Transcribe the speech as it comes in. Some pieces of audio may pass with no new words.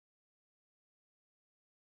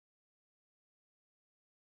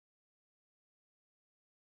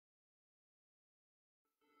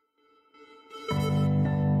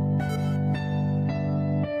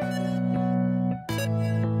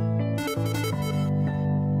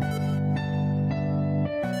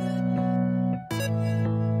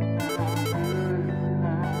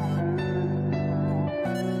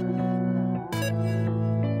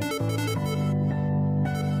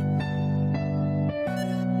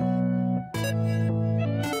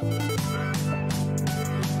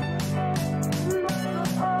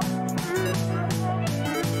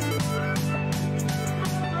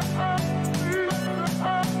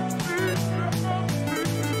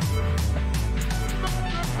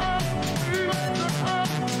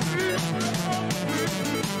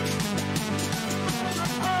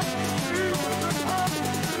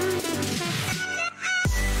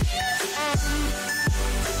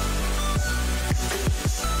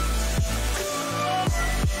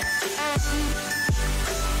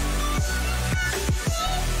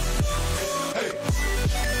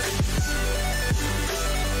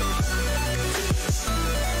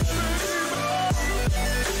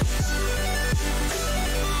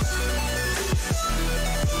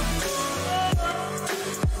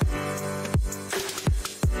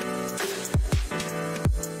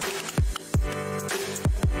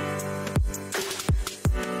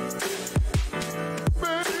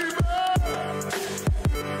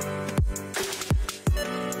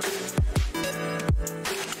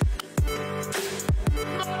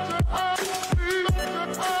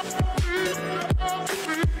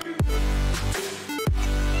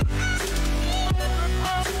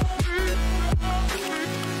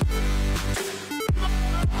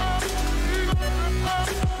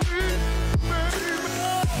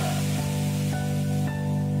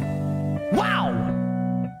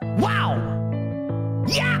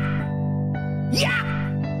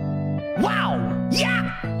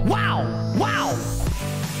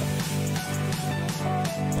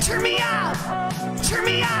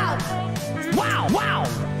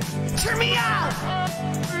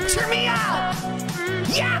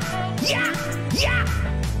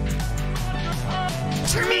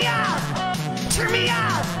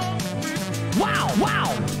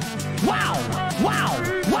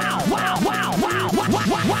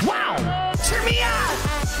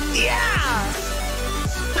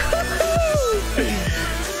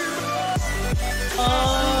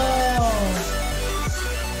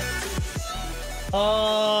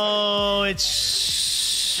Oh, it's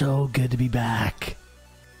so good to be back.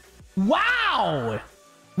 Wow!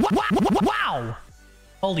 Wow!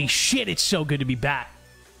 Holy shit, it's so good to be back.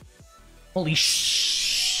 Holy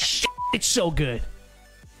shit, it's so good.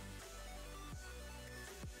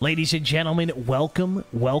 Ladies and gentlemen, welcome,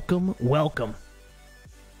 welcome, welcome.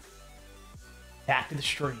 Back to the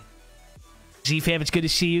stream. Z-Fam, it's good to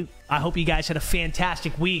see you. I hope you guys had a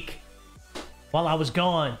fantastic week while I was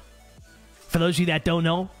gone. For those of you that don't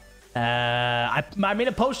know, I made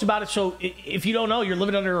a post about it, so if you don't know, you're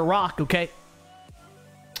living under a rock, okay?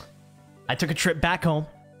 I took a trip back home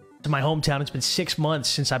to my hometown. It's been 6 months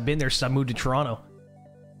since I've been there, since I moved to Toronto.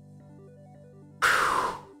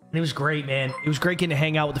 And it was great, man. It was great getting to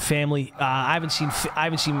hang out with the family. I haven't seen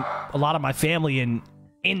a lot of my family in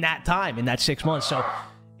that time, in that 6 months. So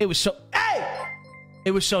it was so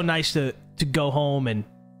it was so nice to go home and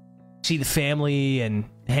see the family and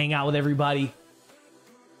hang out with everybody.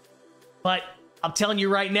 But I'm telling you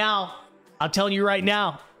right now,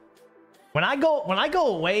 when I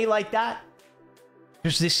go away like that,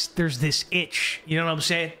 there's this itch. You know what I'm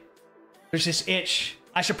saying? There's this itch.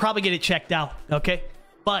 I should probably get it checked out, okay?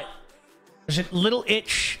 But there's a little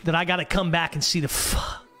itch that I gotta come back and see I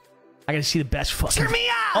gotta see the best fucking... Turn me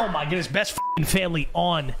out! Oh my goodness, best fucking family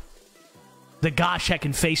on the Gosh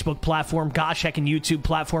Heckin' Facebook platform, Gosh Heckin' YouTube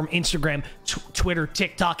platform, Instagram, Twitter,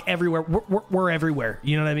 TikTok, everywhere. We're everywhere.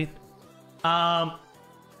 You know what I mean?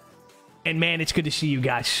 And man, it's good to see you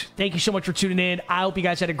guys. Thank you so much for tuning in. I hope you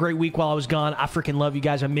guys had a great week while I was gone. I freaking love you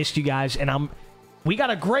guys. I missed you guys, and we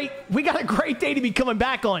got a great day to be coming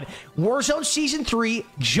back on. Warzone Season 3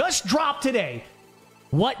 just dropped today.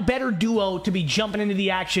 What better duo to be jumping into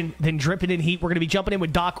the action than Drippin' in Heat? We're going to be jumping in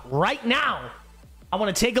with Doc right now. I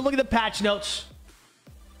want to take a look at the patch notes.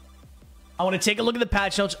 I want to take a look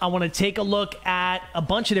at a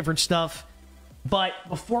bunch of different stuff. But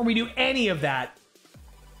before we do any of that,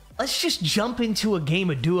 let's just jump into a game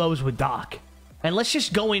of duos with Doc. And let's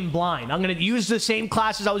just go in blind. I'm going to use the same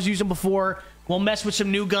classes I was using before. We'll mess with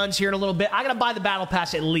some new guns here in a little bit. I got to buy the Battle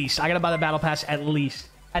Pass at least.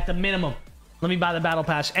 At the minimum. Let me buy the Battle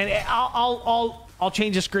Pass. And I'll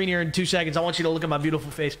change the screen here in 2 seconds. I want you to look at my beautiful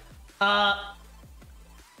face.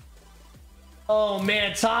 Oh,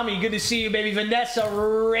 man. Tommy, good to see you, baby. Vanessa,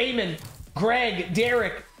 Raymond, Greg,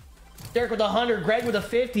 Derek with 100, Greg with a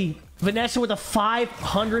 50, Vanessa with a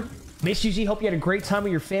 500. Miss you, Z. Hope you had a great time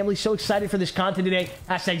with your family. So excited for this content today.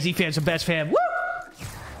 Hashtag Z-Fans, the best fam. Woo!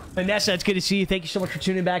 Vanessa, it's good to see you. Thank you so much for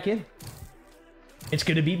tuning back in. It's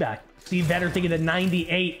good to be back. Steve Vetter thinking the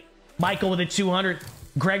 98. Michael with a 200.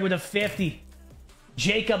 Greg with a 50.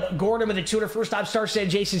 Jacob Gordon with a 200 first time star set.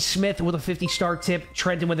 Jason Smith with a 50 star tip.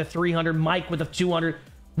 Trenton with a 300. Mike with a 200.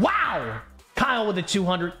 Wow! Kyle with a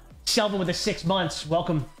 200. Selvin with a 6 months.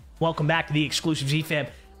 Welcome back to the exclusive Z-Fam.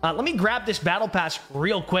 Let me grab this Battle Pass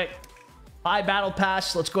real quick. Buy Battle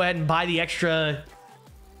Pass. Let's go ahead and buy the extra,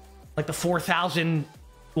 like the 4,000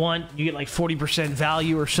 one. You get like 40%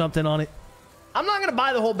 value or something on it. I'm not going to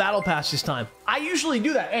buy the whole Battle Pass this time. I usually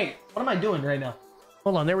do that. Hey, what am I doing right now?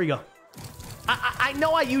 Hold on, there we go. I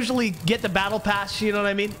know I usually get the Battle Pass, you know what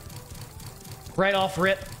I mean? Right off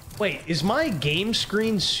rip. Wait, is my game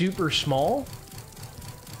screen super small?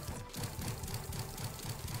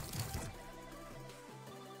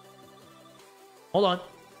 Hold on.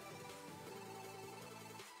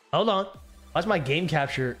 Hold on. Why's my game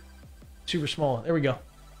capture super small? There we go.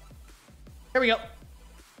 There we go.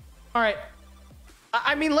 All right.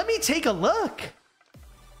 I mean, let me take a look.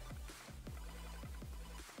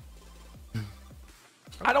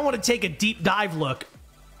 I don't want to take a deep dive look.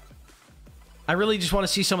 I really just want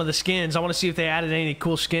to see some of the skins. I want to see if they added any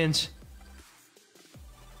cool skins.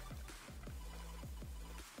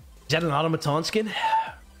 Is that an automaton skin?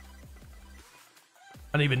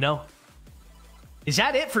 I don't even know. Is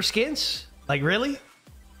that it for skins? Like, really?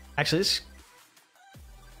 Actually,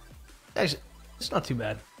 it's not too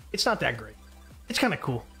bad. It's not that great. It's kind of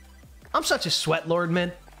cool. I'm such a sweat lord,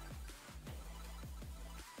 man.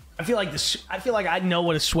 I feel like I know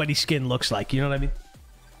what a sweaty skin looks like. You know what I mean?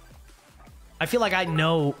 I feel like I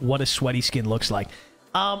know what a sweaty skin looks like.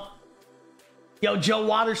 Yo, Joe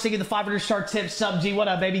Waters, thinking the 500-star tip. Sub Z, what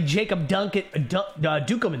up, baby? Jacob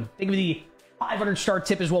Dukeman, think of the 500-star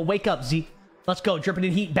tip as well. Wake up, Z. Let's go. Dripping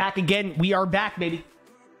in heat, back again. We are back, baby.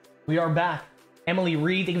 We are back. Emily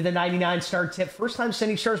Reed, think of the 99-star tip. First time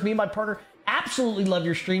sending stars. Me and my partner absolutely love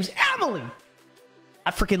your streams. Emily!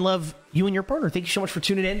 I freaking love you and your partner. Thank you so much for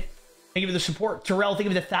tuning in. Thank you for the support. Terrell, think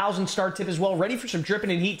of the 1,000-star tip as well. Ready for some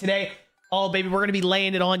dripping in heat today. Oh, baby, we're going to be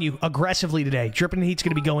laying it on you aggressively today. Dripping in heat's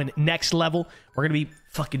going to be going next level. We're going to be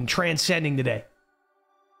fucking transcending today.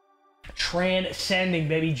 Transcending,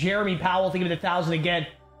 baby. Jeremy Powell, think of the 1,000 again.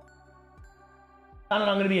 I don't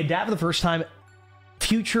know, I'm going to be a dad for the first time.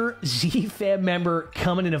 Future Z-Fam member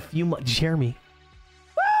coming in a few months. Jeremy.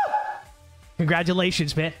 Woo!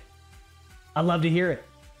 Congratulations, man. I'd love to hear it.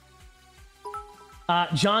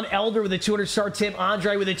 John Elder with a 200-star tip.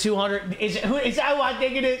 Andre with a 200. Is that who I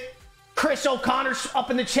think it is? Chris O'Connor's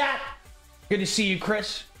up in the chat. Good to see you,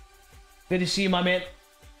 Chris. Good to see you, my man.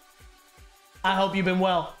 I hope you've been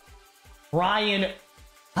well. Ryan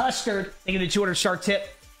Hustard, thinking the 200-star tip.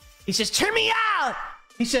 He says, turn me out.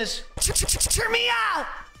 He says, turn me out.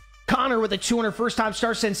 Connor with a 200 first-time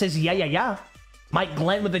star send says, yeah. Mike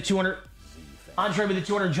Glenn with the 200. Andre with the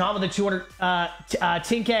 200. John with the 200.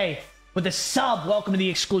 Tinke with the sub. Welcome to the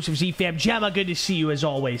exclusive Z-Fam. Gemma, good to see you as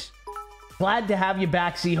always. Glad to have you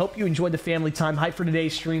back, Z. Hope you enjoyed the family time. Hype for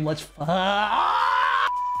today's stream. Let's go.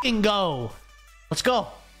 Let's go.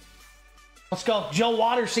 Let's go. Joe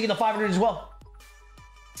Waters singing the 500 as well.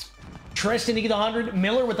 Tristan to get the 100.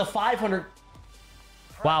 Miller with the 500.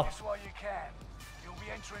 Wow. While you can. You'll be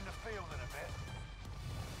entering the field in a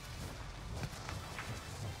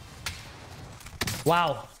bit.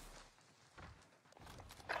 Wow.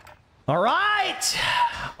 All right.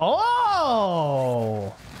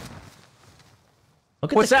 Oh.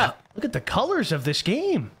 What's that? Look at the colors of this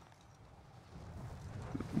game.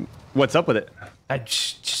 What's up with it? I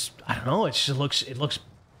don't know. It looks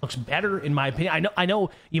better in my opinion. I know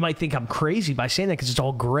you might think I'm crazy by saying that because it's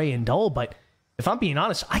all gray and dull, but if I'm being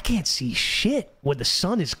honest, I can't see shit when the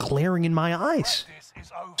sun is glaring in my eyes.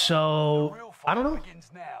 So I don't know.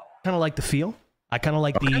 Kind of like the feel. I kind of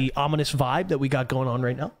like the ominous vibe that we got going on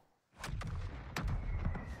right now.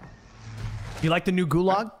 You like the new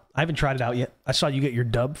Gulag? I haven't tried it out yet. I saw you get your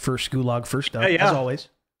dub first Gulag first dub, as always.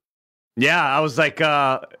 Yeah, I was like,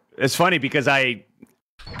 it's funny because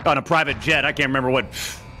on a private jet, I can't remember what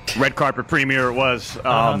red carpet premiere it was.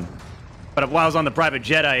 But while I was on the private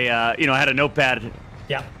jet, I had a notepad.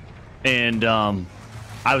 Yeah. And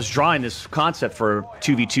I was drawing this concept for a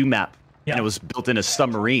 2v2 map. Yeah. And it was built in a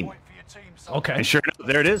submarine. Okay. And sure enough,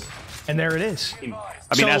 there it is. And there it is. I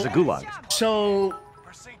mean, as a Gulag. So,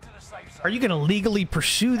 are you going to legally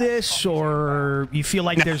pursue this, or you feel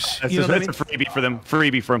like there's... It's a freebie for them.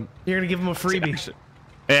 Freebie from... You're going to give them a freebie. Actually,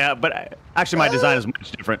 yeah, but actually my design is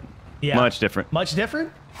much different. Yeah. Much different. Much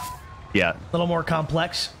different? Yeah. A little more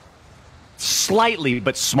complex? Slightly,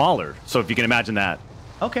 but smaller. So if you can imagine that.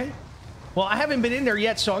 Okay. Well, I haven't been in there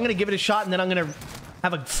yet, so I'm going to give it a shot, and then I'm going to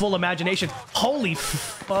have a full imagination. Holy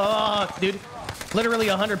fuck, dude. Literally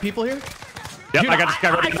 100 people here? Yep, Dude, I got this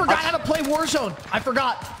guy right I forgot how to play Warzone. I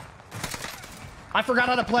forgot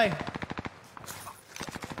how to play.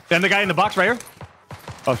 And the guy in the box right here?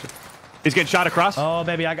 Oh, shit. He's getting shot across. Oh,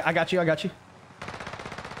 baby, I got you.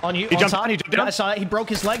 On you, he on jumped top. down, he jumped down. I saw it. He broke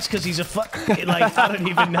his legs because he's a like, I don't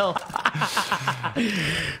even know.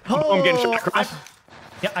 I'm getting shot across.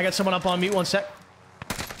 Yeah, I got someone up on me. 1 sec.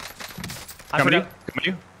 Coming to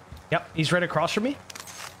you. Yep, he's right across from me.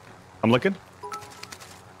 I'm looking.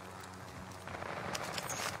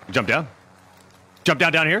 Jump down. Jump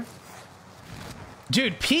down here.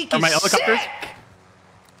 Dude, peak Are is my helicopters? sick.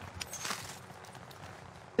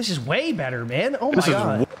 This is way better, man. Oh This my is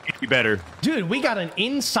god. way better. Dude, we got an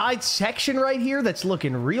inside section right here that's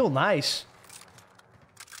looking real nice.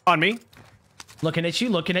 On me. Looking at you,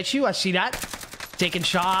 looking at you. I see that. Taking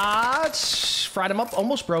shots. Fried him up.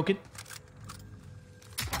 Almost broken.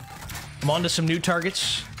 I'm on to some new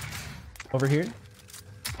targets. Over here.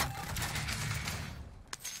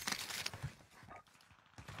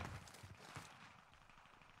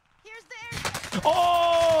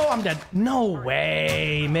 Oh, I'm dead. No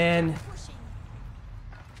way, man.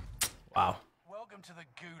 Wow. Welcome to the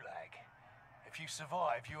Gulag. If you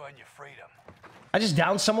survive, you earn your freedom. I just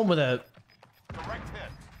downed someone with a... Direct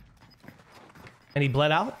hit. And he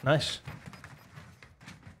bled out? Nice.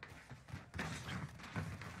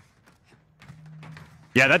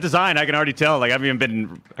 Yeah, that design, I can already tell. Like, I've even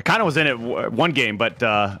been... I kind of was in it one game, but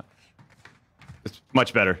it's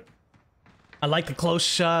much better. I like the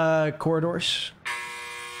close corridors.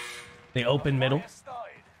 The open middle.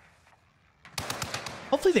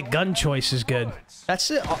 Hopefully the gun choice is good.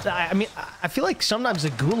 That's it. I mean, I feel like sometimes the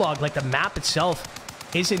Gulag, like the map itself,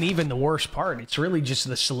 isn't even the worst part. It's really just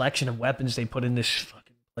the selection of weapons they put in this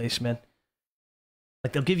fucking place, man.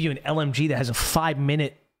 Like, they'll give you an LMG that has a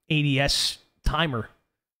 5-minute ADS timer.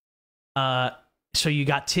 So you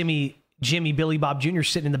got Timmy, Jimmy, Billy Bob Jr.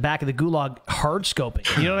 sitting in the back of the Gulag hard scoping.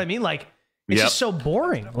 You know what I mean? Like, it's just so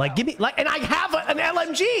boring. Like, give me, like, and I have an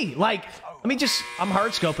LMG. Like, let me just, I'm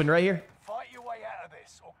hard scoping right here. Fight your way out of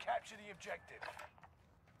this or capture the objective.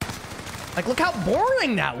 Like, look how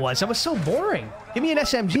boring that was. That was so boring. Give me an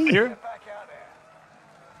SMG. Here? Back out there.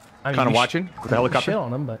 I mean, Kind of you watching with the shit helicopter.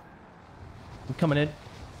 on them, but I'm coming in.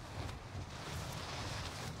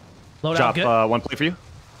 Load out Drop good. one plate for you.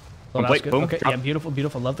 Load one out's plate, good. boom, Okay, drop. yeah, beautiful,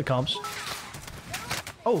 beautiful. Love the comms.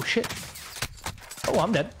 Oh shit. Oh,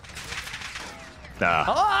 I'm dead. Nah.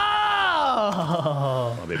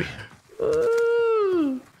 Oh, Oh, baby.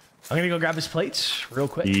 Ooh. I'm gonna go grab his plates real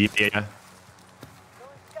quick. Yeah.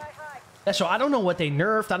 Yeah, so I don't know what they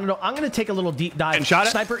nerfed. I don't know. I'm gonna take a little deep dive. And shot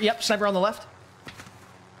it? Sniper. Yep, sniper on the left.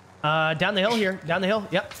 Down the hill here. Down the hill.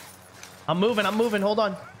 Yep. I'm moving. I'm moving. Hold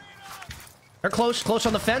on. They're close. Close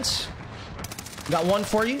on the fence. Got one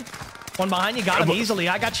for you. One behind you. Got him easily.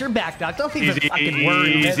 I got your back, Doc. Don't even fucking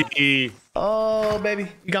worry, man. Easy. Oh, baby.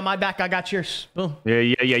 You got my back. I got yours. Boom.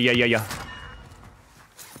 Yeah.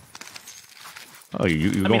 Oh,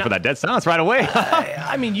 you going for that dead silence right away?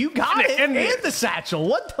 I mean, you got it. and- And the satchel.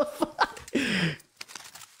 What the fuck?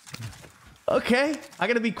 Okay. I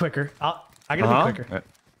gotta be quicker. I gotta be quicker.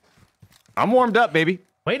 I'm warmed up, baby.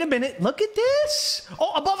 Wait a minute. Look at this.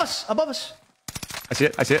 Oh, above us. Above us. I see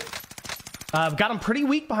it. Got him pretty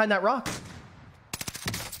weak behind that rock.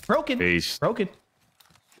 Broken. Peace. Broken.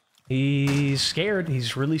 He's scared.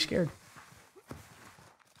 He's really scared.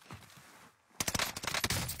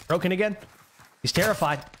 Broken again. He's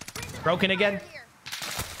terrified. Broken again.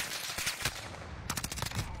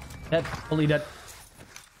 Dead. Fully dead.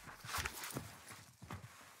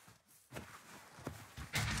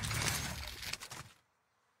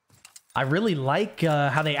 I really like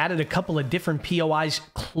how they added a couple of different POIs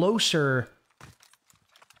closer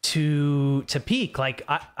to peak. Like,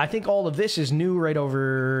 I think all of this is new right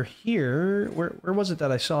over here. Where was it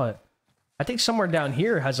that I saw it? I think somewhere down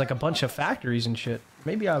here has like a bunch of factories and shit.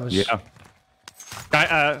 Maybe I was... Yeah.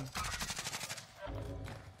 I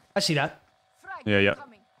see that. Yeah.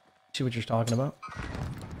 See what you're talking about.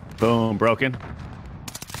 Boom, broken.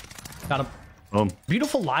 Got him. Boom.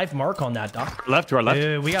 Beautiful live mark on that, Doc. Left to our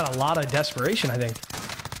left. We got a lot of desperation, I think.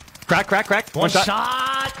 Crack. One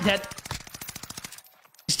shot. Dead.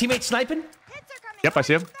 His teammate sniping? Yep, I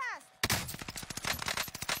see him.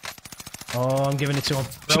 Oh, I'm giving it to him.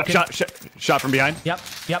 Broken. Shot from behind. Yep.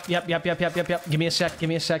 Give me a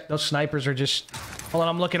sec. Those snipers are just... Hold on,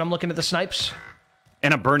 I'm looking at the snipes.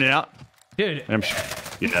 And I'm burning out. Dude. Yeah. Oh,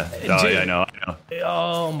 Dude. yeah, I know.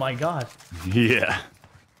 Oh, my God. Yeah.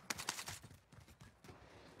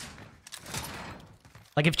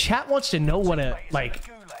 Like, if chat wants to know what a... Like,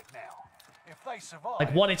 Gulag now. If they survive,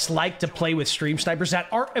 like what it's like to play with stream snipers that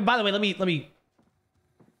aren't... And by the way, let me...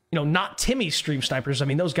 You know, not Timmy's stream snipers. I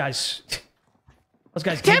mean, those guys...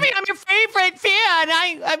 Timmy, I'm your favorite fan.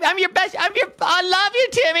 I'm your best. I love you,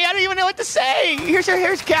 Timmy. I don't even know what to say.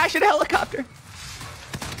 Here's cash and a helicopter.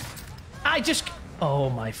 Oh,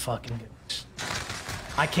 my fucking goodness.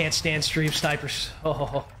 I can't stand stream snipers.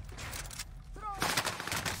 Oh.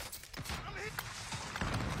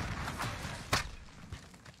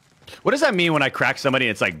 What does that mean when I crack somebody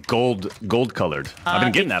and it's like gold colored? I've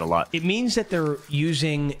been getting that a lot. It means that they're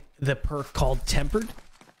using the perk called Tempered.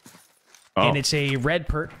 Oh. And it's a red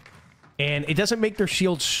perk. And it doesn't make their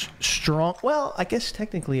shields strong. Well, I guess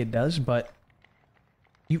technically it does, but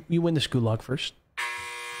You win this gulag first.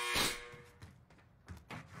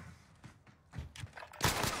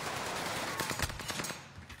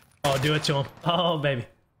 Oh, do it to him. Oh, baby.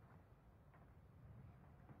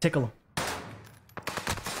 Tickle him.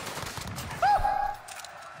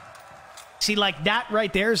 See, like, that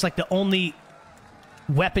right there is, like, the only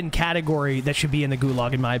weapon category that should be in the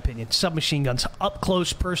gulag, in my opinion. Submachine guns. Up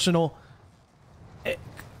close, personal.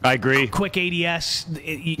 I agree. Quick ADS.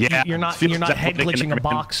 Yeah. You're not head glitching a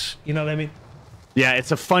box. You know what I mean? Yeah,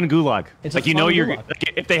 it's a fun gulag. It's like, a fun you're... gulag.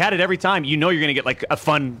 Like, if they had it every time, you know you're going to get, like, a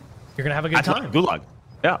fun... You're going to have a good time. Gulag.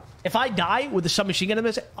 Yeah. If I die with a submachine gun in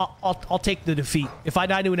this, I'll take the defeat. If I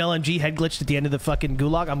die to an LMG head glitched at the end of the fucking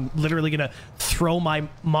gulag, I'm literally gonna throw my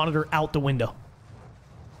monitor out the window.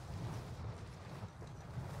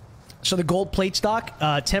 So the gold plate stock,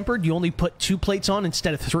 tempered, you only put 2 plates on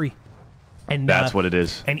instead of 3. And that's what it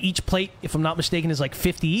is. And each plate, if I'm not mistaken, is like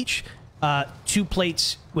 50 each. 2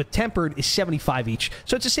 plates with tempered is 75 each.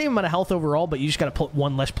 So it's the same amount of health overall, but you just gotta put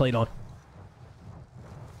 1 less plate on.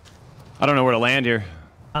 I don't know where to land here.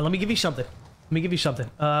 Let me give you something.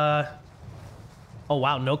 Oh,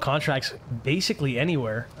 wow. No contracts basically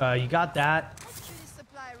anywhere. You got that.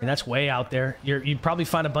 And that's way out there. You'd probably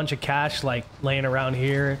find a bunch of cash, like, laying around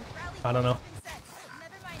here. I don't know.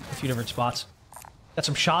 A few different spots. Got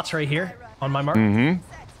some shots right here on my mark. Mm-hmm.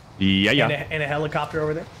 Yeah. And a helicopter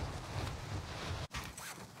over there.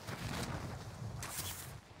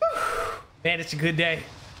 Man, it's a good day.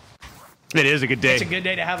 It is a good day. It's a good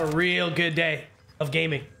day to have a real good day of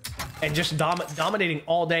gaming and just dominating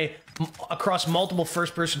all day across multiple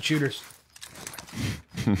first-person shooters.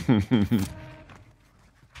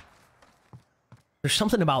 There's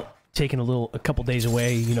something about taking a couple days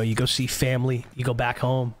away. You know, you go see family, you go back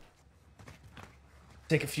home,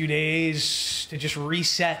 take a few days to just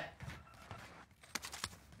reset.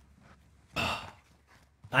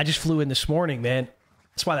 I just flew in this morning, man.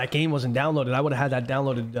 That's why that game wasn't downloaded. I would have had that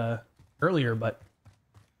downloaded earlier, but.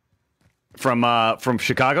 From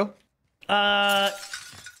Chicago? Not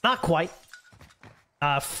quite.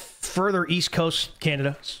 Further East Coast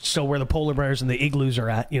Canada, so where the polar bears and the igloos are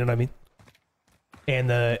at, you know what I mean? And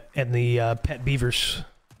the pet beavers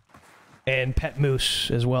and pet moose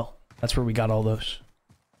as well. That's where we got all those.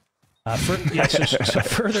 So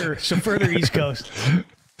further East Coast.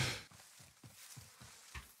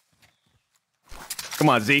 Come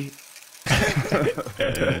on, Z.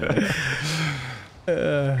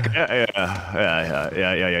 Yeah.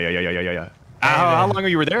 How long were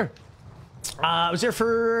you there? I was there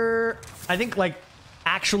for, I think, like,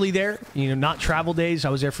 actually there, you know, not travel days. I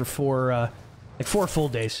was there for 4 full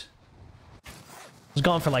days. I was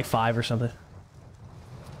gone for like 5 or something.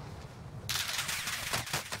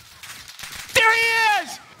 There he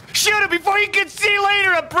is! Shoot him before you get C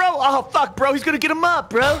later, bro. Oh fuck, bro, he's gonna get him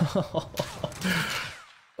up, bro.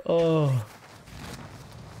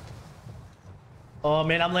 Oh,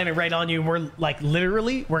 man, I'm landing right on you. And we're, like,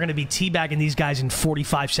 literally, we're going to be teabagging these guys in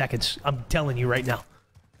 45 seconds. I'm telling you right now.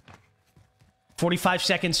 45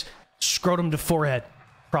 seconds, scrotum to forehead.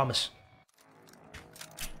 Promise.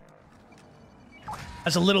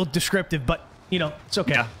 That's a little descriptive, but, you know, it's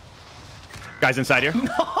okay. Yeah. Guys inside here?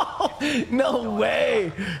 No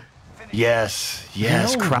way. Yes, No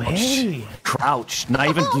crouch. way. Crouch. Not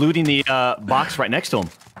even looting the box right next to him.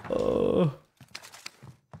 Oh,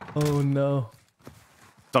 no.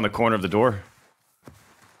 It's on the corner of the door.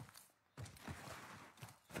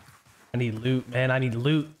 I need loot, man. I need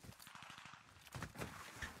loot.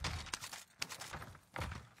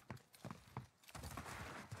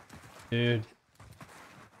 Dude.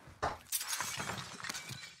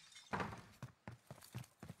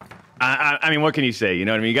 I mean, what can you say? You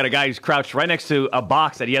know what I mean? You got a guy who's crouched right next to a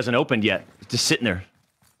box that he hasn't opened yet. Just sitting there.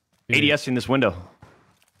 Dude. ADS in this window.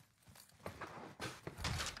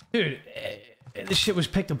 Dude, this shit was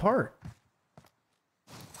picked apart.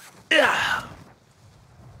 Yeah.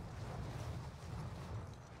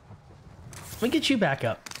 Let me get you back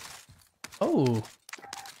up. Oh,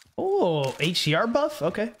 HCR buff?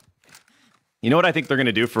 Okay. You know what I think they're going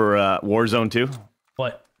to do for Warzone 2?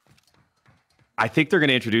 What? I think they're going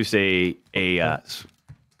to introduce a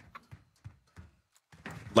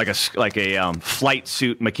flight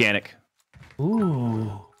suit mechanic.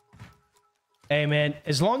 Ooh. Hey, man,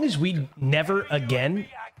 as long as we never again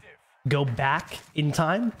go back in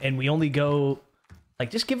time and we only go, like,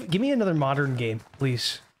 just give me another modern game,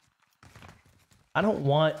 please. I don't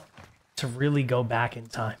want to really go back in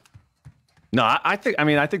time. No, I think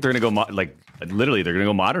they're going to go literally they're going to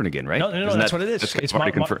go modern again, right? No, that's what it is. It's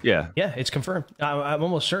already confirmed. Yeah, it's confirmed. I'm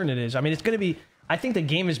almost certain it is. I mean, it's going to be. I think the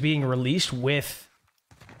game is being released with.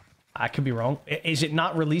 I could be wrong. Is it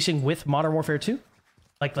not releasing with Modern Warfare 2?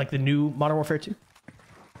 Like the new Modern Warfare 2?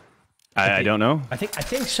 I don't know. I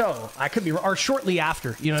think so. I could be, or shortly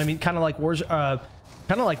after. You know what I mean? Kind of like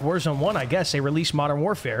Warzone 1, I guess. They released Modern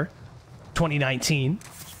Warfare 2019.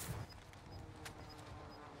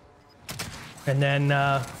 And then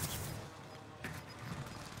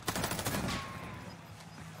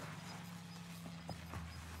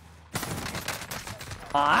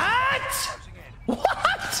what? What? We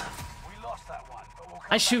lost that one, but we'll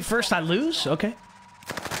I shoot first, I lose? Okay.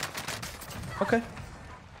 Okay.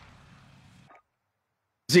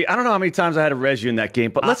 Z, I don't know how many times I had to res you in that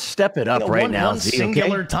game, but let's step it up right now, One Z,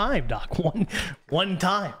 singular okay? time, Doc. One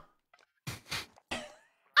time.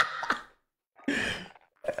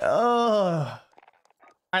 All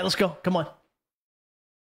right, let's go. Come on.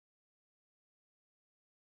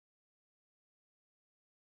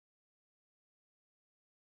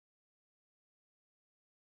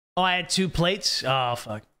 Oh, I had 2 plates? Oh,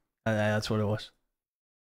 fuck. That's what it was.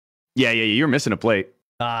 Yeah, you're missing a plate.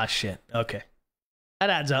 Ah, shit. Okay. That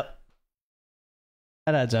adds up.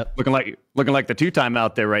 That adds up. Looking like the 2-time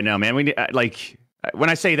out there right now, man. We need, like, when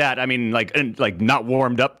I say that, I mean like not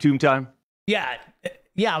warmed up 2-time. Yeah.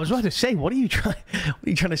 Yeah, I was about to say, what are you trying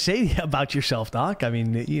to say about yourself, Doc? I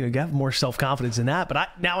mean, you have more self-confidence in that, but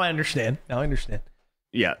now I understand. Now I understand.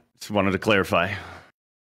 Yeah, just wanted to clarify.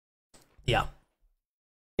 Yeah.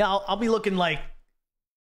 Yeah, I'll be looking like,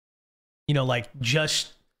 like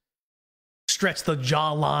just stretch the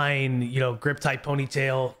jawline, grip tight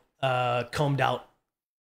ponytail, combed out,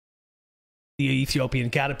 the Ethiopian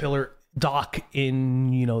caterpillar Doc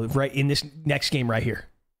in, right in this next game right here.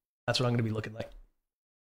 That's what I'm going to be looking like.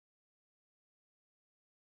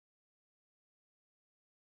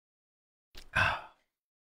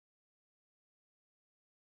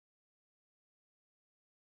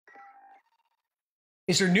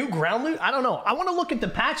 Is there new ground loot? I don't know. I want to look at the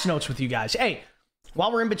patch notes with you guys. Hey,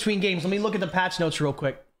 while we're in between games, let me look at the patch notes real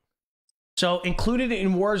quick. So, included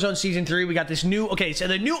in Warzone Season 3, we got this new... Okay, so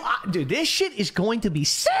the new... dude, this shit is going to be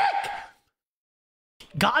sick!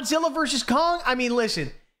 Godzilla versus Kong? I mean,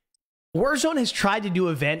 listen. Warzone has tried to do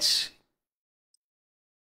events...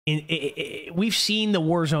 we've seen the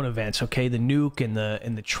Warzone events, okay? The nuke and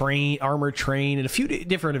the train, armored train, and a few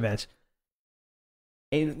different events.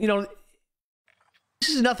 And,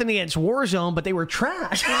 this is nothing against Warzone, but they were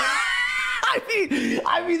trash.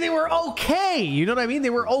 I mean, they were okay. You know what I mean? They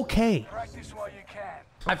were okay. practice while you can.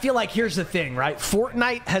 I feel like here's the thing, right?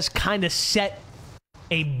 Fortnite has kind of set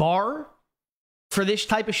a bar for this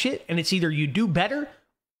type of shit, and it's either you do better,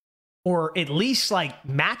 or at least like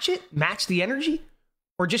match the energy,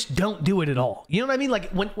 or just don't do it at all. You know what I mean?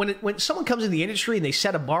 Like when someone comes in the industry and they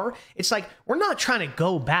set a bar, it's like, we're not trying to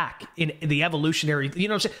go back in the evolutionary, you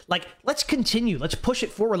know what I'm saying? Like, let's continue. Let's push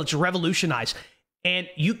it forward. Let's revolutionize. And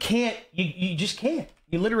you can't, you just can't.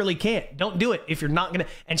 You literally can't. Don't do it if you're not going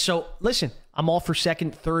to. And so, listen, I'm all for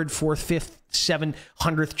 2nd, 3rd, 4th, 5th,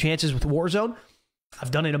 700th chances with Warzone.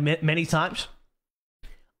 I've done it many times.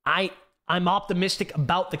 I'm optimistic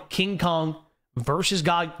about the King Kong versus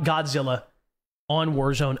Godzilla on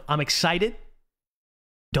Warzone. I'm excited.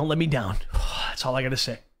 Don't let me down. That's all I gotta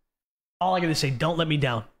say. All I gotta say, don't let me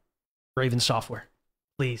down. Raven Software.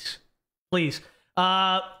 Please. Please.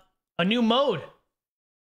 A new mode.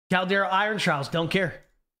 Caldera Iron Trials, don't care.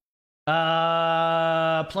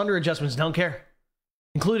 Plunder adjustments, don't care.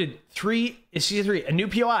 Included Season 3, a new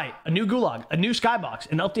POI, a new Gulag, a new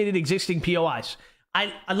Skybox, and updated existing POIs.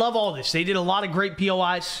 I love all this. They did a lot of great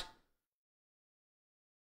POIs.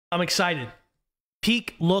 I'm excited.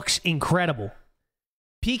 Peak looks incredible.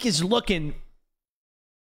 Peak is looking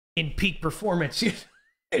in peak performance,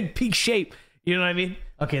 in peak shape. You know what I mean?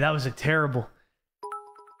 Okay, that was a terrible...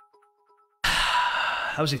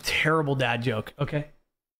 That was a terrible dad joke, okay?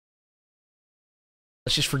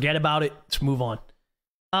 Let's just forget about it. Let's move on.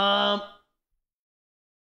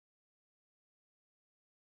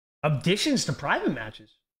 Additions to private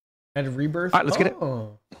matches. And a rebirth. All right, let's get it.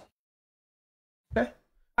 Okay.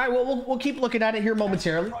 All right, well, we'll keep looking at it here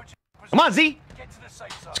momentarily. Come on, Z.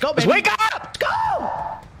 Let's go, baby. Let's wake up. Let's go.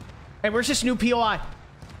 Hey, where's this new POI?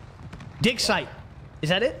 Dig site. Is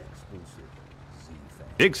that it?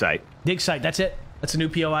 Dig site. Dig site. That's it. That's a new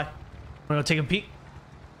POI. Want to go take a peek?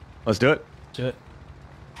 Let's do it. Let's do it.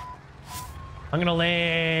 I'm going to land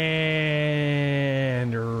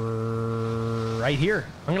right here.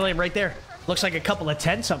 I'm going to land right there. Looks like a couple of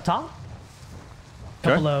tents up top.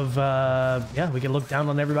 Couple of, yeah, we can look down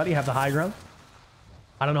on everybody, have the high ground.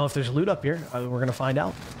 I don't know if there's loot up here. We're going to find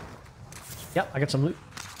out. Yep, I got some loot.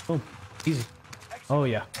 Boom. Easy. Oh,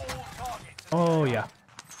 yeah. Oh, yeah.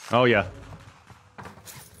 Oh, yeah.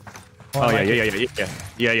 Oh,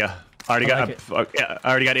 yeah. I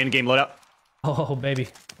already got in-game loadout. Oh, baby.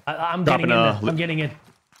 I'm getting in there. I'm getting in.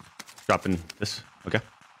 Dropping this. Okay.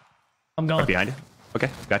 I'm going. Right behind you. Okay,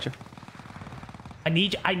 gotcha. I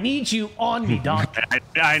need you on me, Doc.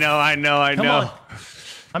 I know. Come on.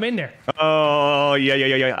 I'm in there. Oh,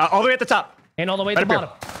 yeah. All the way at the top. And all the way at the bottom.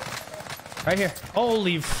 Right here.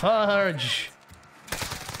 Holy fudge.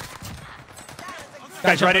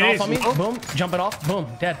 Guys, right in off on me. Boom. Jumping off. Boom.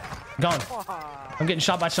 Dead. Gone. I'm getting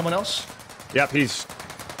shot by someone else. Yep, he's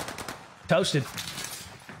toasted.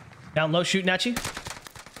 Down low, shooting at you.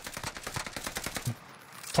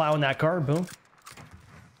 Plowing that car. Boom.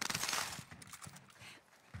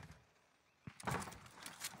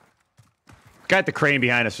 guy at the crane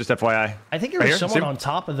behind us, just FYI. I think there was someone on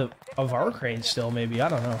top of our crane still, maybe. I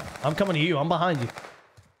don't know. I'm coming to you. I'm behind you.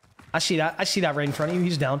 I see that. I see that right in front of you.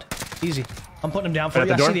 He's downed. Easy. I'm putting him down for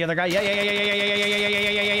you. I see the other guy. Yeah.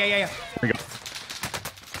 There we go.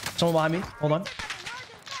 Someone behind me. Hold on.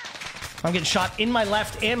 I'm getting shot in my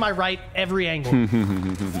left and my right, every angle.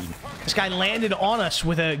 This guy landed on us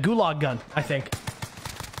with a gulag gun, I think.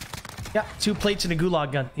 Yeah, 2 plates and a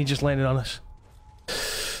gulag gun. He just landed on us.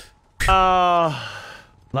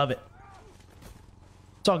 Love it.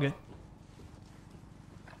 It's all good.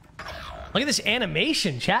 Look at this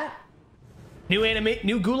animation, chat. New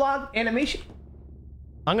gulag animation.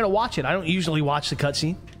 I'm gonna watch it. I don't usually watch the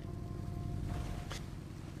cutscene.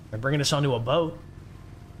 They're bringing us onto a boat.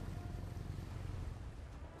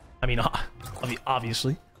 I mean,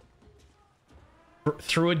 obviously.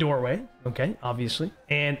 Through a doorway, okay, obviously,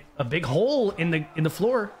 and a big hole in the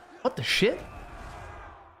floor. What the shit?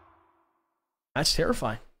 That's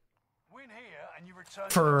terrifying. Win here and you return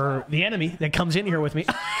for the enemy that comes in here with me.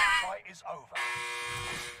 The fight is over.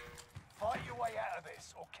 Fight your way out of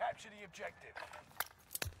this or capture the objective.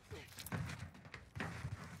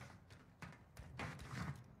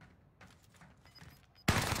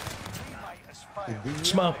 Teammate has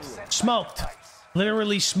failed. Smoked.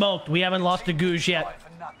 Literally smoked. We haven't lost a goose yet.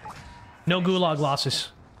 No gulag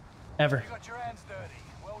losses. Ever.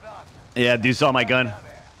 Yeah, dude saw my gun.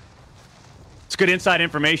 It's good inside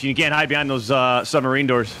information. You can't hide behind those submarine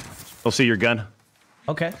doors. They'll see your gun.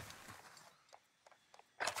 Okay.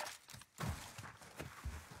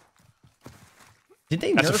 Did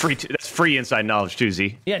they nerf? That's free inside knowledge too,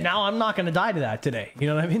 Z. Yeah, now I'm not going to die to that today. You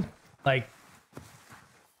know what I mean? Like...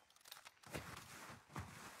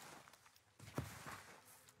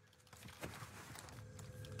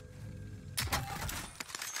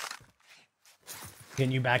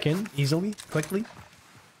 Getting you back in easily, quickly.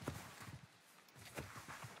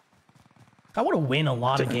 I want to win a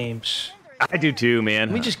lot of games. I do too, man.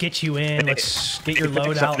 Let me just get you in. Let's get your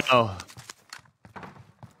load out. Oh.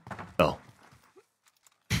 Oh.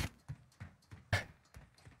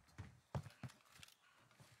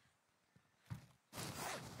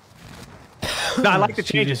 No, I like the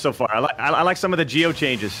changes so far. I like some of the geo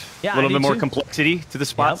changes. Yeah, a little bit more complexity to the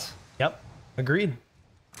spots. Yep. Agreed.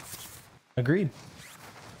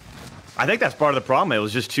 I think that's part of the problem. It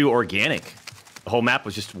was just too organic. The whole map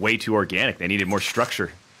was just way too organic. They needed more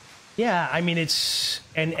structure. Yeah, I mean, it's...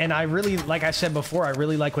 And I really, like I said before, I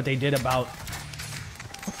really like what they did about...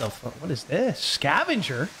 What the fuck? What is this?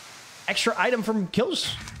 Scavenger? Extra item from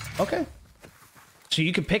kills. Okay. So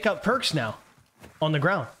you can pick up perks now on the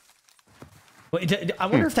ground. I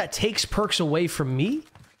wonder if that takes perks away from me?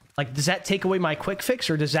 Like, does that take away my quick fix,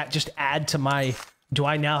 or does that just add to my... Do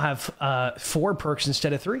I now have 4 perks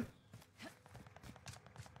instead of 3?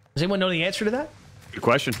 Does anyone know the answer to that? Good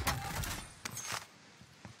question.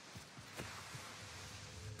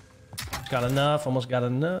 Got enough. Almost got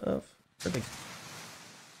enough. Perfect.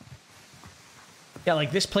 Yeah,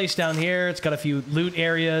 like this place down here. It's got a few loot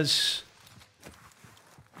areas.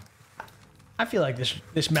 I feel like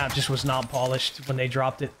this map just was not polished when they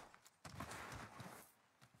dropped it.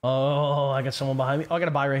 Oh, I got someone behind me. Oh, I got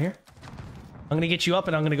a buy right here. I'm gonna get you up,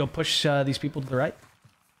 and I'm gonna go push these people to the right.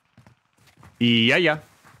 Yeah.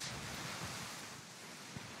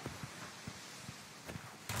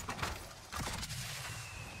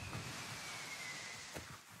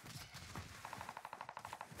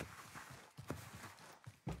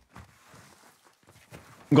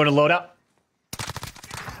 I'm going to load up.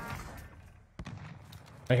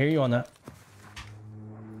 I hear you on that.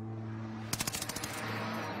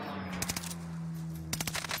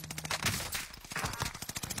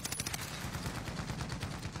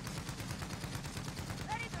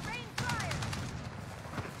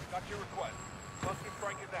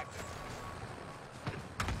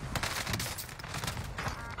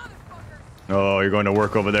 Oh, you're going to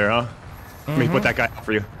work over there, huh? Let me put that guy up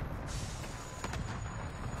for you.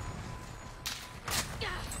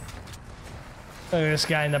 Look at this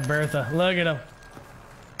guy in the Bertha. Look at him.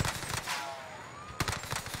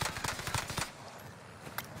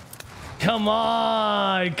 Come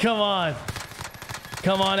on. Come on.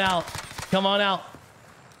 Come on out. Come on out.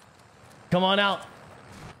 Come on out.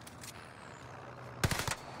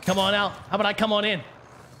 Come on out. How about I come on in?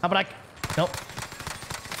 How about I... Nope.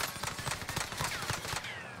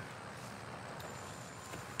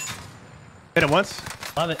 Hit him once.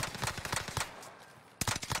 Love it.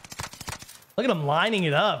 Look at him lining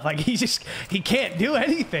it up. Like, he can't do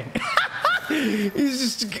anything.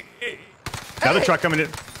 He's just... Another truck coming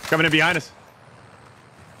in behind us.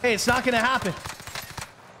 Hey, it's not gonna happen.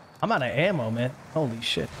 I'm out of ammo, man. Holy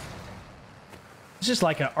shit. It's just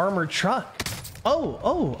like an armored truck.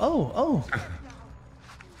 Oh.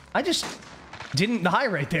 I just didn't die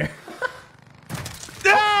right there.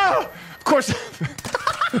 Ah! Of course.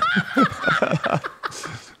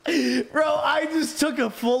 Bro, I just took a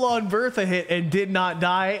full-on Bertha hit and did not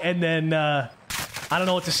die, and then, I don't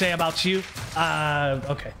know what to say about you.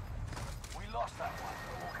 Okay.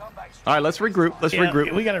 All right, let's regroup. Let's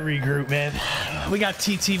regroup. We gotta regroup, man. We got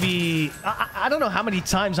TTV. I don't know how many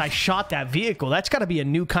times I shot that vehicle. That's got to be a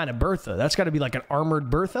new kind of Bertha. That's got to be like an armored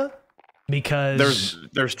Bertha, because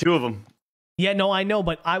there's two of them. Yeah, no, I know,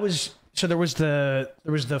 but I was there was the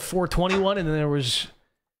 421, and then there was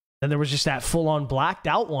just that full-on blacked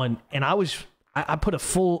out one, and I put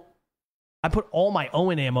all my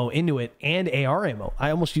Owen ammo into it and AR ammo. I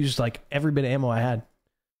almost used like every bit of ammo I had.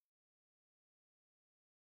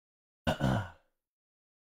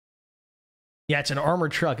 Yeah, it's an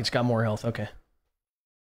armored truck. It's got more health. Okay.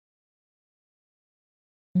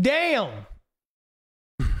 Damn.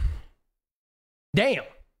 Damn.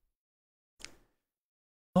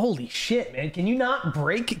 Holy shit, man. Can you not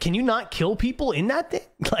can you not kill people in that thing?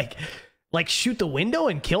 Like shoot the window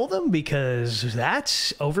and kill them? Because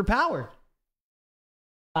that's overpowered.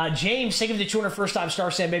 James, thank you for the 200 first time star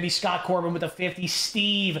send, baby. Scott Corbin with a 50.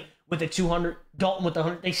 Steve with the 200. Dalton with the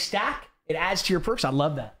 100. They stack. It adds to your perks. I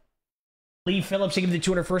love that. Lee Phillips, thank you for the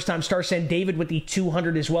 200 first time star send. David with the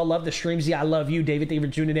 200 as well. Love the streams. Yeah, I love you, David. Thank you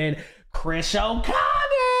for tuning in. Chris O'Connor.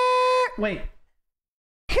 Wait.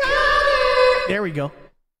 Connor. There we go.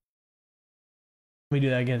 Let me do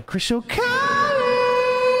that again. Chris O'Connor.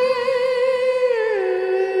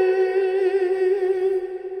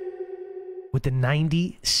 With the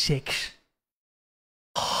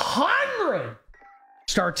 9,600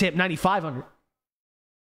 star tip, 9,500.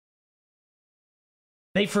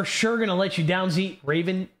 They for sure gonna let you down, Z.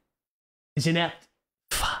 Raven is inept.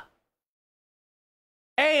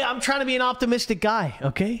 Hey, I'm trying to be an optimistic guy,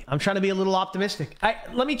 okay? I'm trying to be a little optimistic.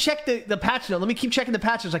 Let me check the patch note. Let me keep checking the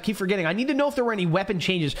patches. I keep forgetting. I need to know if there were any weapon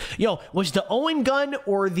changes. Yo, was the Owen gun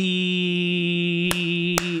or were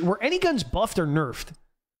any guns buffed or nerfed?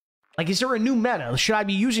 Like, is there a new meta? Should I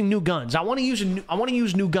be using new guns? I want to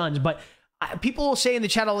use new guns, but people will say in the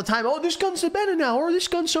chat all the time, "Oh, this gun's the meta now," or "This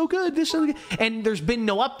gun's so good." And there's been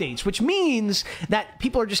no updates, which means that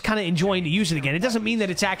people are just kind of enjoying to use it again. It doesn't mean that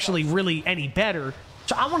it's actually really any better.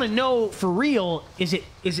 So I want to know for real: is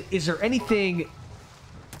there anything?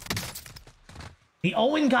 The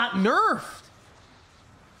Owen got nerfed.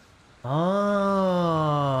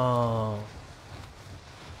 Oh.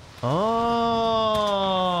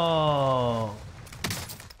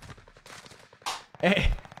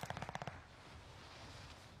 Hey.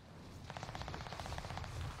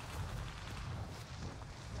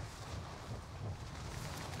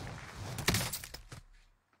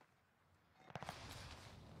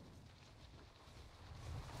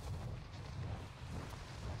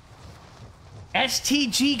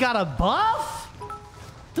 STG got a buff?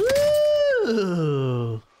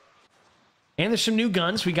 Ooh. And there's some new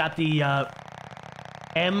guns. We got the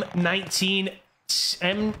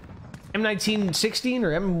M1916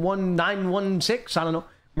 or M1916, I don't know.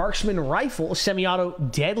 Marksman rifle, semi-auto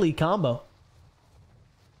deadly combo.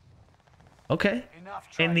 Okay.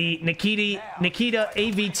 And the Nikita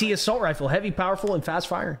AVT assault rifle, heavy, powerful, and fast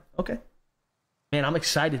firing. Okay. Man, I'm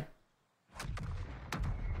excited.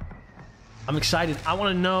 I'm excited. I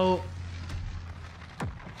want to know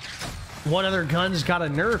what other guns got a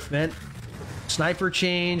nerf, man. Sniper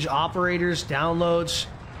change, operators, downloads.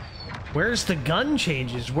 Where's the gun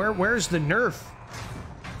changes? Where's the nerf?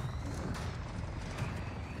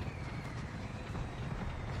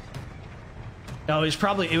 Oh, it was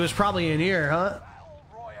probably in here, huh? Battle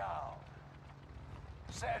Royale.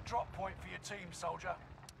 Set a drop point for your team, soldier.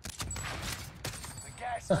 The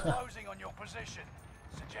gas is closing on your position.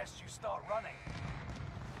 Suggest you start running.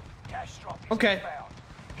 Cash drop is inbound.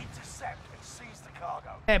 Intercept and seize the cargo.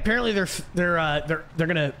 Hey, apparently they're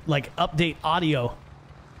gonna like update audio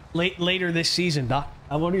later this season, Doc.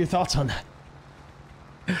 What are your thoughts on that?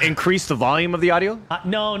 Increase the volume of the audio?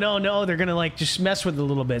 No. They're gonna like just mess with it a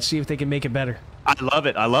little bit, see if they can make it better. I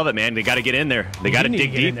love it, man. They got to get in there. They got to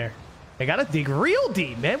dig deep. In there. They got to dig real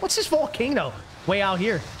deep, man. What's this volcano? Way out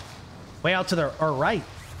here, way out to our right.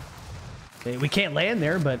 We can't land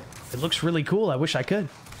there, but it looks really cool. I wish I could.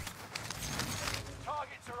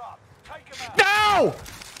 Targets are up. Take them out. No!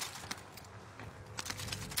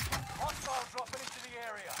 Hostiles dropping into the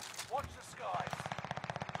area. Watch the skies.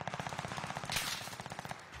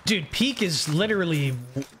 Dude, Peak is literally...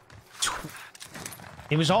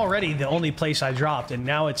 It was already the only place I dropped, and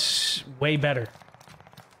now it's way better.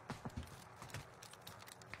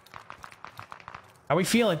 How we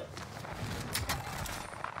feeling?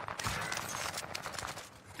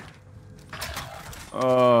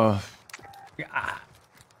 Yeah.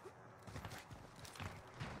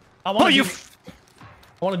 I want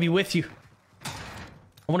to be with you.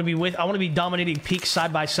 I want to be dominating Peak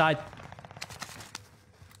side by side.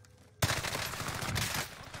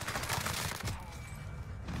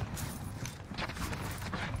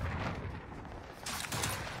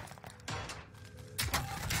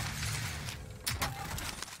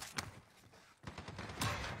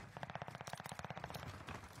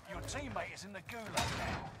 Your teammate is in the gulag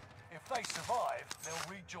now. If they survive,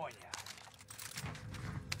 they'll rejoin you.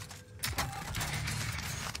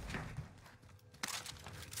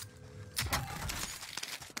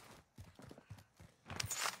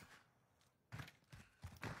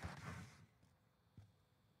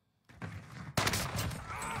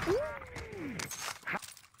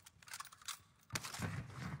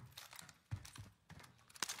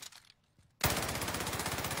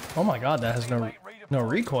 Oh my god, that has no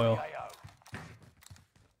recoil. I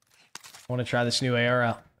want to try this new AR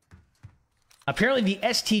out. Apparently the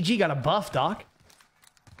STG got a buff, Doc.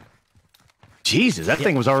 Jesus, that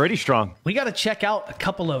thing was already strong. We got to check out a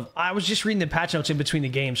couple of... I was just reading the patch notes in between the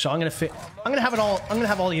games, so I'm going to have it all... I'm going to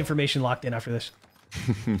have all the information locked in after this.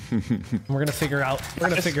 We're going to figure out...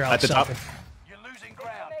 At the something. Top. You're losing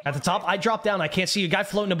ground. At the top, I dropped down. I can't see a guy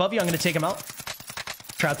floating above you. I'm going to take him out.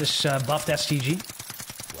 Try out this buffed STG.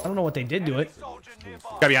 I don't know what they did to it.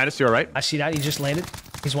 Guy behind us, you all right? I see that. He just landed.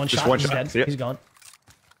 He's one Just shot. one He's shot. dead. He's gone.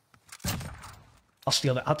 I'll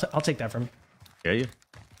steal that. I'll take that from him. Yeah, yeah.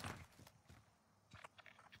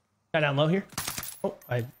 Guy down low here. Oh,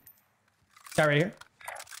 guy right here.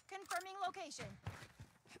 Confirming location.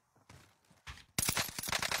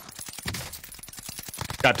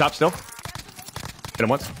 Got top still. Hit him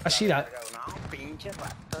once. I see that.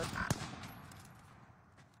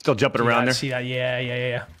 Still jumping around I there. see that.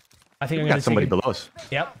 Yeah. I think We I'm got gonna somebody take it. below us.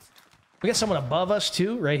 Yep. We got someone above us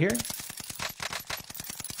too, right here.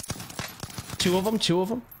 Two of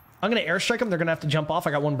them. I'm gonna airstrike them. They're gonna have to jump off.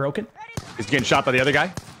 I got one broken. He's getting shot by the other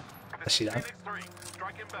guy. I see that.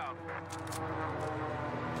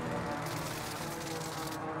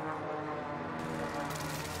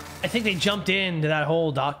 I think they jumped into that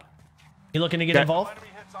hole, Doc. You looking to get Okay. involved?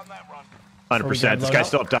 100%. This guy's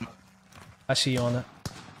still up top. I see you on that.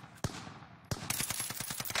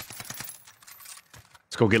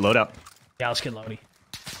 Let's go get loadout. Yeah, let's get loady.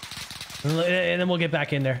 And then we'll get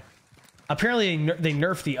back in there. Apparently they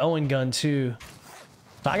nerfed the Owen gun too.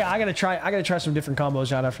 So I gotta try some different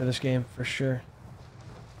combos out after this game for sure.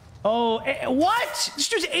 Oh, what? This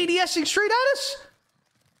dude's ADSing straight at us?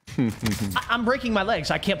 I'm breaking my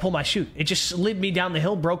legs. I can't pull my chute. It just slid me down the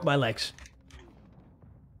hill, broke my legs.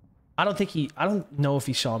 I don't know if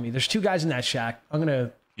he saw me. There's two guys in that shack.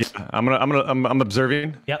 Yeah, I'm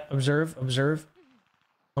observing. Yep, observe.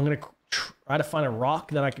 I'm gonna try to find a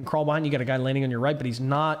rock that I can crawl behind. You got a guy landing on your right, but he's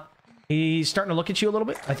not. He's starting to look at you a little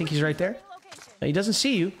bit. I think he's right there. No, he doesn't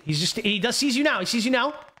see you. He sees you now. He sees you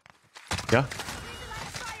now. Yeah.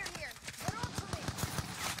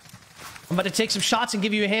 I'm about to take some shots and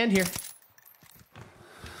give you a hand here.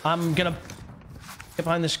 I'm gonna get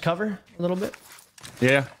behind this cover a little bit.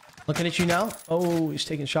 Yeah. Looking at you now. Oh, he's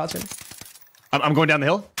taking shots in. I'm going down the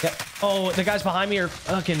hill. Yeah. Oh, the guys behind me are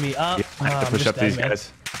fucking me up. Yeah, I have to push up these guys.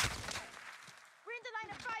 We're in the line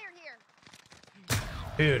of fire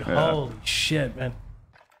here. Dude, holy shit, man.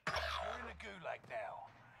 You're in the gulag now.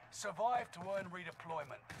 Survive to earn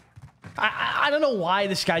redeployment. I don't know why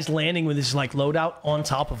this guy's landing with his like loadout on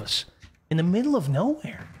top of us in the middle of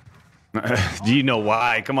nowhere. Do you know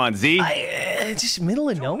why? Come on, Z. Just middle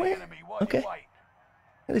of nowhere. Enemy, while Okay. you wait.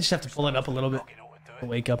 I just have to pull it up a little bit.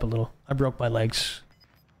 Wake up a little. I broke my legs.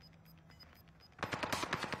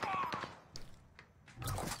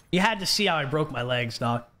 You had to see how I broke my legs,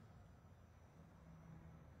 Doc.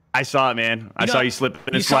 I saw it, man. I saw you slipping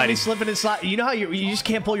and you sliding. Saw me slipping and sliding. You know how you just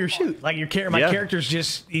can't pull your chute. Like my character's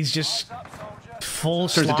he's just full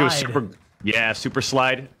Turns slide. into a super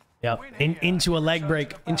slide. Yep. Into a leg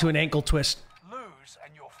break, into an ankle twist. Lose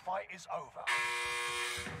and your fight is over.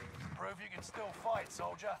 Prove you can still fight,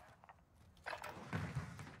 soldier.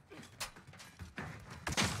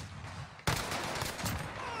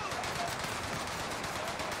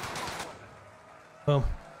 Boom.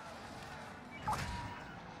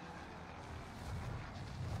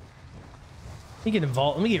 Let me get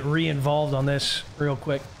involved. Let me get re-involved on this real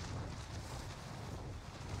quick.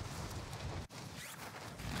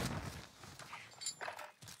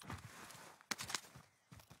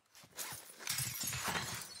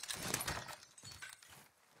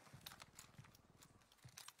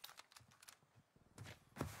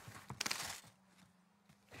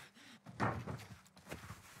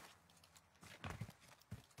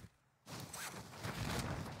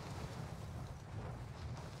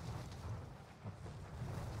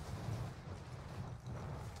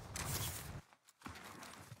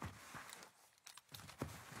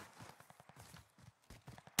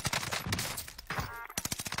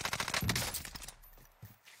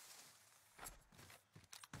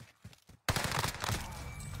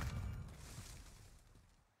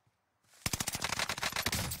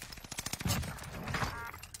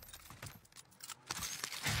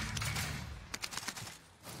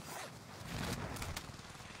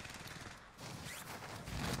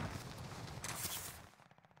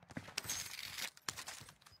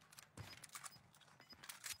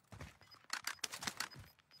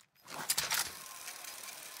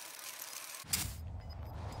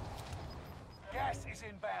 Gas is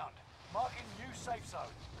inbound. Marking new safe zone.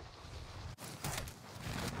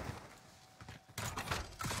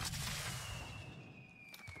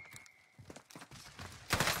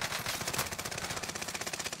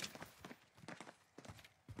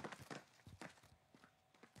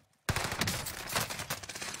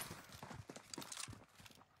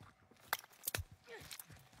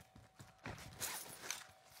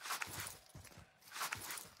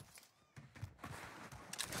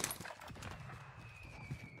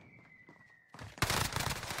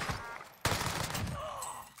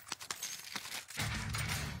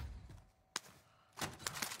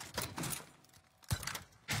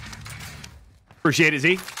 Appreciate it,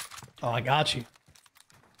 Z. Oh, I got you.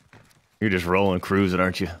 You're just rolling, cruising,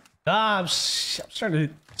 aren't you? I'm starting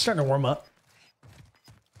to warm up.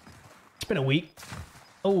 It's been a week.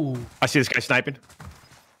 Oh, I see this guy sniping.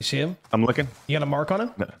 you see him? I'm looking. You got a mark on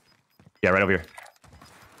him? No. Yeah, right over here.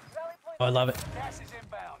 Oh, I love it. Gas is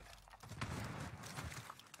inbound.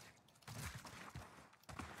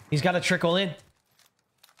 He's got to trickle in.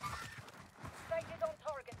 Sighted on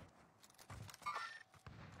target.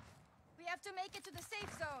 We have to make it to the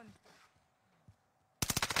safe zone.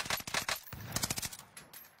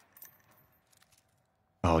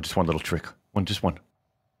 Oh, just one little trick. Just one.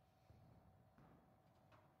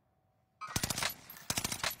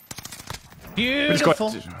 Beautiful.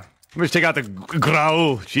 Let me just take out the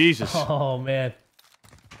grau. Jesus. Oh, man.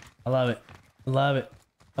 I love it. I love it.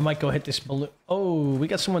 I might go hit this balloon. Oh, we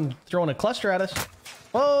got someone throwing a cluster at us.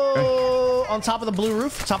 Oh, on top of the blue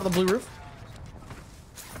roof. Top of the blue roof.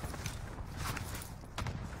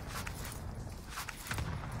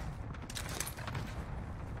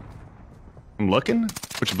 I'm looking.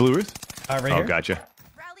 Which blue roof? Right Oh, here. gotcha.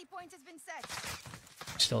 Rally point has been set.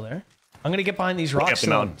 Still there. I'm gonna get behind these Way up rocks the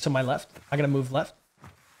mountain. to my left. I gotta move left.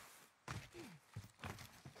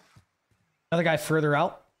 Another guy further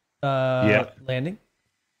out. Landing.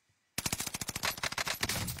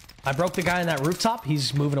 I broke the guy in that rooftop.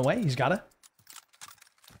 He's moving away. He's gotta.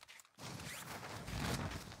 I'm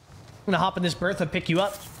gonna hop in this berth and pick you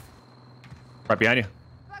up. Right behind you.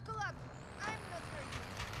 Buckle up. I'm not hurt.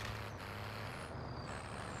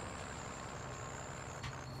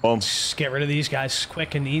 Boom. Just get rid of these guys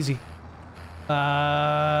quick and easy.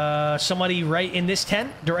 Somebody right in this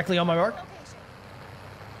tent, directly on my mark.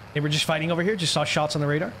 They were just fighting over here. Just saw shots on the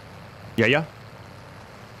radar. Yeah.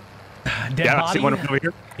 Dead Yeah, I body. see one over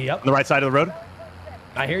here. Yep. On the right side of the road.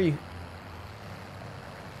 I hear you.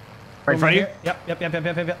 Right in front of you. Here.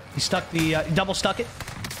 Yep. He stuck the double stuck it.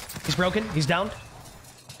 He's broken. He's down.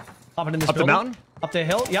 Hopping in this Up the building. mountain? Up the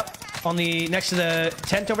hill. Yep. On the next to the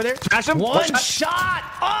tent over there. Smash him. One One shot.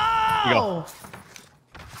 You Oh!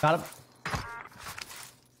 Got him.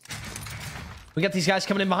 We got these guys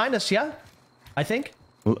coming in behind us. Yeah, I think.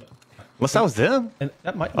 Unless that was them. And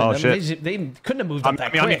that might. Oh, them. shit. They couldn't have moved up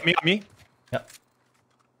that quick. Me. Yep.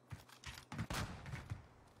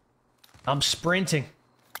 I'm sprinting.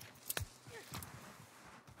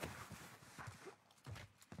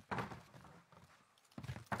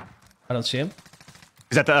 I don't see him.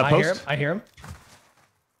 Is that the I post? hear him. I hear him.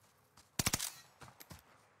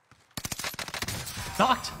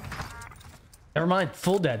 Knocked. Never mind.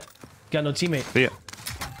 Full dead. Got no teammate. See ya.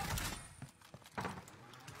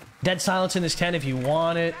 Dead silence in this tent if you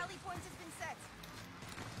want it. Rally points has been set.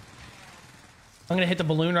 I'm gonna hit the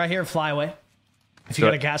balloon right here and fly away. If you Do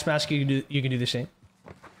got it. a gas mask, you can do the same.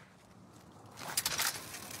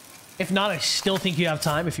 If not, I still think you have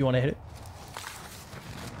time if you want to hit it.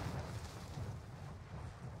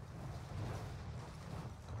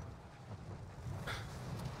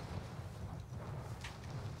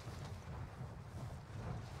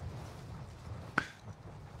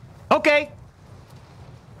 Okay.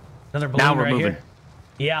 Another balloon Now we're right moving. here.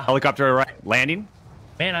 Yeah. Helicopter right. Landing.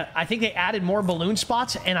 Man, I think they added more balloon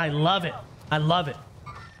spots, and I love it. I love it.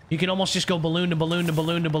 You can almost just go balloon to balloon to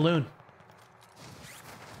balloon to balloon.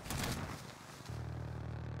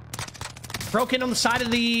 Broken on the side of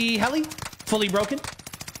the heli. Fully broken.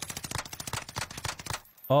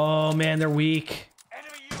 Oh, man, they're weak.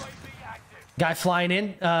 Enemy UAV active. Guy flying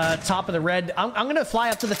in. Top of the red. I'm going to fly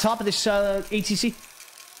up to the top of this ATC.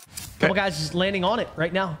 Couple guys is landing on it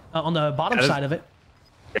right now. On the bottom Yeah, side of it.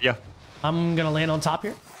 Yeah. I'm going to land on top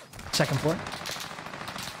here. Second floor.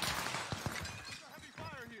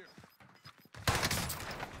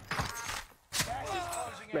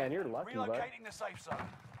 Man, you're lucky, relocating the safe zone.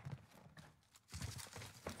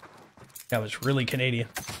 That was really Canadian.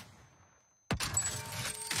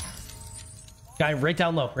 Guy right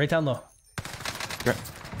down low. Right down low. Okay.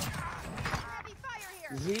 Heavy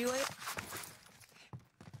fire here.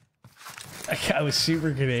 That guy was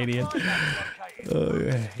super Canadian.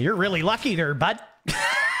 You're really lucky there, bud.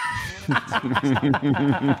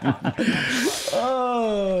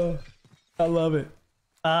 Oh, I love it.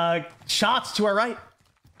 Shots to our right.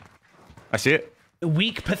 I see it.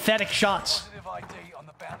 Weak, pathetic shots. Positive ID on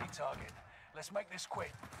the bounty target. Let's make this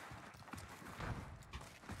quick.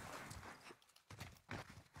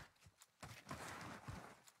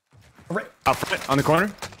 Right. Out front on the corner.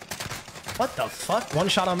 What the fuck? One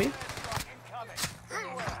shot on me.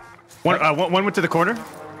 One went to the corner.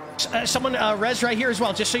 Someone res right here as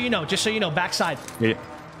well. Just so you know. Just so you know. Backside. Yeah.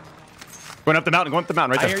 Going up the mountain. Going up the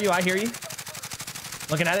mountain right I there. hear you. I hear you.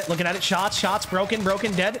 Looking at it. Looking at it. Shots. Shots. Broken.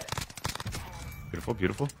 Broken. Dead. Beautiful.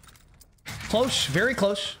 Beautiful. Close. Very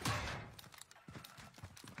close.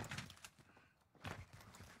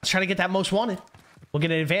 Let's try to get that most wanted. We'll get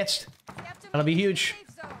it advanced. That'll be huge. Safe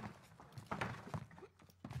zone.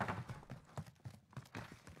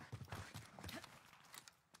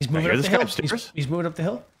 He's moving hear up the this hill. guy upstairs? He's moving up the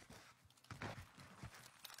hill.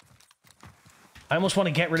 I almost want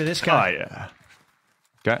to get rid of this guy. Oh yeah.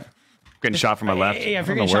 Okay. Getting shot from my left. Yeah, if I you're don't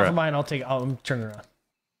getting know shot where from mine, I'll take. I'm turning around.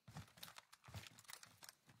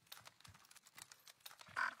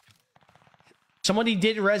 Somebody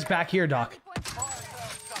did res back here, Doc.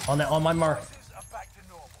 On my mark. Are back to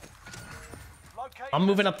normal. Locate I'm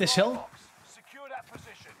moving up this hill. box. Secure that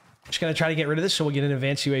position. Just gonna try to get rid of this so we'll get an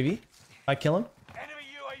advanced UAV. I kill him. Enemy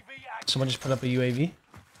UAV active. Someone just put up a UAV.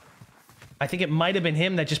 I think it might have been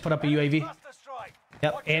him that just put up a UAV. Cluster strike.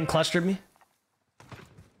 Yep, Watch and your clustered me.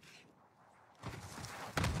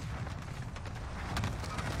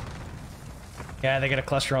 Yeah, they got a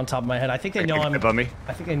cluster on top of my head. I think they know I'm. above me.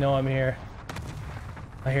 I think they know I'm here.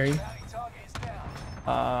 I hear you. bounty target is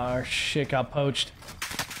down. Shit, got poached.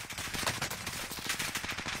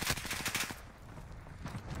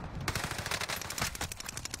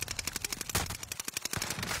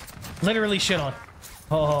 Literally shit on.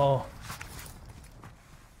 Oh.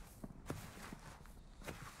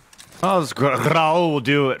 Oh, this Raul will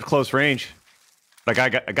do at close range. Like I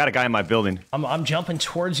got a guy in my building. I'm jumping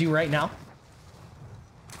towards you right now.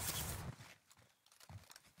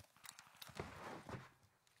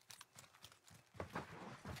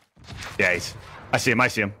 Yeah, I see him. I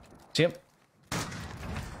see him. See him?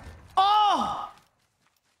 Oh!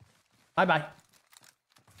 Bye-bye.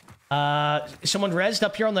 Someone rezzed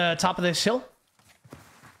up here on the top of this hill.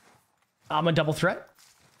 I'm a double threat.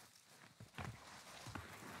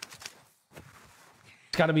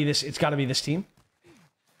 It's gotta be this. It's gotta be this team.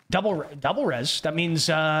 Double res. That means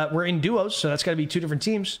we're in duos, so that's gotta be two different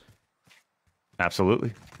teams.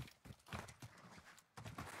 Absolutely.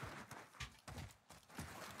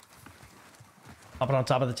 Hopping on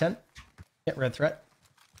top of the tent. Yeah, red threat.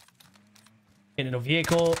 In a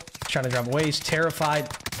vehicle. Trying to drive away. He's terrified.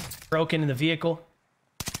 Broken in the vehicle.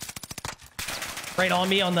 Right on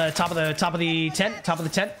me on the top of the tent. Top of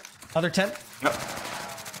the tent. Other tent. Yep.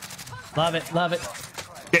 Love it. Love it.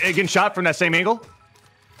 Getting shot from that same angle.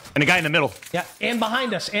 And the guy in the middle. Yeah, and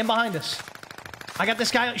behind us. And behind us. I got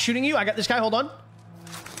this guy shooting you. I got this guy. Hold on.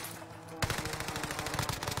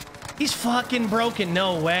 He's fucking broken.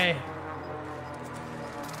 No way.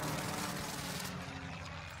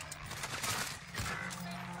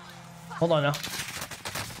 Hold on now.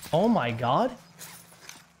 Oh my god.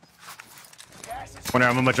 Wonder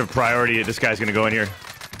how much of a priority this guy's gonna go in here.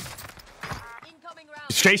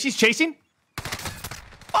 He's chasing?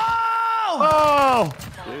 Oh! Oh!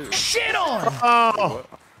 Shit on! Oh!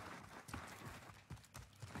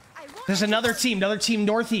 There's another team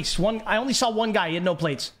northeast. I only saw one guy. He had no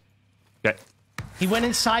plates. Okay. He went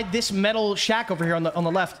inside this metal shack over here on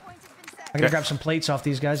the left. I gotta grab some plates off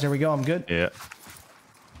these guys. There we go. I'm good. Yeah.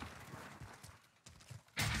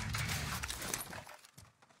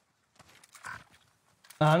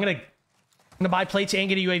 I'm gonna buy plates and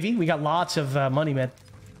get a UAV. We got lots of money, man.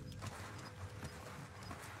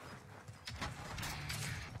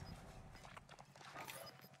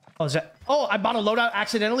 Oh, is that? Oh, I bought a loadout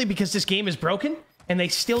accidentally because this game is broken, and they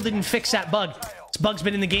still didn't fix that bug. This bug's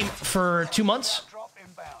been in the game for 2 months.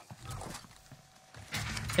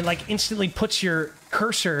 It like instantly puts your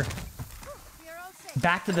cursor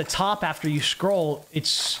back to the top after you scroll.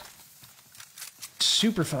 It's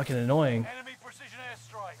super fucking annoying. Enemy precision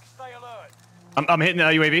airstrike. Stay alert. I'm hitting the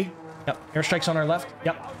UAV. Yep, airstrike's on our left.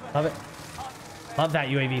 Yep, love it. Love that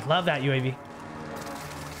UAV. Love that UAV.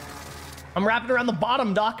 I'm wrapping around the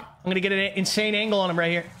bottom, Doc. I'm gonna get an insane angle on him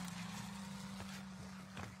right here.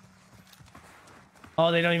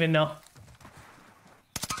 Oh, they don't even know.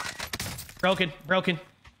 Broken.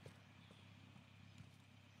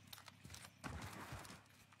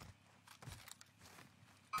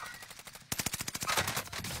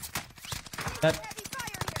 That.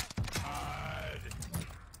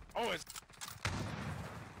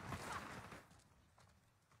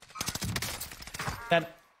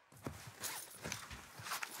 That.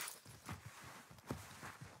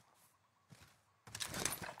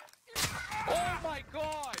 Oh my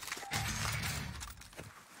god!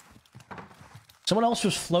 Someone else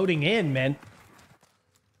was floating in, man.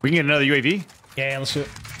 We can get another UAV. Yeah, let's do it.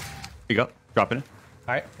 Here you go. Dropping it.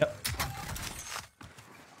 All right. Yep.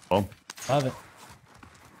 Boom. Love it.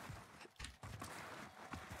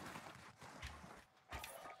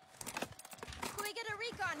 Can we get a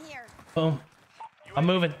recon here? Boom. I'm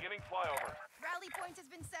moving. Rally point has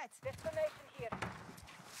been set. Destination here.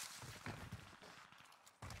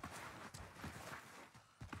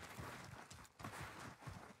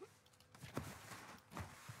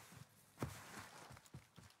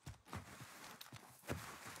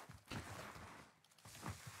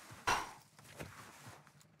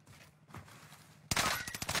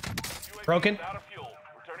 Broken. Out of fuel.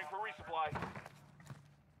 Returning for resupply.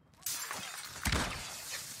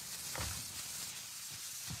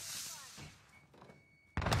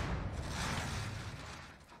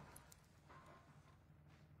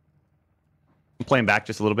 I'm playing back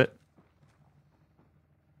just a little bit.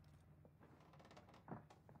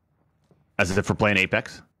 As if we're playing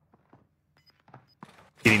Apex.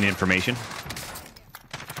 Getting information.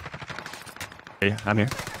 Yeah, I'm here.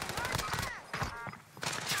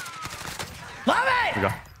 Love it! Here we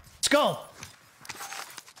go. Let's go.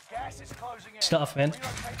 Gas is closing in. Stuff, man.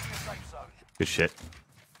 Relocating the safe zone. Good shit.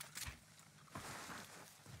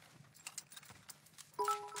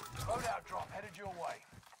 Loadout drop headed your way.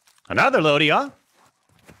 Another loadie, huh?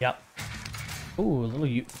 Yep. Ooh, a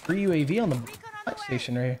little free UAV on the flight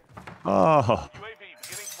station right here. Oh. UAV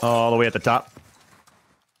beginning All the way at the top.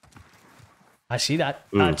 I see that.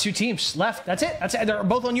 Ooh. 2 teams left. That's it. That's it. They're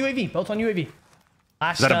both on UAV. Both on UAV.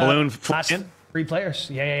 Last, Is that a balloon last flying? 3 players.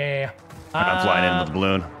 Yeah. I'm flying in with the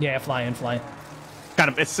balloon. Yeah, fly in. Kind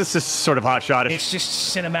of, it's just this sort of hot shot. It's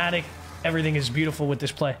just cinematic. Everything is beautiful with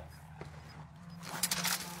this play.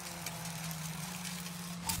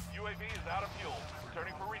 UAV is out of fuel.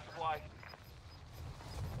 Returning for resupply.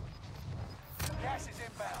 Gas is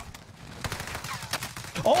inbound.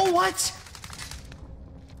 Oh, what?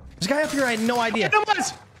 This guy up here, I had no idea.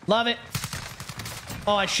 Love it.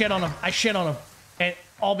 Oh, I shit on him. And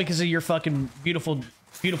all because of your fucking beautiful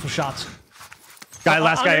shots.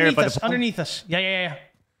 Last guy here by the underneath us. Yeah.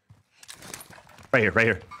 Right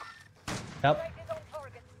here. Yep.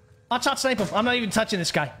 Hot shot snipe him. I'm not even touching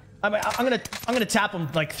this guy. I'm gonna tap him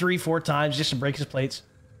like 3-4 times just to break his plates.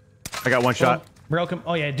 I got one shot. Broke him.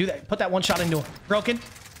 Oh yeah, do that. Put that one shot into him. Broken.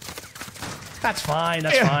 That's fine.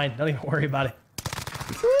 That's fine. Don't even worry about it.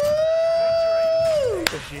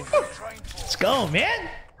 Let's go, man.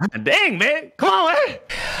 Dang, man. Come on, man.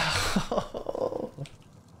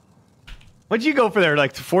 What'd you go for there?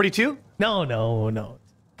 Like 42? No.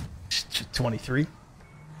 23.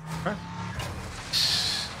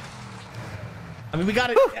 I mean, we got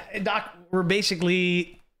it, Doc. We're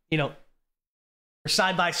basically, We're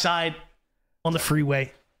side by side on the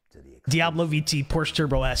freeway. Diablo VT, Porsche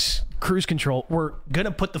Turbo S, cruise control. We're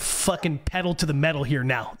gonna put the fucking pedal to the metal here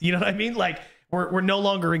now. You know what I mean? Like, we're no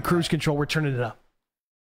longer in cruise control. We're turning it up.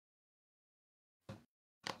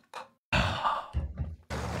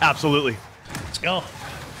 Absolutely. Let's go.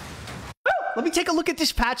 Let me take a look at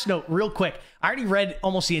this patch note real quick. I already read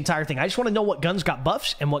almost the entire thing. I just want to know what guns got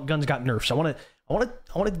buffs and what guns got nerfs. I want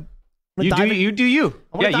to. You do you.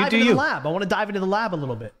 Yeah, you do you. Lab. I want to dive into the lab a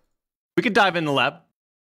little bit. We could dive in the lab.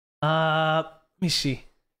 Let me see.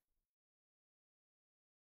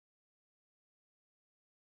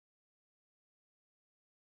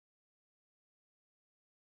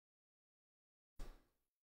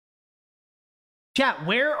 Chat,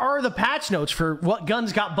 where are the patch notes for what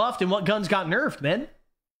guns got buffed and what guns got nerfed, man?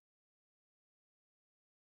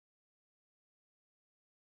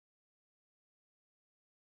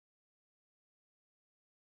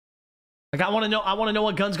 Like, I want to know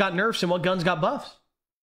what guns got nerfs and what guns got buffs.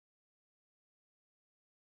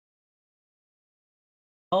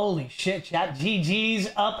 Holy shit, chat. GG's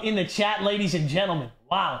up in the chat, ladies and gentlemen.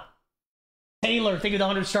 Wow. Taylor, think of the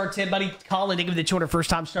 100-star 10, buddy. Colin, think of the 200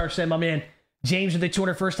 first-time star send, my man. James with the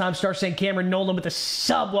 200 first-time star send. Cameron Nolan with the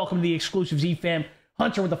sub. Welcome to the exclusive Z-Fam.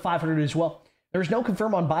 Hunter with the 500 as well. There's no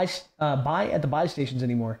confirm on buy at the buy stations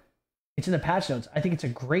anymore. It's in the patch notes. I think it's a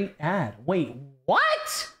great ad. Wait,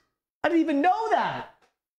 what? I didn't even know that.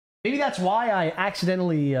 Maybe that's why I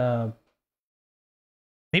accidentally...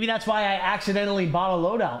 Maybe that's why I accidentally bought a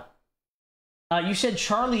loadout. You said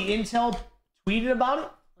Charlie Intel tweeted about it?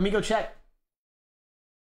 Let me go check.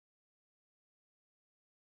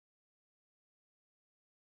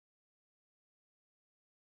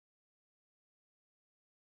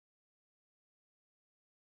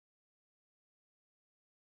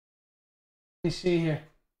 Let me see here.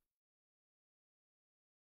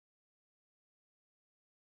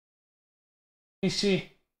 Let me see.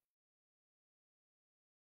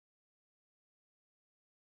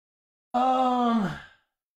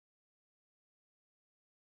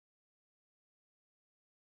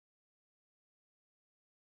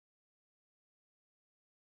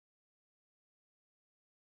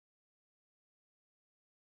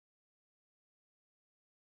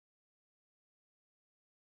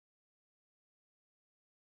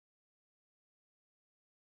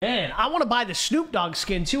 Man, I want to buy the Snoop Dogg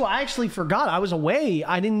skin too. I actually forgot. I was away.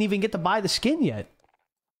 I didn't even get to buy the skin yet.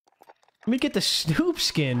 Let me get the Snoop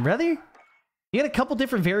skin, brother. You got a couple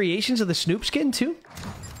different variations of the Snoop skin too?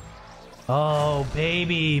 Oh,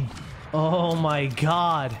 baby. Oh my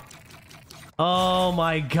god. Oh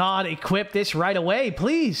my god. Equip this right away,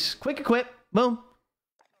 please. Quick equip. Boom.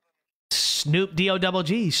 Snoop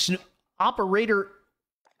D-O-double-G. Snoop. Operator.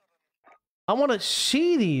 I want to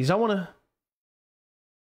see these. I want to...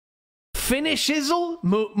 Finishizzle?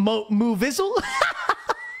 Movizzle?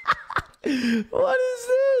 What is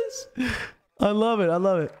this? I love it. I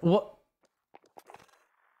love it.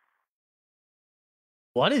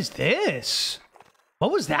 What is this?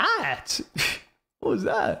 What was that? What was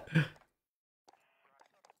that?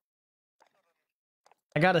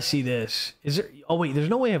 I gotta see this. Is there... Oh, wait. There's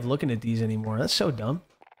no way of looking at these anymore. That's so dumb.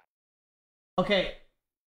 Okay.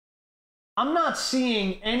 I'm not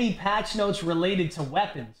seeing any patch notes related to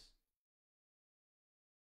weapons.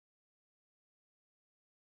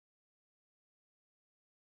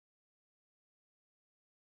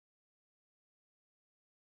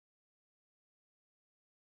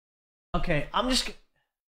 Okay, I'm just...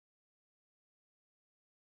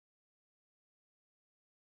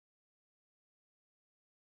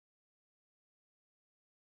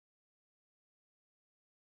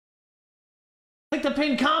 Click the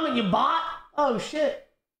pinned comment, you bot! Oh, shit.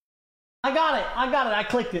 I got it. I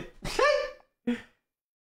clicked it.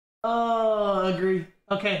 Oh, agree.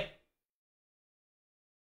 Okay.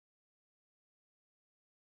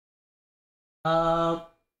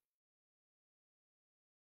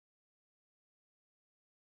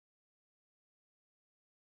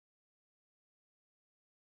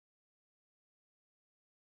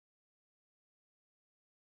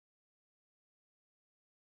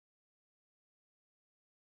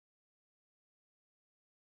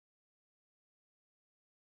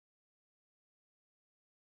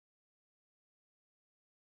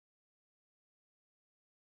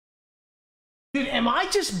 Dude, am I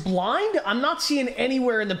just blind? I'm not seeing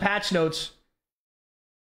anywhere in the patch notes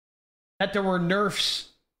that there were nerfs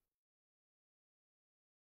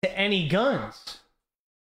to any guns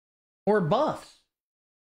or buffs.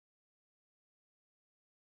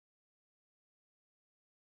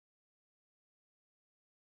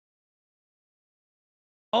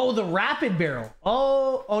 Oh, the rapid barrel.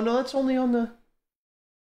 Oh no, that's only on the...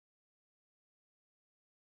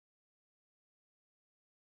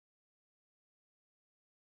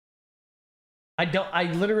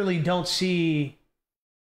 I literally don't see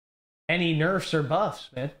any nerfs or buffs,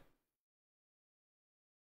 man.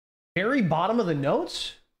 Very bottom of the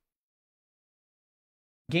notes.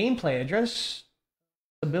 Gameplay address,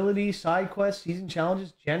 ability, side quests, season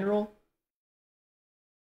challenges, general.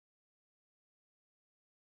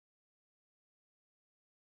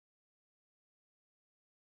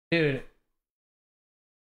 Dude.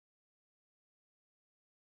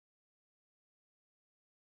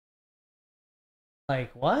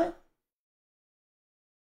 Like, what?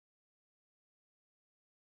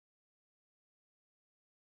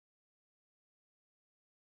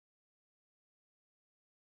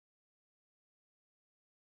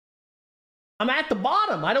 I'm at the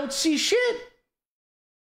bottom. I don't see shit.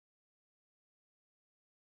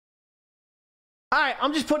 All right,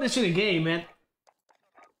 I'm just putting this in a game, man.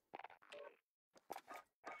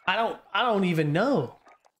 I don't even know.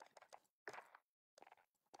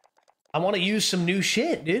 I want to use some new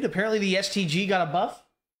shit, dude. Apparently the STG got a buff.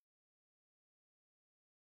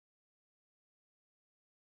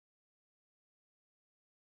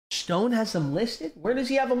 Stone has them listed? Where does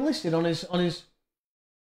he have them listed on his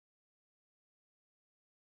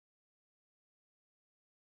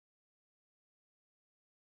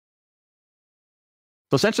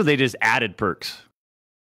So essentially they just added perks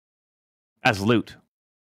as loot.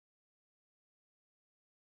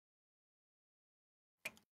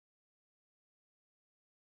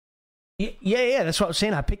 Yeah, that's what I was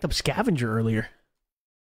saying. I picked up Scavenger earlier.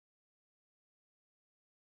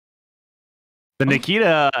 The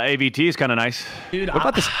Nikita AVT is kind of nice. Dude, what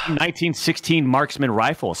about this 1916 Marksman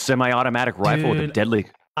rifle, semi-automatic rifle with a deadly?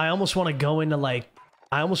 I almost want to go into like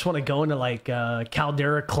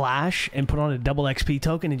Caldera Clash and put on a double XP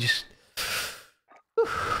token and just.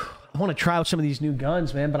 I want to try out some of these new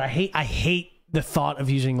guns, man. But I hate the thought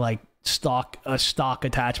of using like stock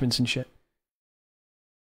attachments and shit.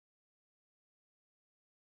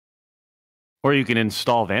 Or you can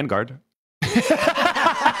install Vanguard.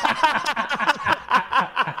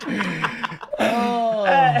 Oh.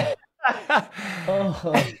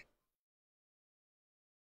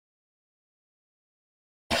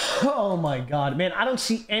 Oh my god, man! I don't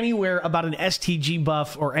see anywhere about an STG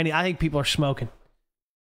buff or any. I think people are smoking.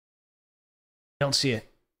 Don't see it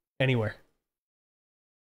anywhere.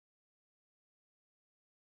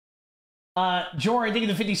 Jory, thank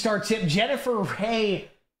you for the 50-star tip. Jennifer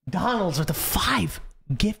Ray Donalds with the 5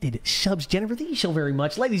 gifted subs. Jennifer, thank you so very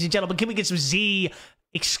much. Ladies and gentlemen, can we get some Z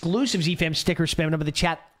exclusive Z-Fam sticker spam over the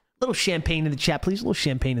chat? Little champagne in the chat, please. A little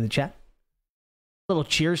champagne in the chat. Little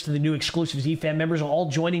cheers to the new exclusive Z-Fam members all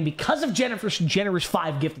joining because of Jennifer's generous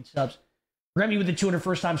 5 gifted subs. Remy with the 200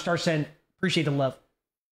 first-time star send. Appreciate the love.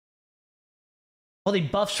 Oh, they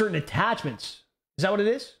buff certain attachments. Is that what it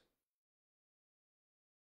is?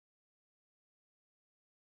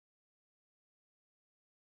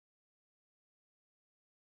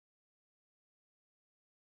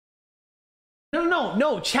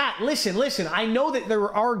 No, chat, listen. I know that there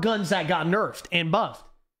are guns that got nerfed and buffed,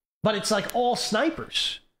 but it's like all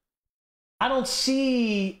snipers. I don't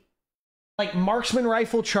see like Marksman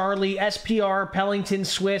Rifle Charlie, SPR, Pellington,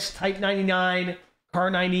 Swiss, Type 99, Car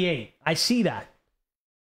 98. I see that.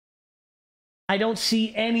 I don't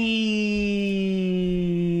see any,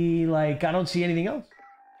 like, I don't see anything else.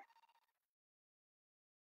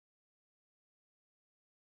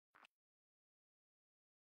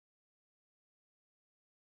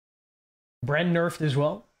 Bren nerfed as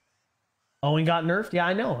well. Owen got nerfed. Yeah,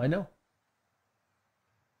 I know.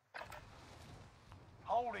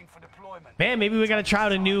 Holding for deployment. Man, maybe we got to try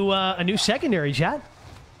out a new secondary, chat.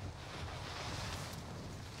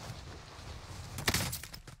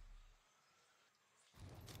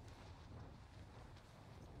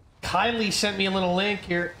 Kylie sent me a little link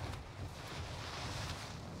here.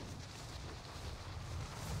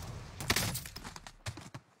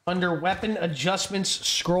 Under weapon adjustments,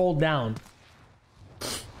 scroll down.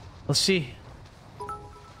 Let's see.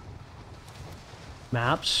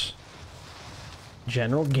 Maps.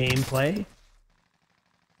 General gameplay.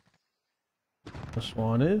 Most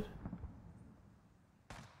wanted.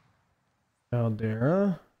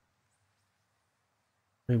 Caldera.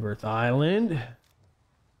 Rebirth Island.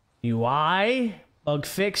 UI. Bug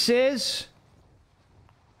fixes.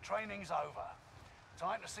 Training's over.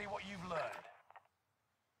 Time to see what you've learned.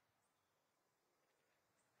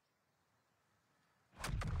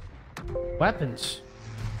 Weapons.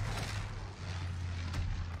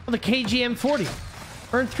 Oh, the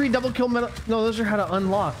KGM-40. Earn 3 double kill medal. No, those are how to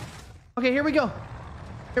unlock. Okay, here we go.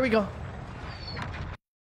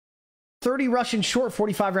 30 Russian short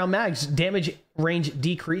 45 round mags. Damage range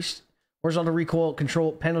decreased. Horizontal recoil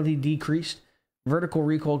control penalty decreased. Vertical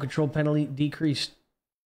recoil control penalty decreased.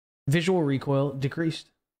 Visual recoil decreased.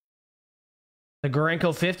 The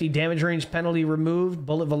Gorenko 50 damage range penalty removed.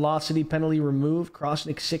 Bullet velocity penalty removed.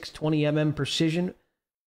 Crossnick 620 precision.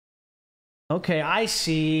 Okay, I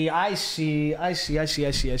see what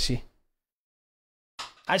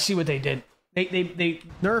they did. They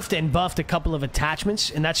nerfed and buffed a couple of attachments,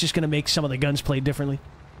 and that's just going to make some of the guns play differently.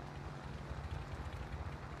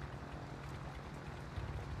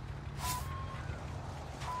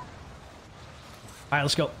 All right,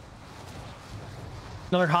 let's go.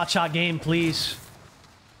 Another hotshot game, please.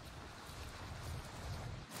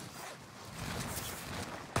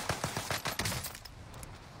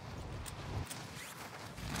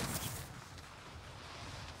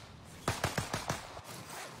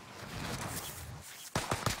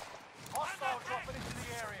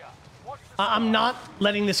 I'm not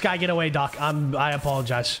letting this guy get away, Doc. I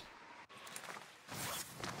apologize.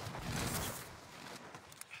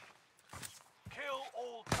 Kill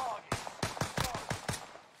all targets.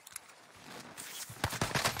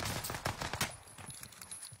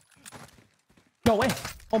 No way.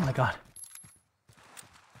 Oh my god.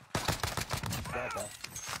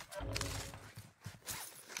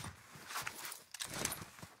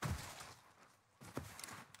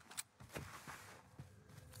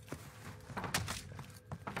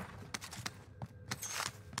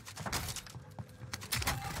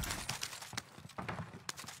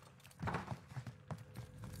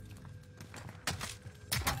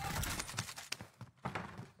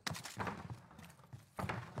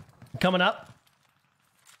 Coming up.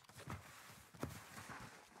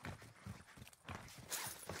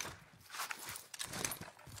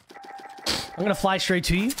 I'm gonna fly straight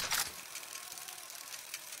to you.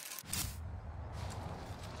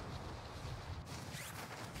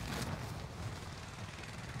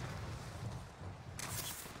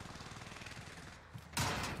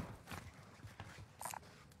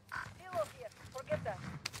 Forget that.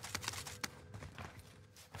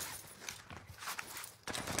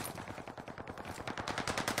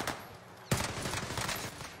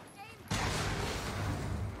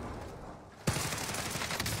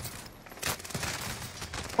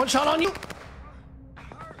 One shot on you.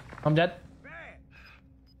 I'm dead.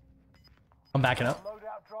 I'm backing up.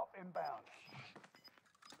 Loadout drop inbound.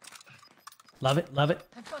 Love it, love it.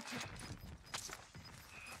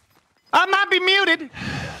 I might be muted.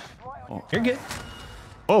 You're good.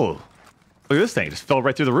 Oh, look at this thing. It just fell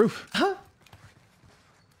right through the roof. Huh?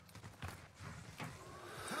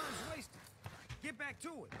 Get back to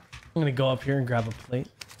it. I'm gonna go up here and grab a plate.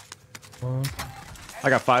 I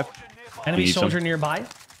got 5. Enemy Need some. soldier nearby.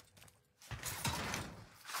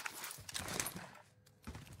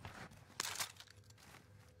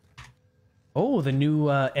 Oh, the new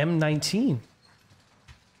M19.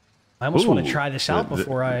 I almost want to try this out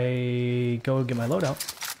before I go get my loadout.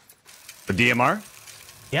 The DMR?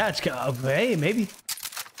 Yeah, it's hey, maybe.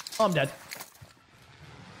 Oh, I'm dead.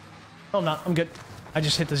 Oh, I'm not. I'm good. I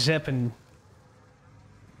just hit the zip and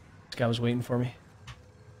this guy was waiting for me.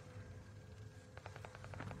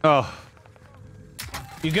 Oh,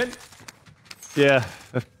 You good? yeah.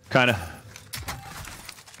 I kind of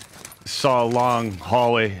saw a long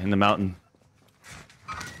hallway in the mountain.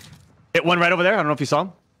 Hit one right over there. I don't know if you saw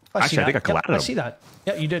him. Actually, I think I collided him. I see that.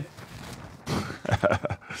 Yeah, you did.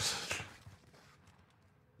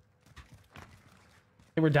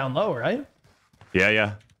 They were down low, right? Yeah,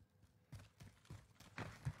 yeah.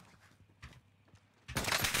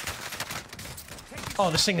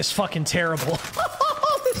 Oh, this thing is fucking terrible.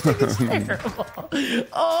 This thing is terrible.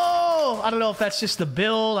 Oh, I don't know if that's just the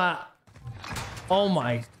build. Oh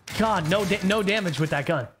my god, no damage with that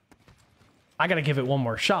gun. I gotta give it one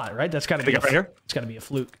more shot, right? That's gotta be right here. It's gotta be a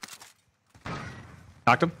fluke.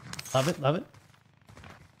 Knocked him. Love it, love it.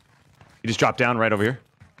 He just dropped down right over here.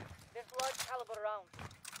 There's large caliber rounds.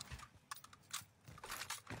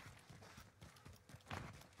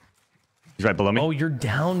 He's right below me. Oh, you're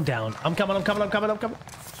down. I'm coming.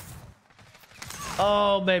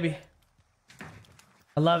 Oh, baby.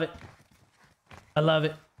 I love it. I'm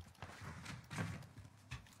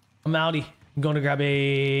outie. I'm going to grab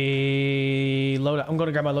a loadout. I'm going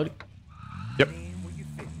to grab my loadie. Yep.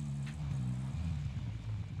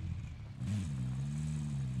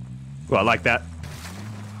 Well, I like that.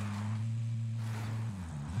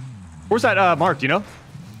 Where's that mark? Do you know?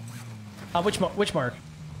 Which mark?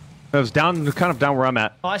 It was down, kind of down where I'm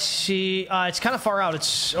at. Oh, I see. It's kind of far out.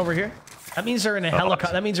 It's over here. That means they're in a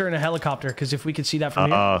helicopter. That means they're in a helicopter. Because if we could see that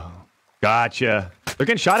from here. Gotcha. They're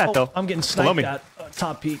getting shot at though. I'm getting sniped at.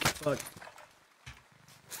 Top peak. Fuck.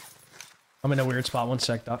 I'm in a weird spot. One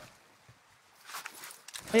sec, Doc.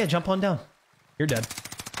 Oh yeah, jump on down. You're dead.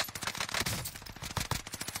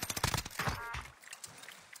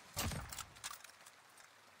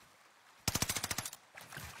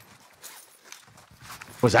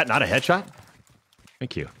 Was that not a headshot?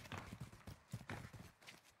 Thank you.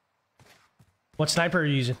 What sniper are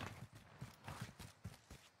you using?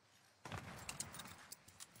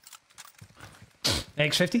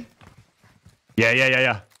 X50?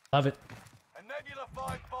 Yeah. Love it. A Nebula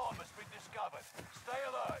 5 bomb has been discovered. Stay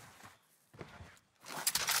alert.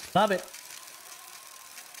 Love it.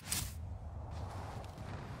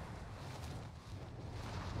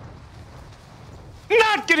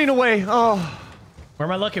 Not getting away. Oh. Where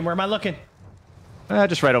am I looking? Where am I looking?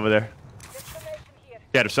 Just right over there.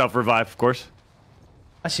 He had a self-revive, of course.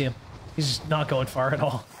 I see him. He's not going far at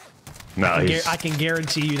all. No, I can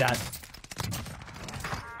guarantee you that.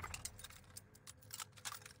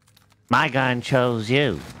 My gun chose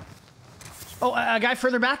you. Oh, a guy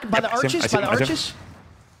further back by the I see him, arches. I see By the him, I see him. arches.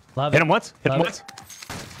 Love it. Hit him once. Hit him Love once. it.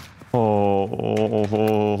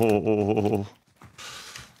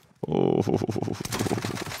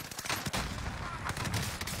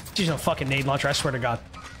 She's no fucking nade launcher. I swear to God.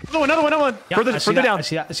 Oh, another one. Yeah, Further I see down. that. I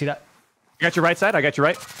see that. I see that. I got your right side. I got your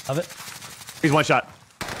right. Love it. He's one shot.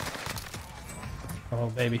 Oh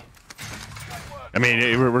baby. I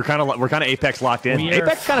mean, we're kind of Apex locked in. We are-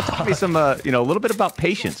 Apex kind of taught me some, a little bit about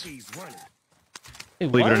patience. Hey,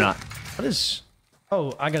 Believe it or what? not. What is?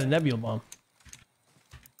 Oh, I got a Nebula bomb.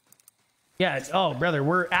 Yeah. Oh, brother,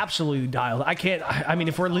 we're absolutely dialed. I can't. I mean,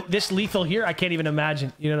 if we're this lethal here, I can't even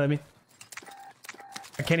imagine. You know what I mean?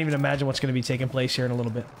 I can't even imagine what's going to be taking place here in a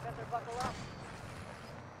little bit.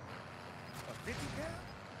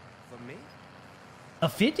 A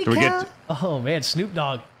 50 we cal? get Oh man, Snoop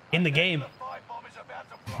Dogg in the game. 5 bomb is about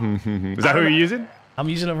to Is that who you're using? I'm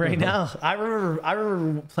using him right now. I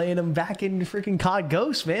remember playing him back in freaking COD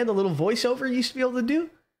Ghost, man. The little voiceover you used to be able to do.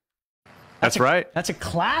 That's right. That's a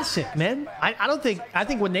classic, man. I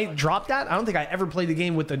think when they dropped that, I don't think I ever played the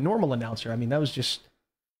game with the normal announcer. I mean, that was just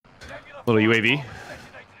Little UAV.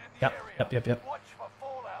 Yep. watch for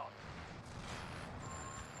fallout.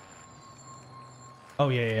 Oh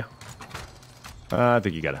yeah. I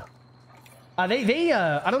think you gotta. They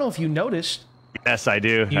I don't know if you noticed. Yes, I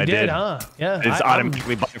do. You I did, huh? Yeah. It's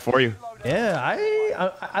automatically button for you. Yeah,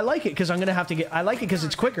 I like it because I'm gonna have to get. I like it because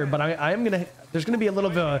it's quicker, but I am gonna. There's gonna be a little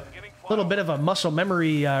bit of a muscle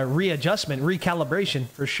memory readjustment, recalibration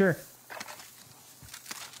for sure.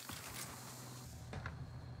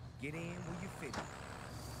 Get in where you fit.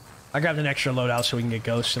 I grabbed an extra loadout so we can get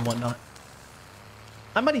ghosts and whatnot.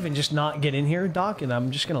 I might even just not get in here, Doc, and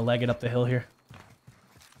I'm just gonna leg it up the hill here.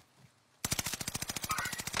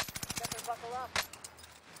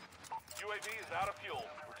 UAV is out of fuel.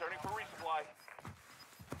 Returning for resupply.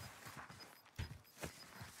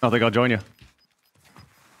 I don't think I'll join you.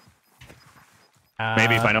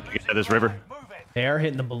 Maybe if I know how to get to this river. Move it. They are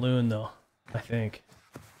hitting the balloon though, I think.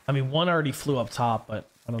 I mean, one already flew up top, but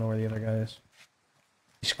I don't know where the other guy is.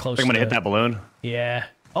 He's close. I think I'm gonna to hit that balloon. Yeah.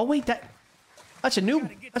 Oh wait, that's a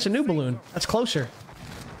new balloon. That's closer.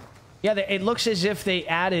 Yeah, it looks as if they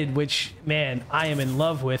added, which man, I am in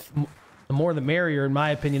love with. The more the merrier, in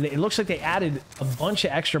my opinion. It looks like they added a bunch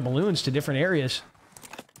of extra balloons to different areas,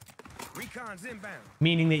 Recon's inbound.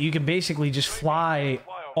 meaning that you can basically just fly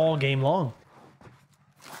all game long.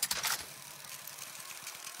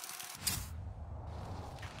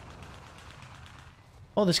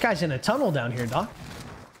 Oh, this guy's in a tunnel down here, Doc.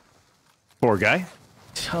 Poor guy.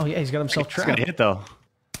 Oh yeah, he's got himself He's trapped. gonna hit though.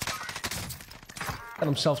 Got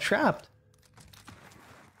himself trapped.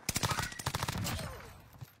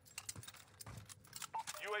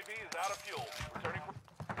 UAV is out of fuel. Returning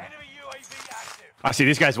for enemy UAV active. I see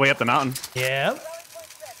these guys way up the mountain. Yeah.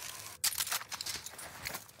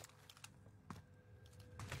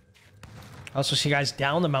 I also see guys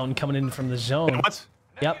down the mountain coming in from the zone. What?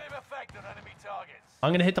 Yep. Negative effect on enemy targets.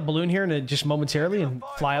 I'm gonna hit the balloon here and just momentarily and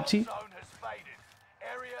fly up to you. Zone has faded.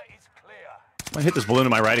 Area is clear. I'm gonna hit this balloon to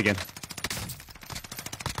my right again.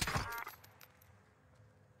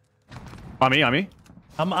 On me.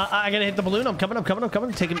 I gotta hit the balloon. I'm coming.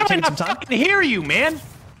 Taking I some time. fucking hear you, man.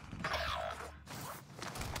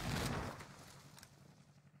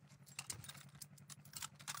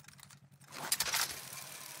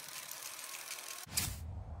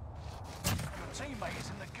 Your teammate is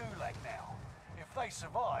in the gulag now. If they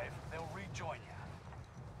survive, they'll rejoin you.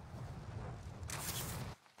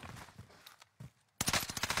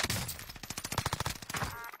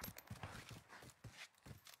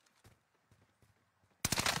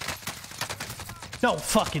 No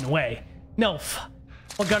fucking way. No.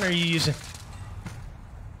 What gun are you using?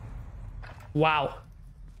 Wow.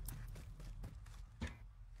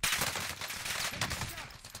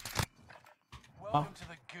 Welcome to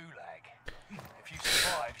the gulag. If you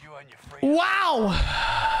survive, you earn your freedom.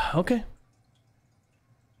 Wow. Okay.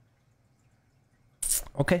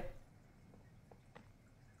 Okay.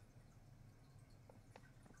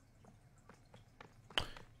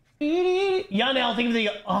 Yanel, thank you for the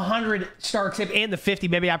 100 star tip and the 50,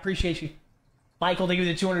 baby. I appreciate you. Michael, thank you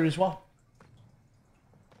for the 200 as well.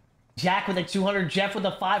 Jack with a 200. Jeff with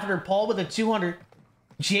a 500. Paul with a 200.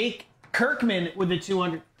 Jake Kirkman with the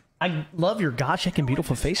 200. I love your gosh, and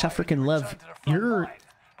beautiful face. I freaking love your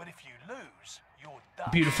But if you lose, you're done.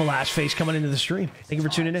 beautiful ass face coming into the stream. Thank you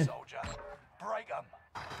for tuning in. Soldier. Break 'em.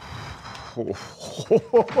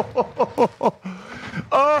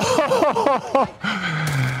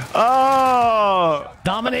 Oh,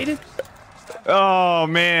 Dominated? oh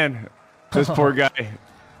man, this poor guy.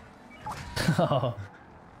 Oh,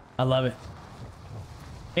 I love it.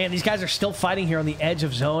 Man, these guys are still fighting here on the edge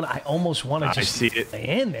of zone. I almost want to just see it.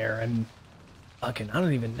 stand there and fucking, I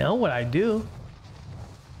don't even know what I do.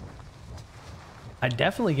 I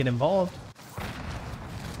definitely get involved.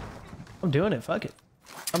 I'm doing it. Fuck it.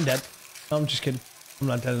 I'm dead. No, I'm just kidding. I'm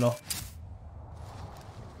not dead at all.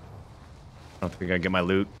 I don't think I get my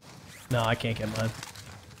loot. No, I can't get mine.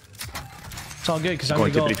 It's all good because I'm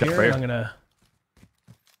Going gonna go up tippity-top here right and I'm here. gonna.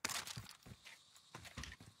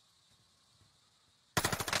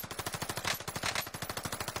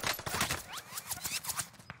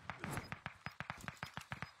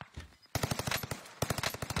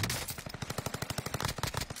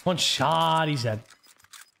 One shot, he's dead.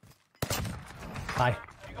 Bye.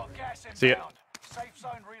 You got gas inbound. See ya. Safe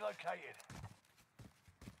zone relocated.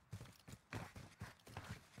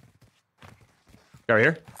 Right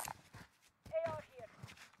here.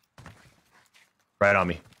 Right on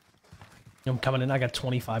me. I'm coming in. I got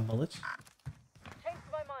 25 bullets.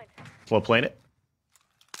 Slow playing it.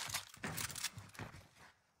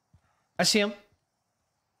 I see him.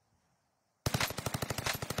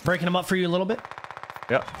 Breaking him up for you a little bit.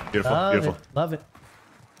 Yeah, beautiful, Love beautiful. it. Love it.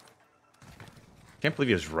 Can't believe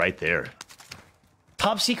he was right there.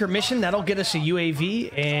 Top secret mission. That'll get us a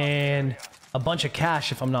UAV and a bunch of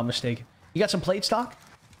cash, if I'm not mistaken. You got some plate stock?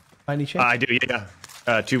 By any chance? I do,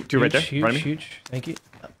 yeah. Two right there. Huge, Right of me. huge. Thank you.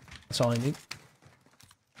 That's all I need.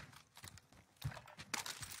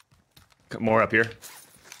 More up here.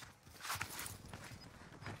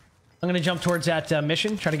 I'm gonna jump towards that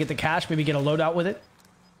mission. Try to get the cash. Maybe get a loadout with it.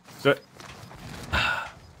 So,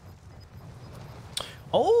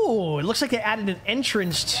 Oh, it looks like they added an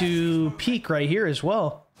entrance to Peak right here as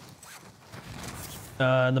well.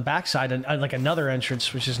 On the backside, and like another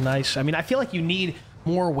entrance, which is nice. I mean, I feel like you need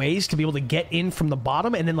more ways to be able to get in from the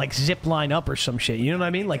bottom and then like zip line up or some shit. You know what I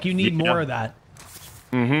mean? Like you need Yeah. more of that.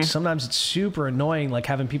 Sometimes it's super annoying, like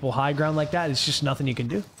having people high ground like that. It's just nothing you can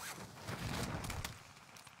do.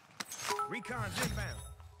 Recon's inbound.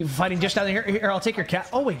 You're fighting just down here. Here, I'll take your cat.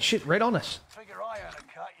 Oh wait, shit, right on us. Figure I earn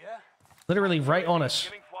a cut, yeah? Literally right on us.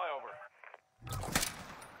 Giving flyover.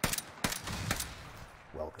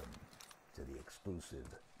 Welcome to the exclusive.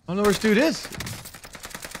 I don't know where this dude is.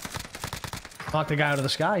 Knock the guy out of the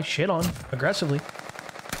sky. Shit on aggressively.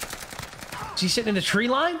 Is he sitting in the tree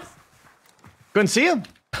line? Couldn't see him.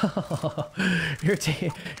 Here,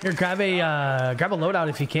 here, grab a loadout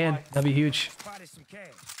if you can. That'd be huge. Spotted some cash.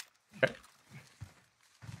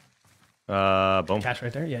 Boom. Cash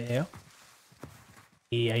right there. Yeah.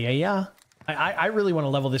 I really want to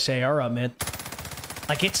level this AR up, man.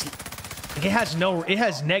 Like it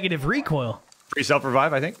has negative recoil. Free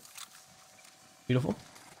self-revive, I think. Beautiful.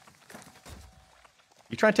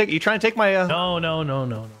 You trying to take my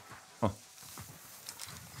No. Huh.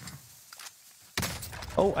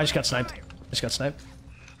 Oh, I just got sniped.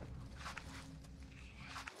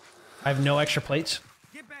 I have no extra plates.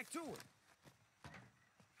 Get back to it.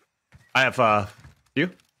 I have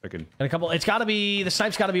you? I can And a couple. It's got to be the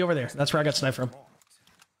snipe's got to be over there. That's where I got sniped from.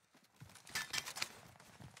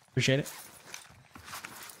 Appreciate it.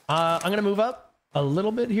 I'm gonna move up a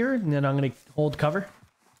little bit here, and then I'm gonna hold cover.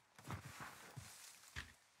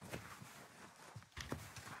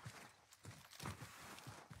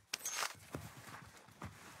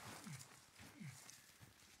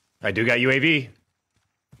 I do got UAV.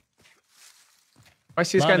 I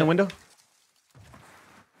see this Love guy in the it. window.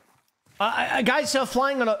 Guys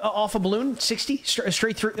flying on off a balloon, 60,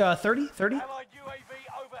 straight through 30. Allied UAV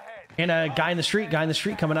overhead. And a guy in the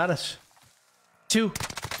street coming at us. 2.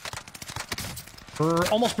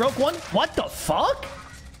 Almost broke one. What the fuck?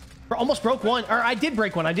 Almost broke one. Or I did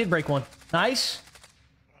break one. Nice.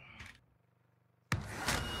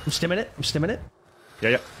 I'm stimming it.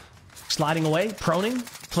 Yeah. Sliding away, proning,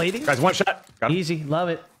 plating. Guys, one shot. Got him. Easy, love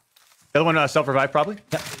it. The other one self-revive probably.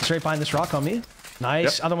 Yep, straight behind this rock on me.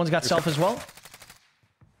 Nice. Yep. Other one's got self as well.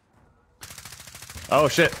 Oh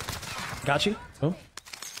shit. Got you. Boom.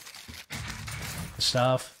 Good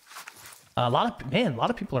stuff. A lot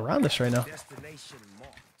of people around us right now. Destination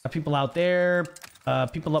mark. Got people out there.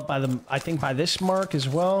 People up by the, I think by this mark as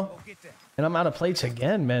well. Go get that. And I'm out of plates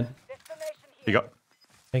again, man. Here you go.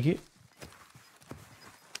 Thank you.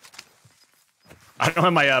 I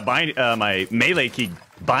don't have my my melee key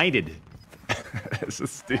binded. This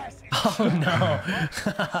is stupid. Oh no.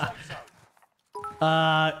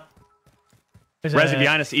 Resi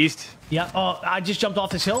behind us east. Yeah. Oh, I just jumped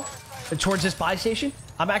off this hill towards this buy station.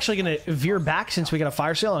 I'm actually gonna veer back since we got a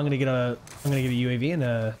fire sale. I'm gonna get a UAV and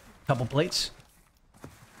a couple plates.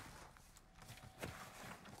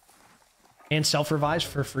 And self revives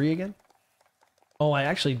for free again. Oh, I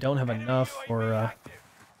actually don't have enough for.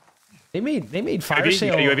 They made fire UAV?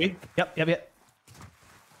 sale. You got UAV? Yep.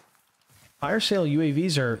 Fire sale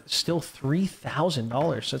UAVs are still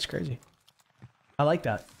 $3,000. That's crazy. I like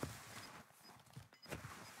that.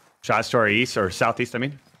 Shots to our east or southeast, I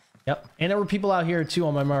mean. Yep. And there were people out here too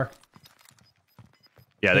on my mark.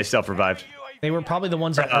 Yeah, they self-revived. They were probably the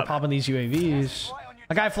ones that were popping these UAVs.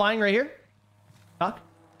 A guy flying right here. Doc.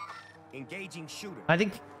 Engaging shooter. I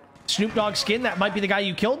think Snoop Dogg skin. That might be the guy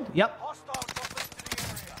you killed. Yep.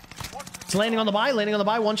 It's landing on the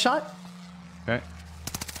buy. One shot. Okay.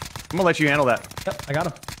 I'm gonna let you handle that. Yep. I got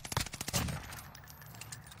him.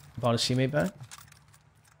 Bought a teammate back.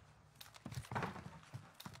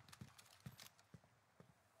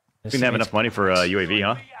 We didn't have enough money for UAV,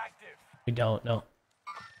 huh? We don't. No.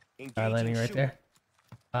 Landing right there.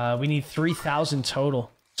 We need 3,000 total.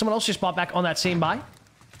 Someone else just bought back on that same buy.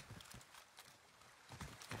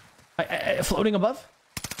 Floating above.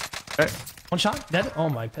 Okay. One shot. Dead. Oh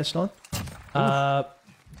my pistol. I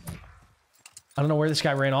don't know where this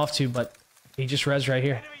guy ran off to, but he just res right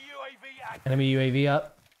here. Enemy UAV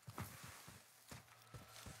up.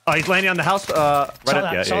 Oh, he's landing on the house. Right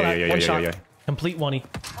up. Yeah. One shot. Complete one-y.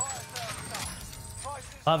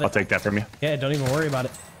 Love it. I'll take that from you. Yeah, don't even worry about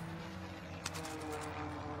it.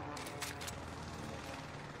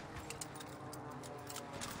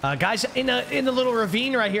 Guys, in the little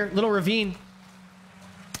ravine right here. Little ravine.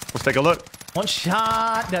 Let's take a look. One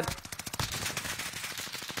shot. That.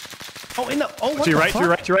 Oh, in the. Oh, what to your the right, fuck? to your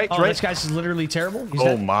right, to your right, to Oh, your right. this guy's literally terrible. He's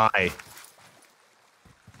Oh dead. my.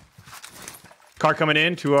 Car coming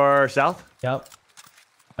in to our south. Yep.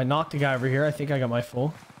 I knocked a guy over here. I think I got my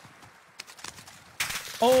full.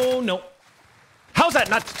 Oh, no. How's that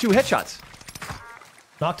not 2 headshots?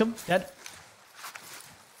 Knocked him. Dead.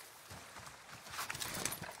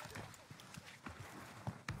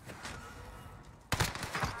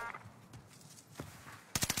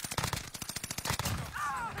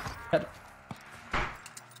 Dead.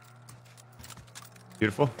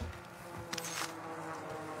 Beautiful.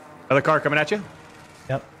 Another car coming at you.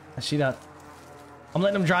 Yep. I see that. I'm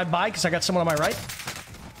letting him drive by because I got someone on my right.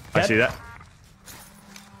 I Dead. see that.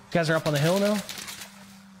 You guys are up on the hill now.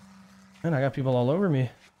 Man, I got people all over me.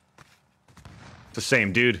 It's the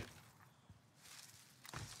same dude.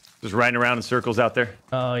 Just riding around in circles out there.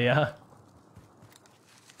 Oh, yeah.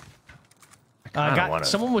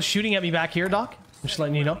 Someone was shooting at me back here, Doc. I'm just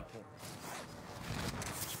letting you know.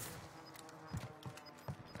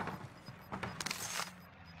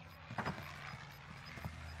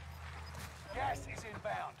 Gas is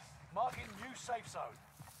inbound. Marking new safe zone.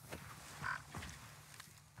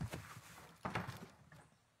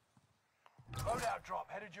 Loadout drop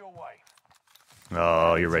headed your way.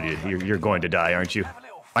 Oh, you're ready. You're going to die, aren't you? Am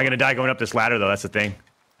I going to die going up this ladder, though? That's the thing.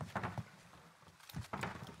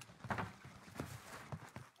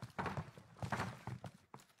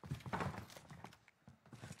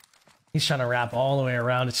 He's trying to wrap all the way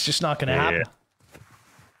around. It's just not going to happen.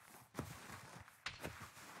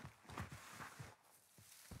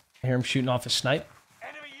 I hear him shooting off his snipe.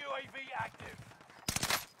 Enemy UAV active.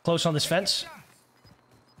 Close on this fence.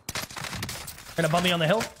 Gonna bump me on the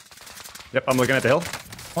hill. Yep, I'm looking at the hill.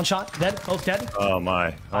 One shot. Dead. Both dead. Oh,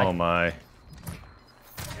 my. Oh, my. You're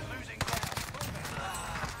losing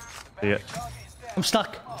ground. Yeah. I'm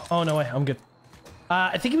stuck. Oh, no way. I'm good.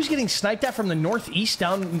 I think he was getting sniped at from the northeast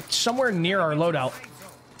down somewhere near our loadout.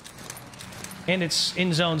 And it's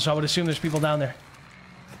in zone, so I would assume there's people down there.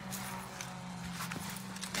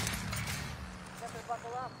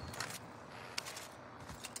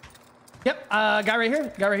 Yep, guy right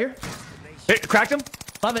here. Guy right here. Hey, cracked him.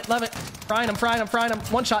 Love it, love it. Frying him, frying him, frying him.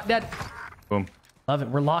 One shot, dead. Boom. Love it.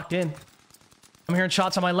 We're locked in. I'm hearing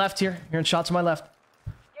shots on my left here. Hearing shots on my left.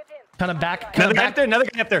 Kind of back. Another guy up there. Another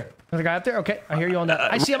guy up there. Another guy up there? Okay, I hear you on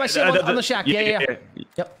that. I see him on the shack. Yeah.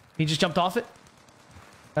 Yep. He just jumped off it.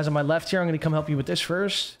 Guys on my left here, I'm gonna come help you with this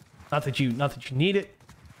first. Not that you need it.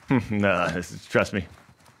 No, trust me.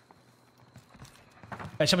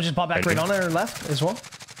 Hey, someone just bought back right on our left as well.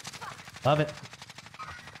 Love it.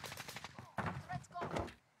 Let's go.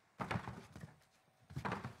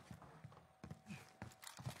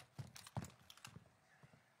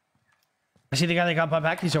 I see the guy that got bought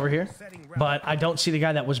back. He's over here, but I don't see the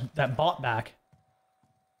guy that bought back.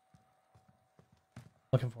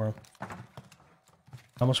 Looking for him.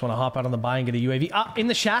 I almost want to hop out on the buy and get a UAV. Ah, in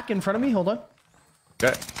the shack in front of me. Hold on.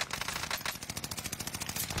 Okay.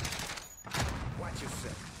 Watch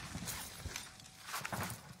yourself.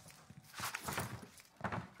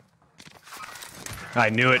 I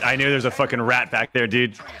knew it. I knew there's a fucking rat back there,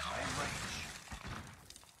 dude. If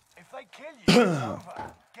they kill you, it's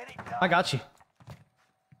over. Get it done. I got you.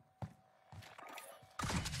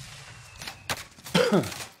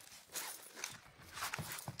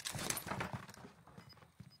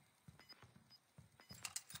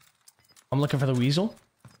 I'm looking for the weasel.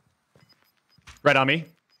 Right on me.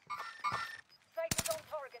 Fighters on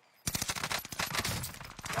target.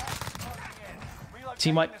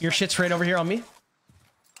 Team, your shit's right over here on me.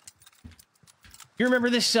 You remember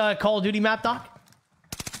this Call of Duty map, Doc?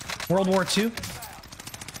 World War II?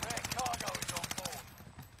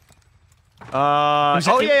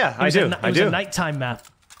 Yeah, I do. It was a nighttime map.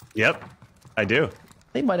 Yep, I do.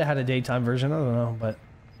 They might have had a daytime version. I don't know, but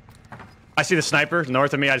I see the sniper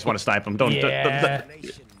north of me. I just want to snipe him. Yeah.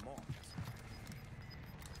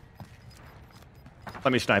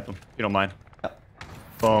 Let me snipe him. If you don't mind.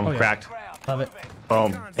 Boom, Oh, yeah. cracked. love it.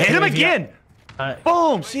 Boom. Hit him again.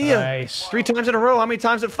 Boom. See ya. Nice. 3 times in a row. How many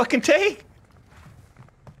times it fucking take?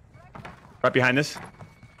 Right behind this.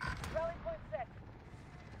 Rally point set.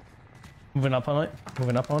 Moving up on it.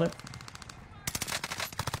 Moving up on it.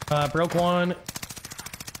 Broke one.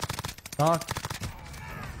 Knock.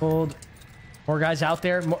 Hold. More guys out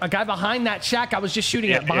there. A guy behind that shack I was just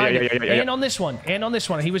shooting at. Behind it. And on this one. And on this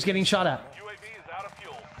one. He was getting shot at. UAV is out of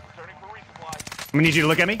fuel. Returning for resupply. I'm gonna need you to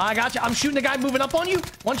look at me. I got you. I'm shooting the guy moving up on you.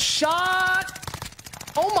 One shot.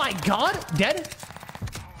 Oh my god. Dead.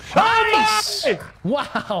 Nice.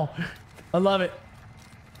 Wow. I love it.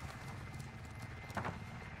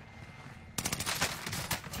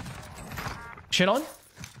 Shit on.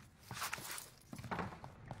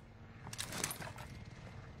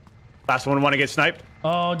 Last one want to get sniped.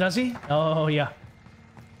 Oh, does he? Oh, yeah.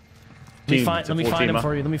 Let me find him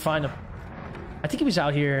for you. Let me find him. I think he was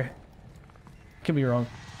out here. Could be wrong.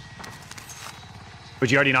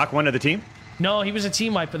 Would you already knock one of the team? No, he was a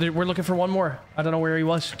team wipe, but we're looking for one more. I don't know where he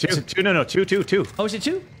was. Two. Two. Oh, is it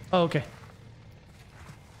two? Oh, okay.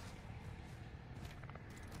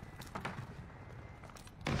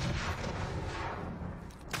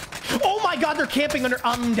 Oh my god, they're camping under...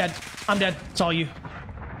 I'm dead. I'm dead. It's all you.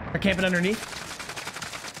 They're camping underneath.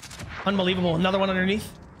 Unbelievable. Another one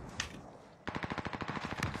underneath.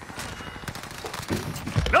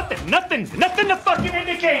 Nothing to fucking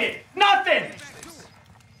indicate it. Nothing.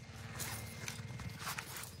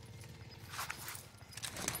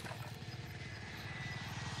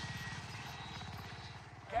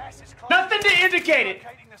 Gas is close. Nothing to indicate it.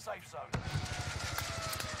 Locating the safe zone.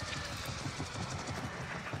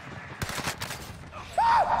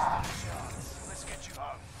 Let's get you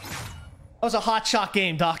home. That was a hot shot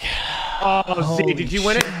game, Doc. Oh, see, did you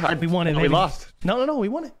win it? We won it. We baby. lost. No, we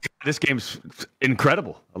won it. This game's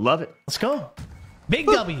incredible. I love it. Let's go. Big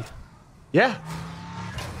W. Yeah.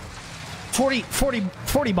 40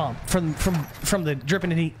 bomb from the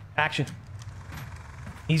dripping in heat action.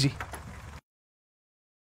 Easy.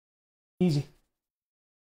 Easy.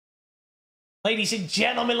 Ladies and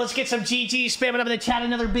gentlemen, let's get some GG spamming up in the chat.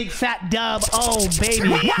 Another big fat dub. Oh,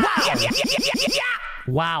 baby.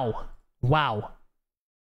 Wow. Wow.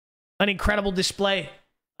 An incredible display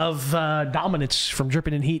of dominance from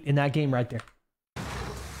dripping in heat in that game right there.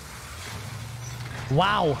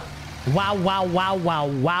 Wow. Wow, wow, wow, wow,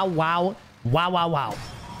 wow, wow. Wow, wow, wow.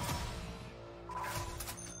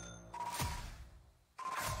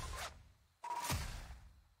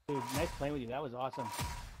 Dude, nice playing with you. That was awesome.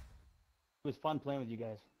 It was fun playing with you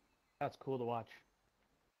guys. That's cool to watch.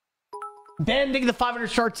 Ben, thank you the 500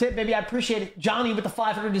 star tip, baby. I appreciate it. Johnny with the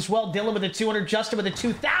 500 as well. Dylan with the 200. Justin with the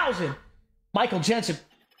 2,000. Michael Jensen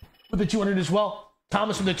with the 200 as well.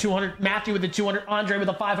 Thomas with the 200. Matthew with the 200. Andre with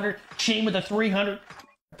the 500. Shane with the 300.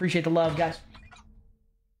 Appreciate the love, guys.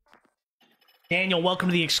 Daniel, welcome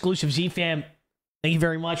to the exclusive Z fam. Thank you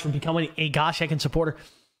very much for becoming a Gosh Heckin' supporter.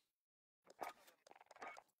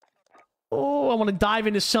 Oh, I want to dive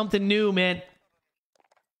into something new, man.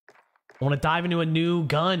 I want to dive into a new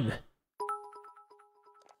gun.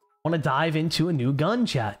 want to dive into a new gun,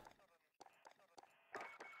 chat.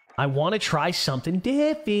 I want to try something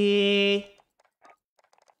diffy.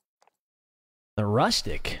 The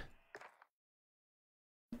rustic.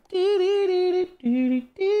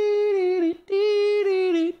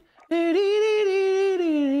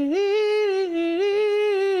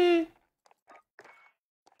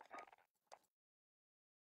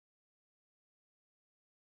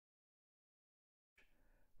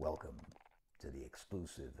 Welcome to the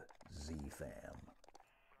exclusive Z Fam.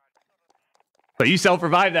 So you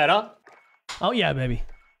self-revived that, huh? Oh yeah, baby.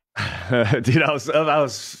 Dude, I was.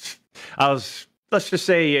 Let's just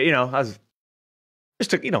say, you know, I was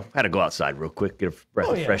just took, you know, had to go outside real quick, get a breath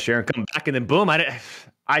of fresh air, and come back, and then boom, I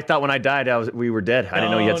thought when I died, we were dead. I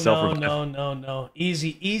didn't know you had self-revive. No.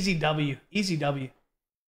 Easy W. Easy W.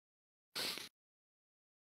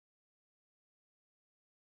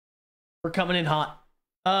 We're coming in hot.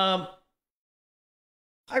 I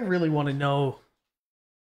really want to know.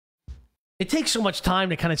 It takes so much time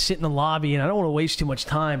to kind of sit in the lobby, and I don't want to waste too much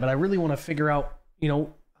time, but I really want to figure out, you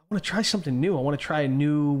know, I want to try something new. I want to try a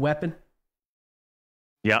new weapon.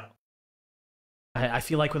 Yeah. I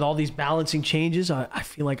feel like with all these balancing changes, I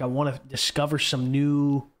feel like I want to discover some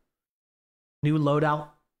new loadout.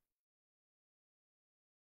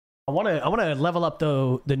 I want to level up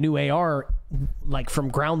the new AR, like from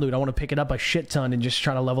ground loot. I want to pick it up a shit ton and just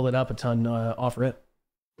try to level it up a ton off rip.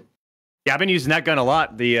 Yeah, I've been using that gun a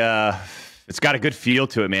lot. It's got a good feel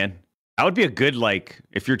to it, man. That would be a good, like,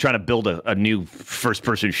 if you're trying to build a new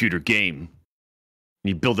first-person shooter game,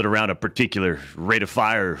 you build it around a particular rate of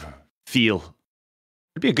fire feel.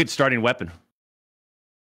 It'd be a good starting weapon.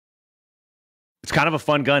 It's kind of a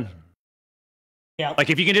fun gun. Yeah.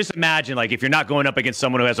 Like, if you can just imagine, like, if you're not going up against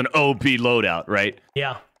someone who has an OP loadout, right?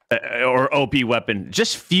 Yeah. Or OP weapon,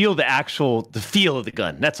 just feel the feel of the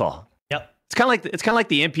gun. That's all. Yep. It's kind of like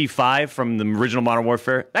the MP5 from the original Modern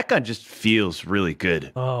Warfare. That gun just feels really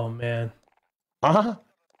good. Oh man. Uh-huh.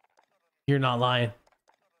 You're not lying.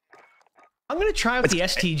 I'm gonna try with the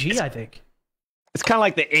STG. I think it's kind of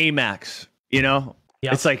like the AMAX. You know,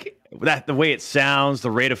 It's like that, the way it sounds,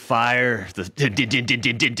 the rate of fire, but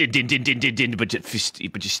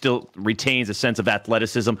you still retains a sense of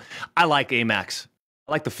athleticism. I like AMAX.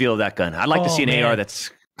 I like the feel of that gun. I'd like to see an AR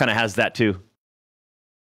that's kind of has that too.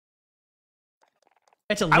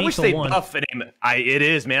 It's a lethal I wish they one. buff it. It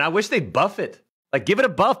is, man. I wish they buff it. Like, give it a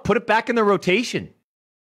buff. Put it back in the rotation.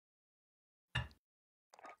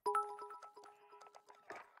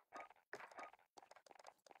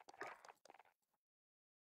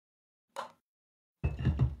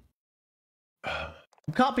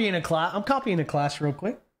 I'm copying a class real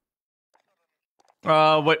quick.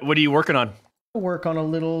 What are you working on? I'll work on a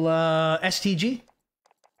little STG.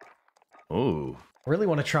 Oh. I really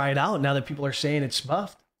want to try it out now that people are saying it's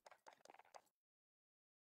buffed.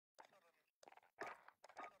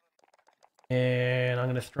 And I'm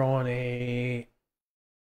going to throw on a...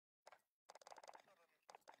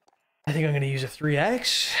 I think I'm going to use a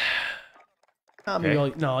 3X.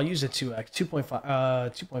 I'll use a 2X. 2.5.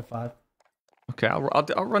 2.5. Okay,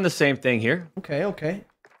 I'll run the same thing here. Okay.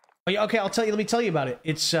 Oh, yeah, okay, let me tell you about it.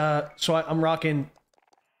 It's, so I'm rocking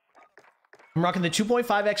the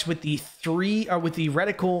 2.5X with the with the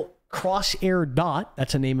reticle crosshair dot.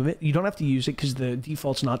 That's the name of it. You don't have to use it because the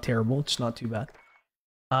default's not terrible. It's not too bad.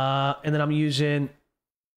 And then I'm using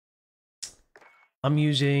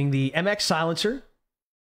the MX silencer.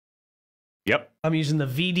 Yep. I'm using the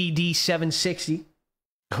VDD 760.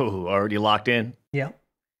 Oh, already locked in. Yeah.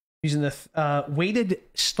 Using the weighted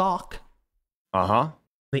stock. Uh-huh.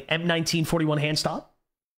 The M1941 hand stop.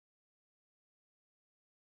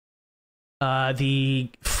 The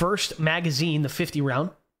first magazine, the 50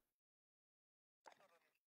 round.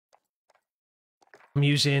 I'm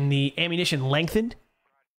using the ammunition lengthened.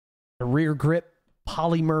 The rear grip,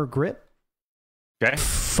 polymer grip. Okay.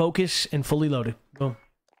 Focus and fully loaded. Boom.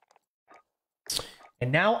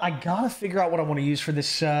 And now I gotta figure out what I want to use for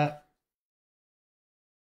this.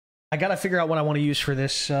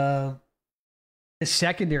 This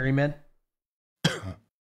secondary, man.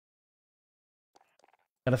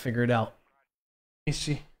 Gotta figure it out. Let me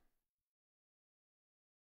see.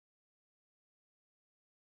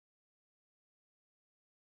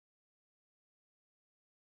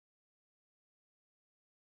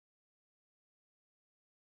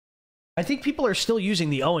 I think people are still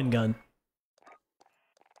using the Owen gun.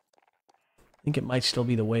 I think it might still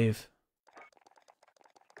be the wave.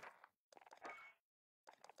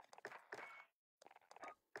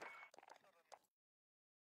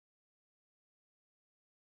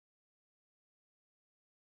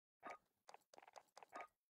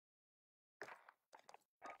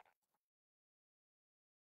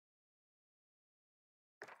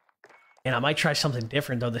 And I might try something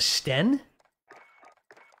different, though. The Sten?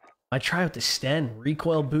 I try out the Sten.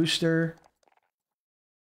 Recoil booster.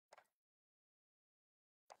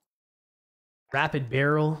 Rapid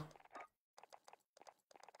barrel.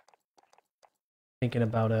 Thinking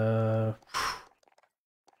about a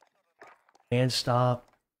hand stop.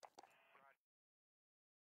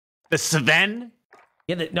 The Sven?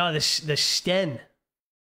 Yeah, the Sten.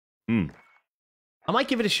 Hmm. I might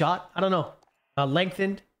give it a shot. I don't know.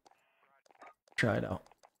 Lengthened. Try it out.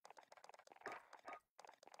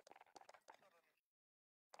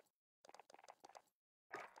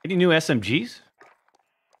 Any new SMGs?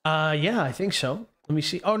 Yeah, I think so. Let me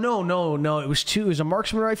see. Oh no! It was two. It was a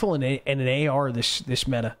marksman rifle and an AR. This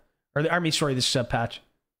meta, or I mean, sorry, this patch.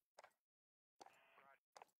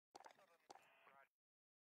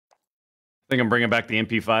 I think I'm bringing back the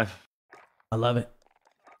MP5. I love it.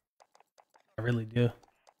 I really do.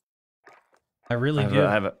 I really do.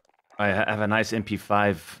 I have a nice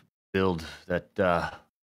MP5 build that. Do I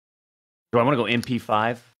want to go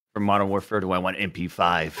MP5 from Modern Warfare? Or do I want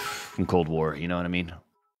MP5 from Cold War? You know what I mean?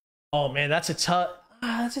 Oh man, that's a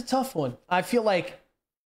tough one. I feel like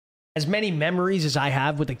as many memories as I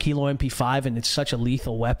have with the Kilo MP5, and it's such a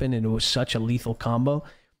lethal weapon, and it was such a lethal combo.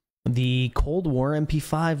 The Cold War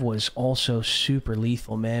MP5 was also super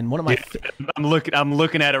lethal, man. One of my I'm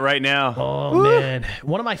looking at it right now. Oh Woo! Man,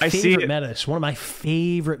 one of my favorite metas. One of my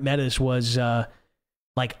favorite metas was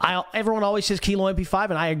like everyone always says Kilo MP5,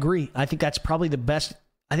 and I agree. I think that's probably the best.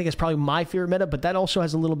 I think it's probably my favorite meta, but that also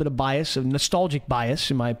has a little bit of bias, a nostalgic bias,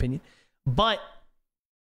 in my opinion. But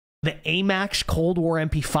the AMAX Cold War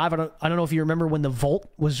MP5, I don't know if you remember when the Vault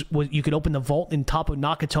was you could open the Vault in top of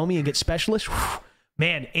Nakatomi and get Specialist. Whew.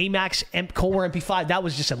 Man, AMAX Cold War MP5, that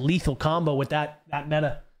was just a lethal combo with that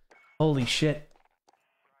meta. Holy shit.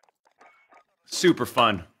 Super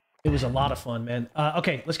fun. It was a lot of fun, man.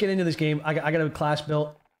 Okay, let's get into this game. I got a class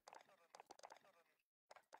built.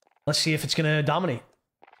 Let's see if it's going to dominate.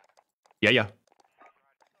 Yeah.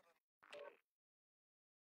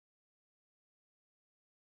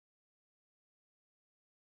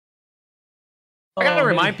 I gotta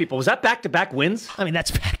remind people, was that back-to-back wins? I mean,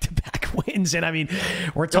 that's back-to-back wins, and I mean,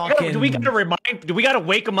 we're talking... Do we gotta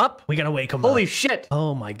wake them up? We gotta wake them up. Holy shit.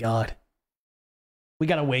 Oh my god. We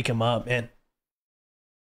gotta wake him up, man.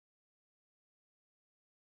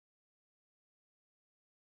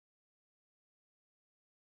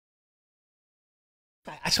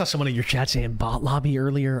 I saw someone in your chat saying bot lobby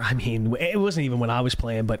earlier. I mean, it wasn't even when I was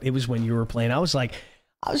playing, but it was when you were playing. I was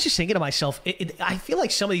just thinking to myself, I feel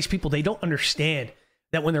like some of these people, they don't understand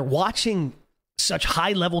that when they're watching such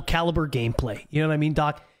high-level caliber gameplay, you know what I mean,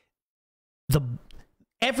 Doc?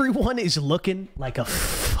 Everyone is looking like a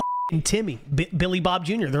f***ing Timmy, Billy Bob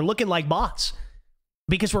Jr. They're looking like bots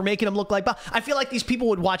because we're making them look like bots. I feel like these people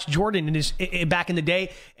would watch Jordan back in the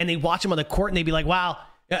day, and they'd watch him on the court, and they'd be like, wow,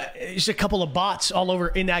 just a couple of bots all over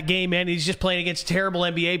in that game, man. He's just playing against terrible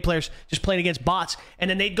NBA players, just playing against bots. And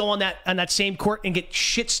then they'd go on that same court and get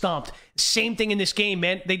shit stomped. Same thing in this game,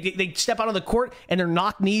 man. They'd step out on the court and their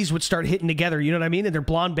knock knees would start hitting together. You know what I mean? And their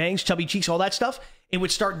blonde bangs, chubby cheeks, all that stuff. It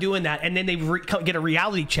would start doing that. And then they get a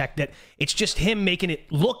reality check that it's just him making it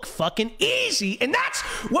look fucking easy. And that's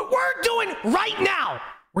what we're doing right now.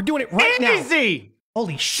 We're doing it right now. Easy.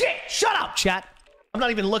 Holy shit. Shut up, chat. I'm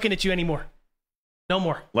not even looking at you anymore. No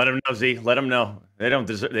more. Let them know, Z. Let them know. They don't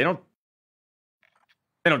deserve. They don't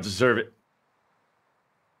deserve it.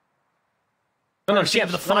 No,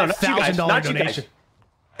 champs. The $5,000 donation.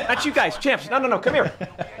 Not you guys, champs. No. Come here.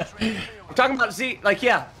 We're talking about Z. Like,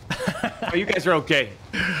 yeah. Oh, you guys are okay.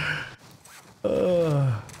 All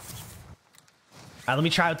right, let me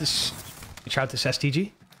try out this.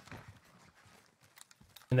 STG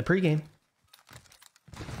in the pregame.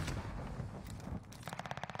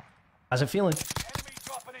 How's it feeling?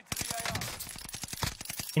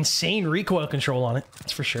 Insane recoil control on it,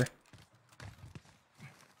 that's for sure.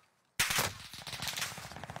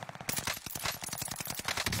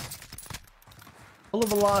 Full of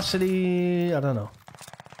velocity, I don't know.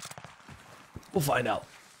 We'll find out.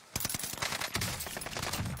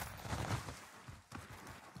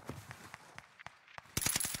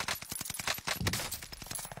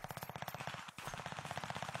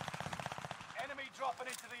 Enemy dropping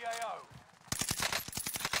into the AO.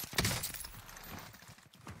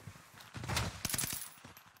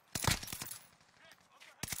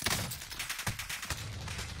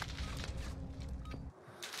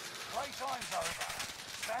 Playtime's over.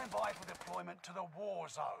 Stand by for deployment to the war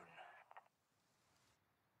zone.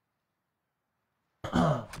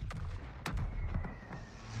 All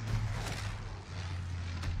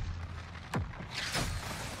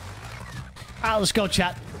right, let's go,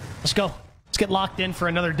 chat. Let's go. Let's get locked in for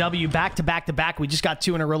another W. Back to back to back. We just got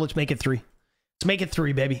 2 in a row. Let's make it 3. Let's make it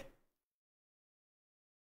 3, baby.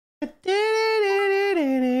 Get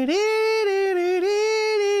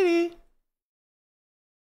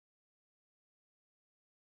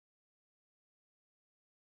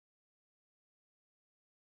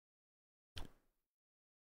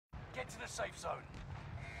to the safe zone.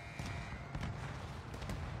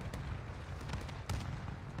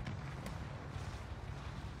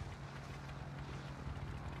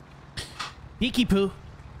 Peeky poo.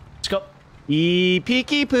 Let's go.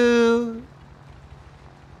 Peeky poo.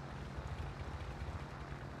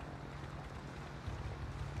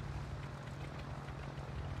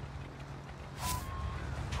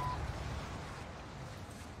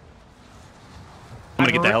 I'm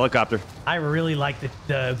gonna get the helicopter. I really like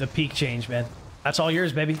the peak change, man. That's all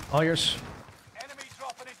yours, baby. All yours. Enemy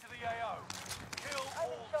dropping into the AO. Kill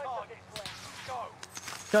all targets. Go.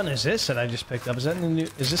 What gun is this that I just picked up? Is that the new?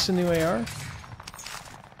 Is this the new AR?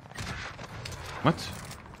 What?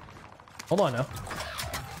 Hold on now.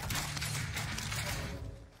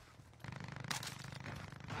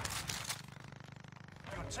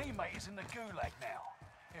 Your teammate is in the gulag now.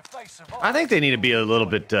 If they survive, I think they need to be a little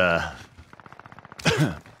bit, a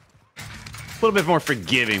little bit more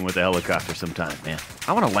forgiving with the helicopter sometimes, man.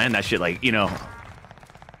 I want to land that shit like, you know,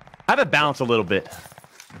 have it bounce a little bit.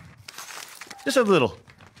 Just a little.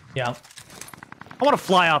 Yeah. I want to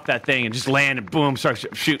fly off that thing and just land and boom, start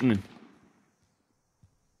shooting.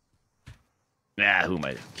 Nah, who am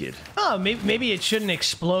I, kid? Oh, maybe it shouldn't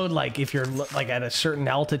explode like if you're like at a certain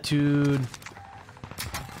altitude.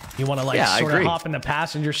 You want to like sort of hop in the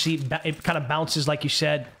passenger seat. It kind of bounces like you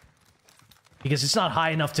said. Because it's not high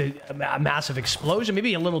enough to a massive explosion.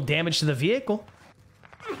 Maybe a little damage to the vehicle.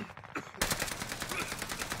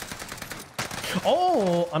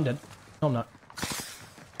 Oh, I'm dead. No, I'm not.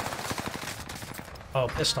 Oh,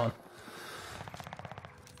 piston.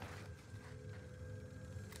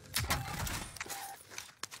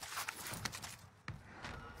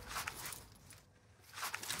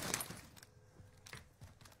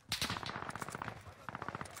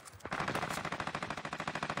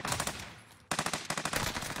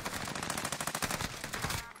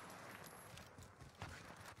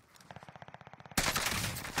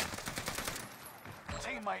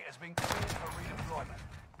 teammate has been cleared for redeployment.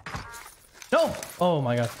 No! Oh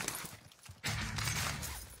my god.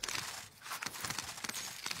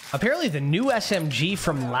 Apparently the new SMG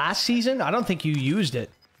from last season, I don't think you used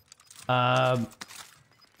it. I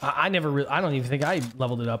don't even think I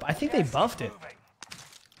leveled it up. I think they buffed it.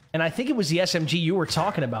 And I think it was the SMG you were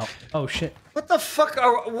talking about. Oh shit. What the fuck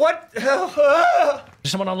are, what?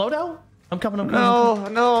 Is someone on loadout? I'm coming, I'm coming. No,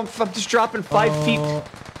 no, I'm just dropping 5 feet.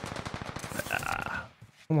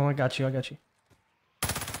 Come on, I got you, I got you.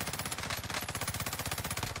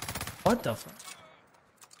 What the fuck?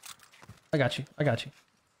 I got you, I got you.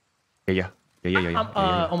 Yeah.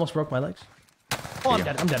 I almost broke my legs. Oh, I'm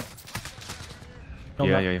dead, I'm dead. No,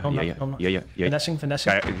 Yeah.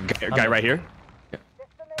 Finessing. Guy right here.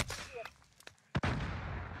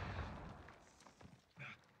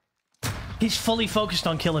 He's fully focused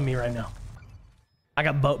on killing me right now. I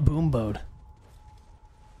got boom bowed.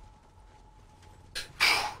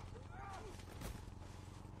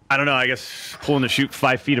 I don't know. I guess pulling the chute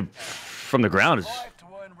 5 feet from the ground is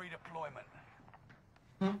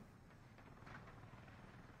a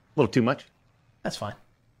little too much. That's fine.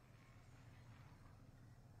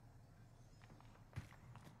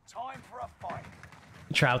 Time for a fight.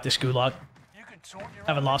 Try out this gulag.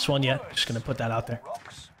 Haven't lost one yet. Just gonna put that out there.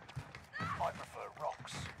 Rocks. I prefer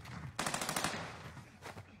rocks.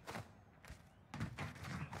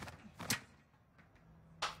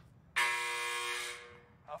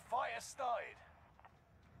 A fight has started.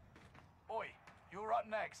 Oi, you're up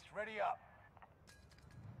next. Ready up.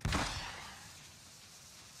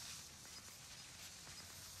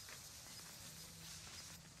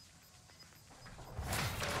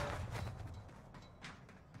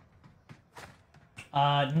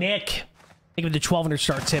 Nick, think of the 1,200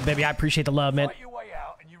 star tip, baby. I appreciate the love, man. Fight your way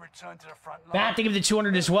out and you return to the front line. Matt, think of the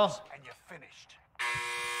 200 as well. And you're finished.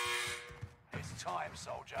 It's time,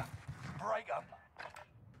 soldier. Break 'em.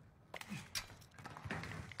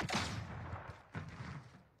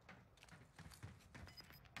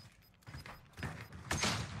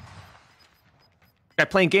 Guy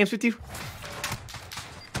playing games with you?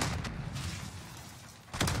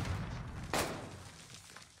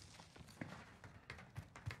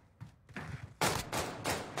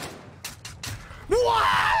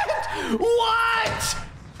 What?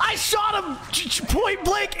 I shot him point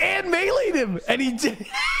blank and meleeed him, and he did.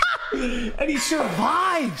 And he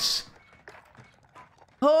survives.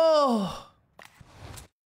 Oh.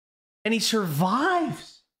 And he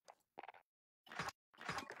survives.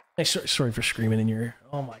 Hey, sorry for screaming in your ear.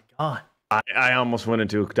 Oh my god. I almost went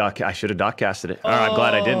into dock. I should have dock casted it. I'm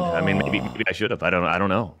glad I didn't. I mean, maybe I should have. I don't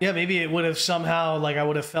know. Yeah, maybe it would have somehow, like, I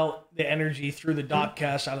would have felt the energy through the dock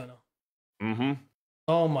cast. I don't know. Mm-hmm.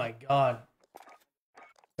 Oh my god.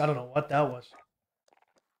 I don't know what that was.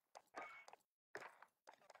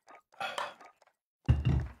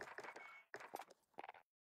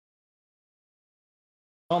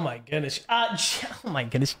 Oh my goodness. Oh my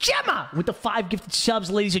goodness. Gemma with the 5 gifted subs,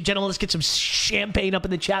 ladies and gentlemen. Let's get some champagne up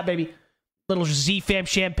in the chat, baby. Little Z-Fam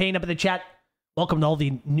champagne up in the chat. Welcome to all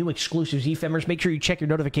the new exclusive Z-Famers. Make sure you check your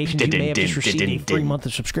notifications. You may have just received a free month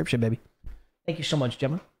of subscription, baby. Thank you so much,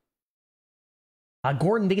 Gemma.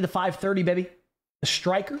 Gordon, dig the 530, baby. The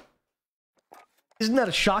striker. Isn't that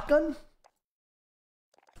a shotgun?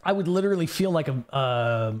 I would literally feel like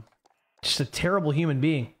just a terrible human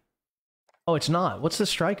being. Oh, it's not. What's the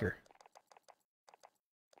striker?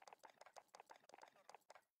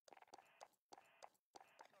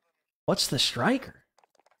 What's the striker?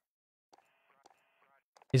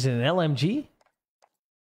 Is it an LMG?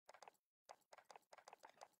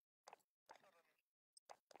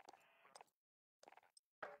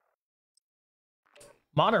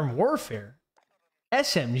 Modern Warfare?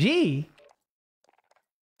 SMG?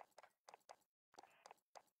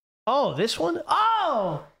 Oh, this one?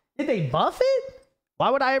 Oh! Did they buff it? Why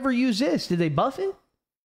would I ever use this? Did they buff it?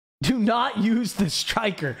 Do not use the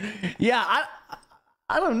striker. Yeah,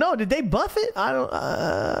 I don't know. Did they buff it? I don't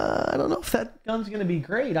know if that gun's gonna be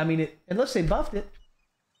great. I mean, unless they buffed it.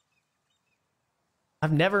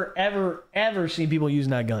 I've never, ever seen people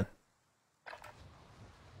using that gun.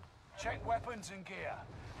 Check weapons and gear.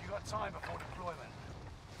 You got time before deployment.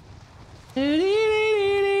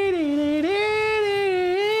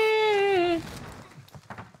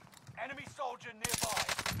 Enemy soldier nearby.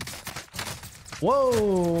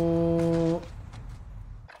 Whoa.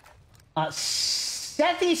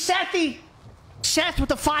 Sethy. Seth with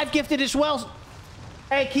the 5 gifted as well.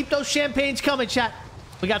 Hey, keep those champagnes coming, chat.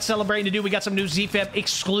 We got celebrating to do. We got some new Z-Fam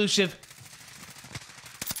exclusive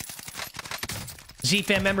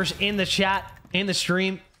Z-Fam members in the chat, in the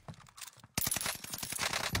stream.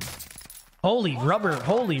 Holy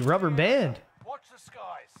rubber band. Watch the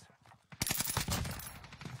skies.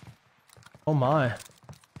 Oh my.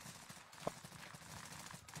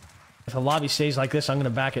 If the lobby stays like this, I'm gonna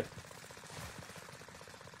back it.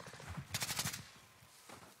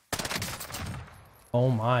 Oh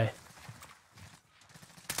my.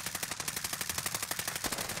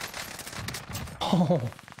 Oh.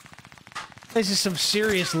 This is some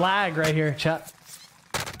serious lag right here, chat.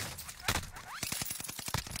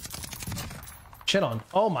 Shit on.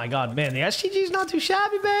 Oh my god, man. The STG's not too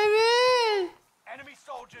shabby, baby. Enemy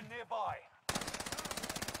soldier nearby.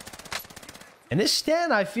 And this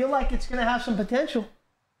stand, I feel like it's gonna have some potential.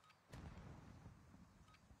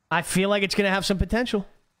 I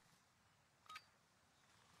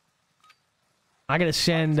gotta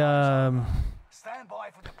send Stand by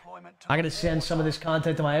for deployment. I gotta send some of this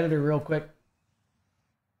content to my editor real quick.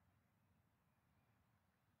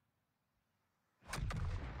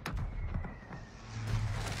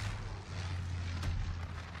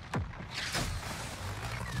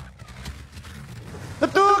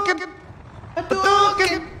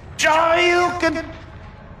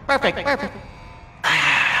 Perfect. Battle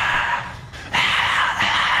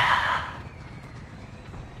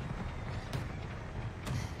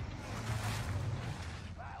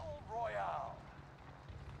Royale.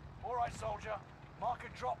 All right, soldier. Mark a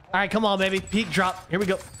drop point. All right, come on, baby. Peak drop. Here we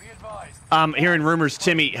go. Be advised. I'm hearing rumors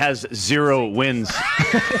Timmy has 0 wins.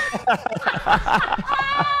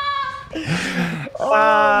 Oh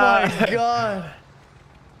my god.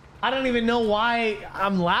 I don't even know why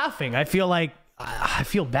I'm laughing. I feel like I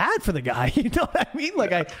feel bad for the guy. You know what I mean?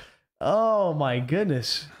 Like oh my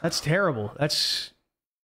goodness. That's terrible. That's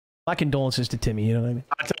my condolences to Timmy, you know what I mean?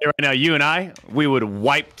 I'll tell you right now, you and I, we would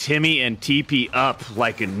wipe Timmy and TP up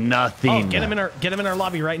like nothing. Oh, get him in our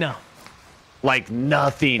lobby right now. Like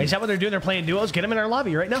nothing. Is that what they're doing? They're playing duos? Get him in our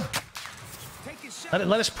lobby right now.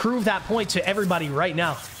 Let us prove that point to everybody right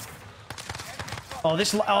now. Oh,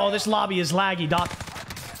 this lobby is laggy, Doc.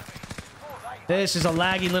 This is a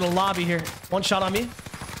laggy little lobby here. One shot on me.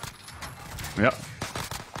 Yep.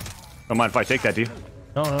 Don't mind if I take that, do you?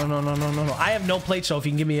 No. I have no plate, so if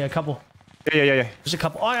you can give me a couple. Yeah. Just a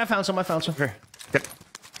couple. Oh, I found some. Okay. Yep.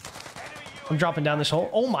 I'm dropping down this hole.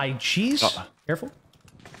 Oh my jeez. Careful.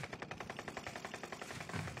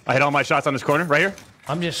 I hit all my shots on this corner, right here.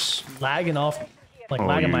 I'm just lagging off. Like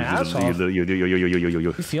lagging my ass off.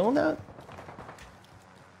 You feeling that?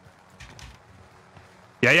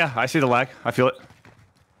 Yeah, I see the lag. I feel it.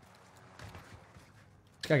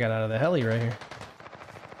 This guy got out of the heli right here.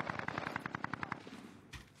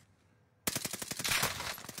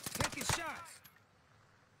 Taking shots.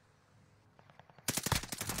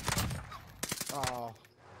 Oh.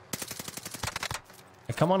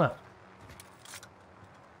 Hey, come on up.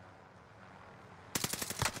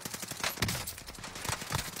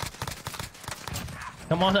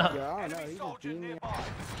 Come on up. Yeah, I don't know. He just beamed me up.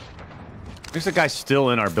 There's a guy still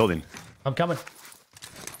in our building. I'm coming.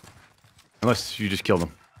 Unless you just killed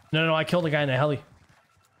him. No, I killed a guy in a heli.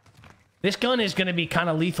 This gun is going to be kind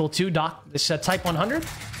of lethal too, Doc. This Type 100. I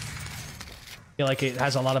feel like it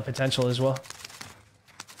has a lot of potential as well.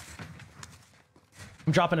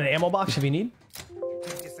 I'm dropping an ammo box if you need.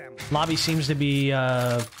 Lobby seems to be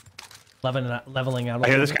leveling out. I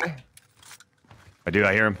hear this guy. I do.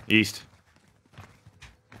 I hear him. East.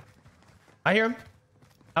 I hear him.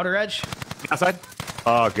 Outer edge. Outside.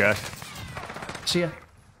 Oh, gosh. See ya.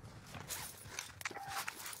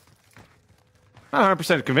 I'm not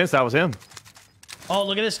 100% convinced that was him. Oh,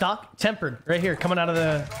 look at this, Doc. Tempered. Right here. Coming out of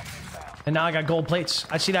the... And now I got gold plates.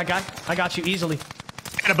 I see that guy. I got you easily.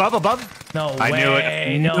 And above? No I way. knew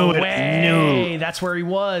it. No Knew it. way. Knew. That's where he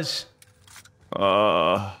was.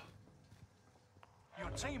 Your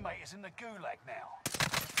teammate is in the gulag now.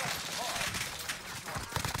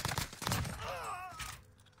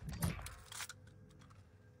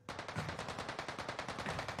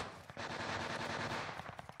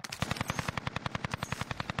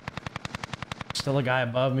 Still a guy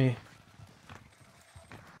above me.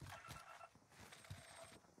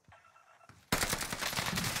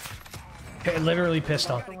 Okay, literally pissed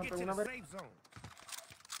off.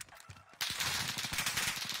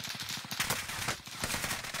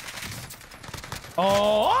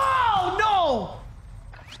 Oh no!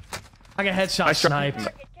 I got headshot sniped.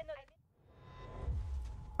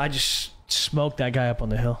 I just smoked that guy up on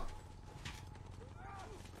the hill.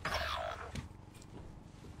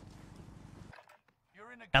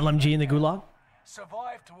 LMG in the gulag?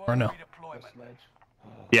 Or no?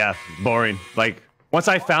 Yeah, boring. Like, once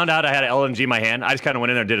I found out I had an LMG in my hand, I just kind of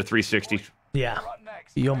went in there and did a 360. Yeah.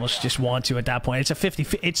 You almost just want to at that point. It's a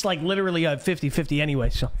 50. It's like literally a 50-50 anyway,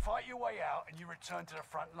 so. Fight your way out and you return to the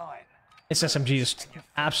front line. This SMG is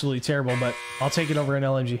absolutely terrible, but I'll take it over an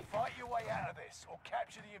LMG. Fight your way out of this or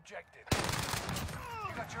capture the objective.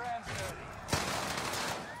 You got your hands dirty.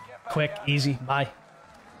 Get back Quick, out. easy, bye.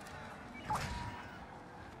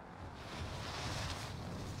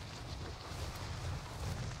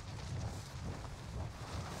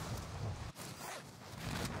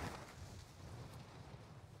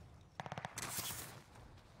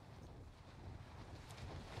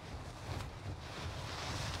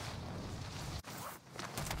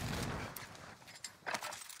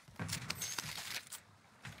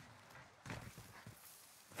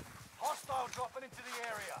 Hostile dropping into the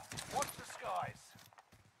area. Watch the skies.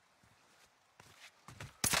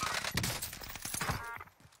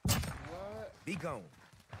 Be gone.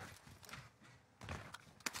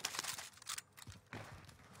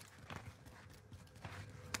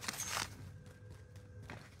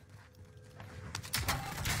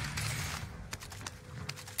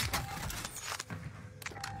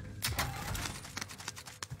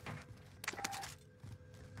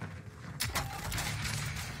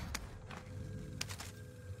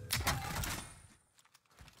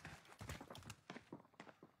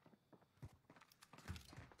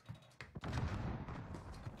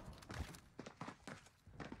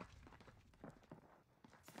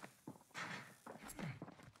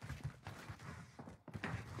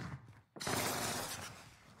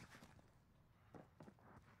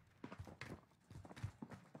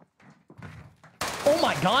 Oh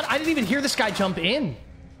my god, I didn't even hear this guy jump in.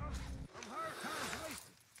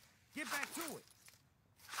 Get back to it.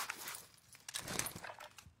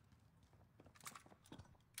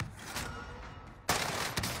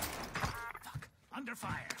 Fuck. Under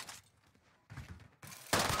fire.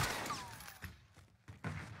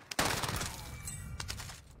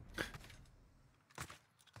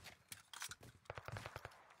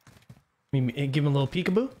 Give him a little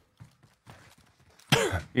peekaboo.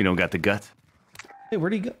 You don't got the guts. Hey,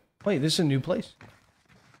 where'd he go? Wait, this is a new place.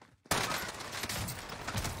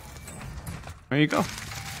 There you go.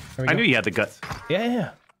 There we I go. knew you had the guts.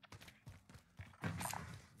 Yeah.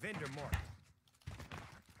 Vendor mark.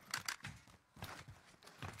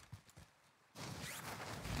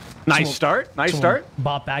 Nice start. Nice start.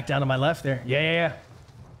 Bop back down to my left there. Yeah.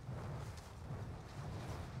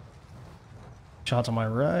 Shots on my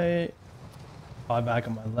right. Fly back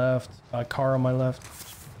on my left. Car on my left.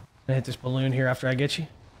 I hit this balloon here after I get you.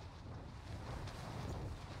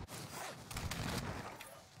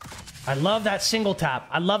 I love that single tap.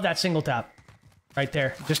 I love that single tap. Right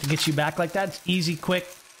there. Just to get you back like that. It's easy, quick.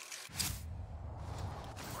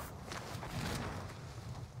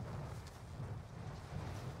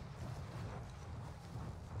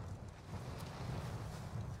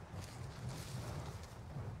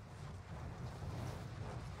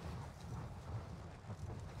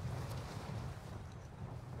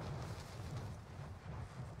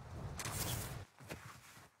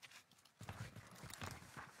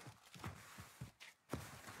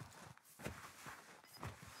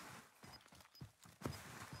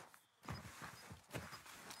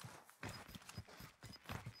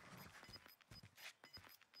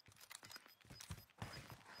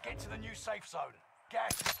 Get to the new safe zone.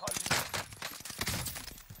 Gas is closing in.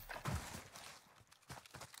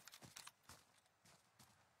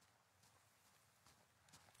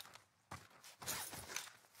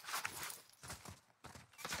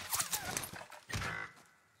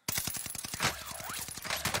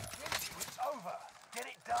 It's over. Get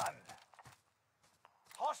it done.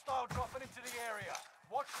 Hostile dropping into the area.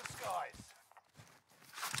 Watch the skies.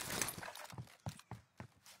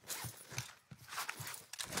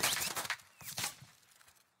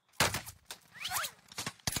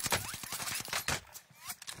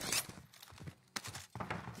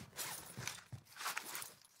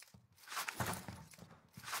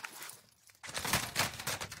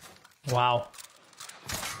 Wow.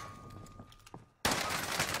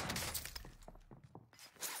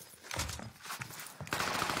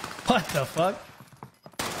 What the fuck?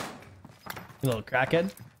 You little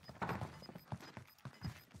crackhead.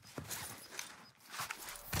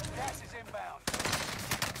 Gas is inbound.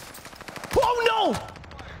 Oh no!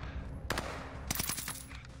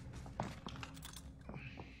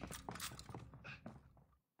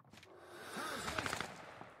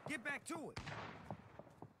 Get back to it.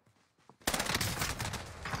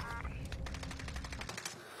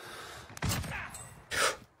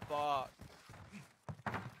 Fuck.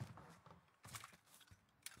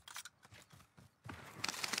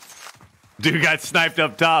 Dude got sniped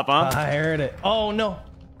up top, huh? I heard it. Oh no.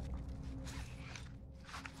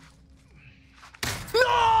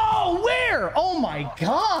 No! Where? Oh my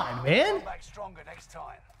god, man. Come back stronger next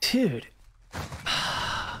time. Dude.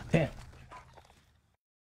 Damn.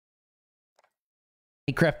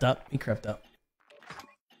 He crept up. He crept up.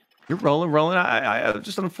 You're rolling. I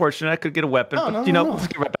just unfortunate. I could get a weapon, No, but no, you know, no. let's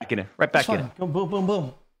get right back in it. Right back That's in fine. it. Go boom, boom,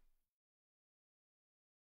 boom.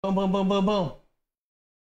 Boom, boom, boom, boom, boom.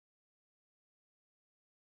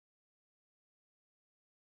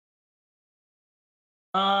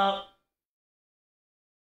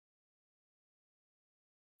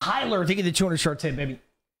 Tyler thinking the 200 short tip, baby.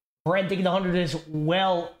 Brent thinking the 100 as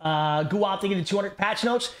well. Guap thinking the 200 patch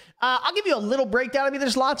notes. I'll give you a little breakdown. I mean,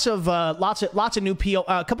 there's lots of new PO,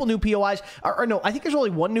 a couple new POIs. Or no, I think there's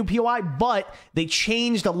only one new POI, but they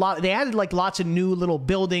changed a lot. They added like lots of new little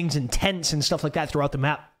buildings and tents and stuff like that throughout the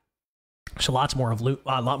map. So lots more of loot,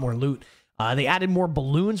 a lot more loot. They added more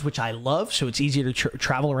balloons, which I love. So it's easier to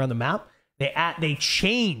travel around the map. They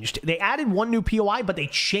added one new POI, but they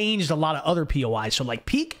changed a lot of other POIs. So like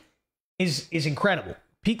Peak is incredible.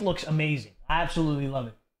 Peak looks amazing. I absolutely love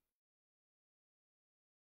it.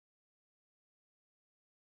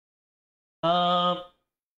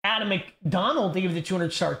 Adam McDonald, they give the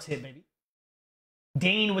 200 star tip, baby.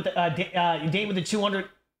 Dane with the 200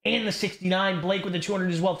 and the 69. Blake with the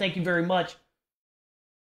 200 as well. Thank you very much.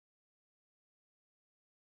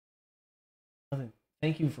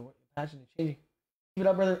 Thank you for what you're passionate changing. Keep it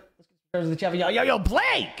up, brother. Let's get some stars in the chat. Yo,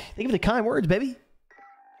 Blake! Thank you for the kind words, baby.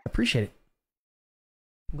 I appreciate it.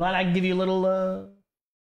 I'm glad I can give you a little.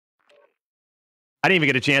 I didn't even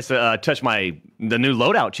get a chance to touch the new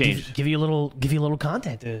loadout change. Give you a little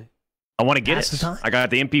content. I want to get it. I got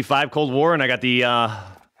the MP5 Cold War, and I got the. I'm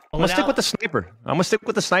gonna stick with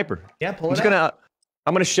the sniper. Yeah, pull it out.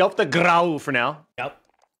 I'm gonna shelf the Grau for now. Yep.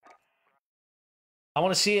 I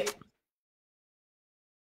want to see it.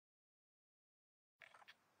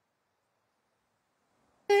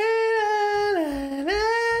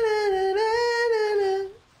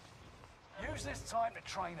 Use this time to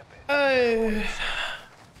train a bit.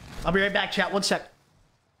 I'll be right back, chat. 1 sec.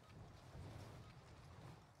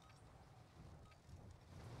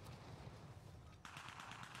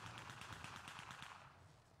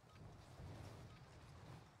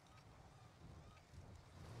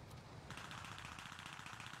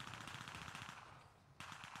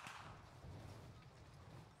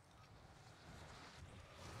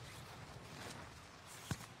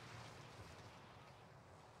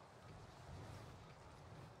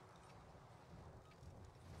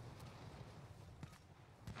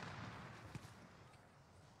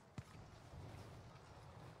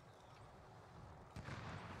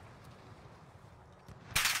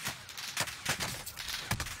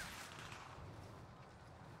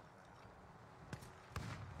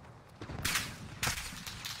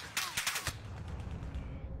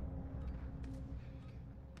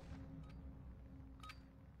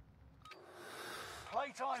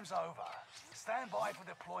 Playtime's over. Stand by for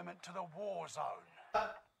deployment to the Warzone.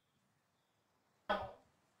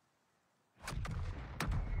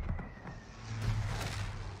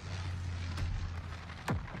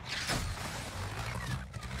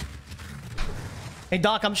 Hey,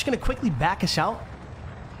 Doc, I'm just going to quickly back us out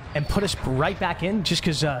and put us right back in just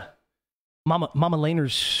because Mama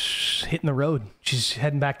Laner's hitting the road. She's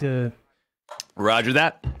heading back to... Roger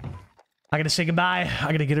that. I got to say goodbye.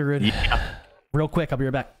 I got to get her in real quick. I'll be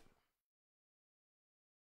right back.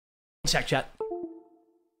 Sec chat.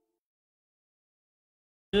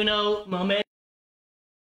 Uno moment.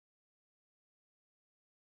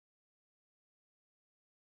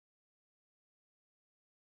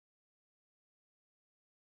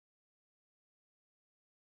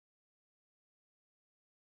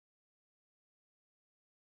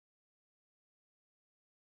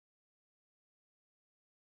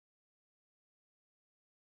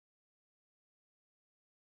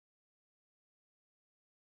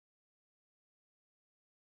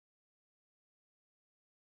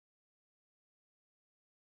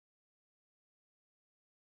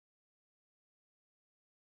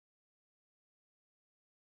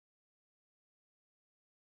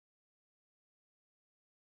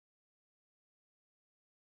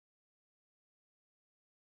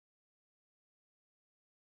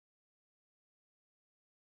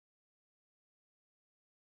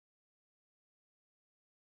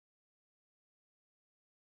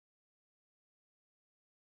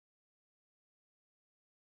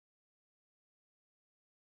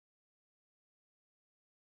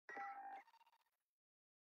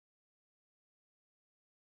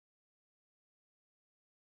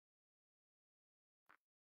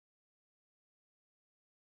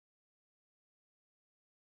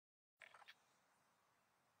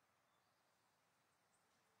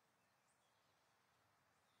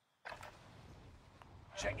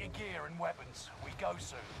 Check your gear and weapons. We go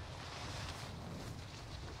soon.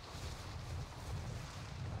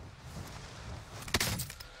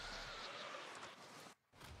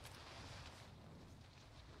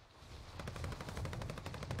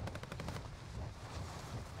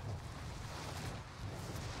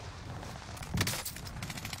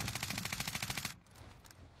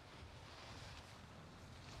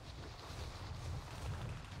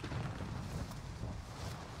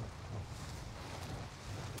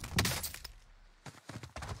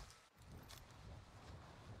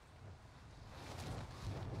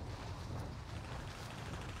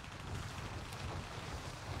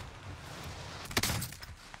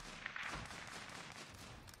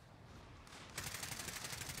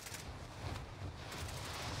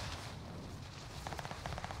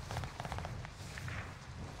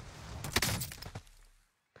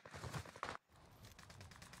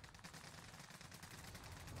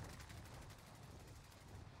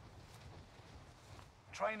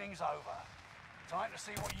 Training's over. Time to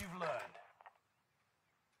see what you've learned.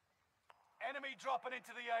 Enemy dropping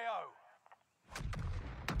into the AO.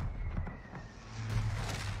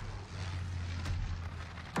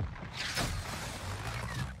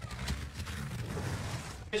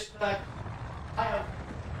 Just I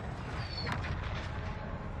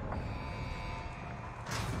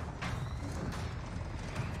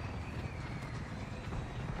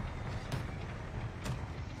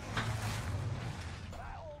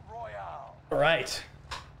All right.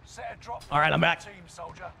 All right, I'm back.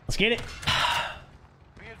 Let's get it.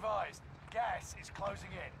 Be advised, gas is closing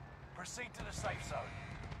in. Proceed to the safe zone.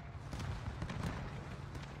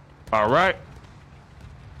 All right.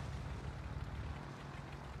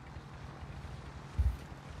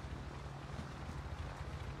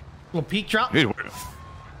 Little peak drop. Dude,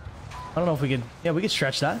 I don't know if we could. Yeah, we could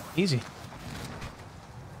stretch that. Easy.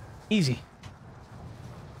 Easy.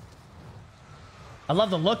 I love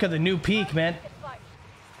the look of the new peak, man.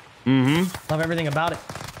 Love everything about it.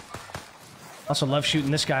 Also love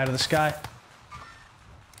shooting this guy out of the sky.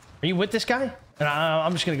 Are you with this guy? And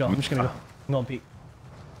I'm just gonna go. I'm going peek.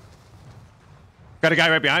 Got a guy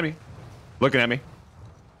right behind me, looking at me.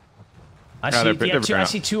 I see. I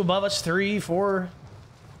see two above us, 3, 4.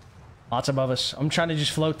 Lots above us. I'm trying to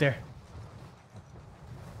just float there.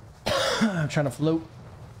 I'm trying to float.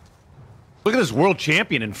 Look at this world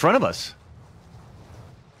champion in front of us.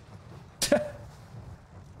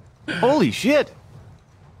 Holy shit.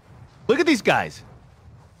 Look at these guys.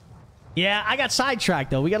 Yeah, I got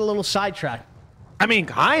sidetracked though. We got a little sidetracked. I mean,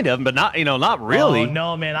 kind of, but not, not really. Oh,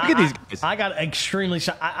 no, man. Look at these guys. I got extremely...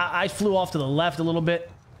 I flew off to the left a little bit.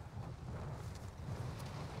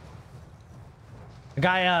 A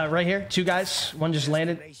guy right here. 2 guys. One just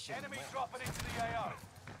landed. Enemy dropping into the AO.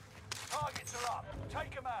 Targets are up.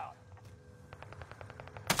 Take them out.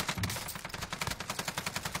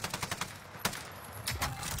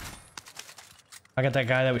 I got that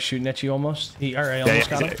guy that was shooting at you almost. I almost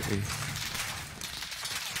got him.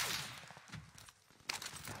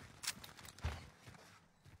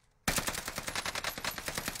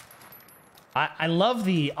 I love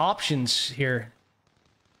the options here.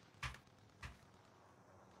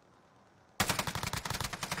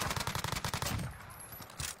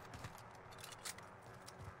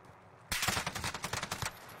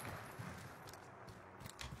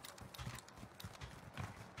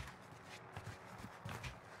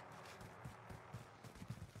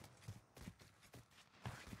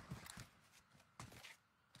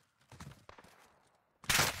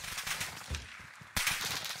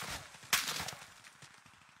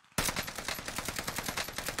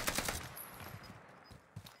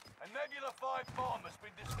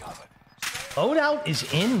 Loadout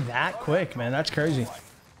is in that quick, man. That's crazy.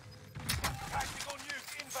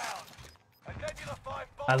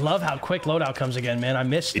 I love how quick loadout comes again, man. I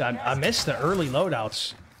missed the early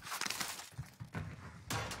loadouts.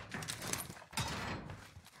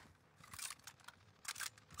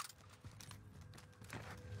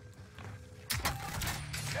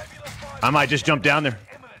 I might just jump down there.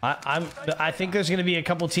 I think there's gonna be a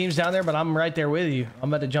couple teams down there, but I'm right there with you.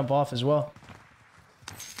 I'm about to jump off as well.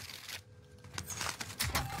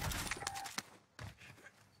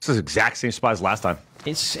 This is the exact same spot as last time.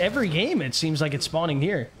 It's every game. It seems like it's spawning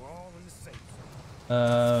here.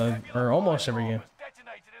 Or almost every game.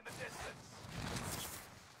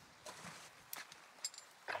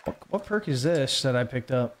 What perk is this that I picked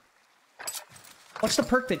up? What's the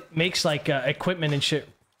perk that makes like equipment and shit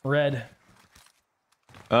red?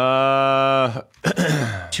 Tune-up?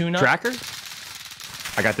 Tracker?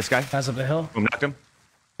 I got this guy. Guys up the hill. Boom, knocked him.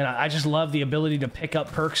 And I just love the ability to pick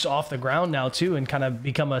up perks off the ground now, too, and kind of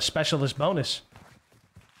become a specialist bonus.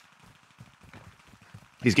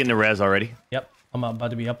 He's getting a res already. Yep. I'm about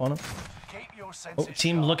to be up on him. Oh,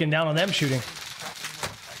 team looking down on them shooting.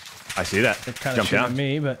 I see that. They're kind of shooting at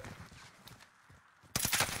me, but...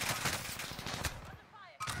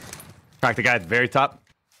 Crack the guy at the very top.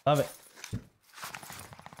 Love it.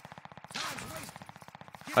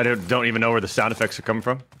 I don't even know where the sound effects are coming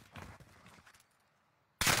from.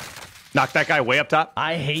 Knock that guy way up top.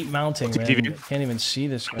 I hate mounting, man. I can't even see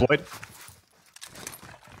this guy. Deployed.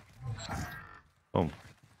 Boom.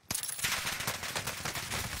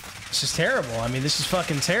 This is terrible. I mean, this is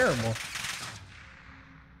fucking terrible.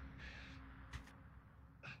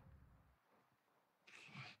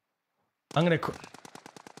 I'm gonna...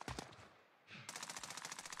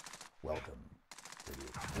 Welcome.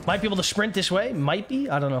 Might be able to sprint this way. Might be.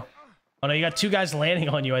 I don't know. Oh, no. You got two guys landing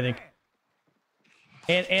on you, I think.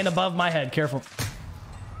 And above my head. Careful.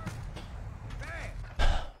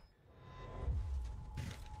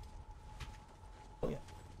 Oh, yeah.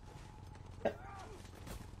 Yeah.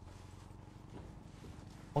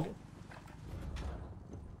 Okay.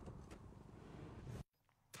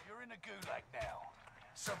 You're in a gulag now.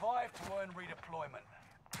 Survive to earn redeployment.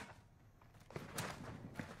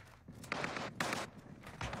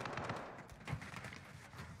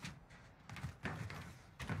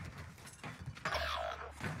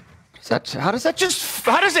 How does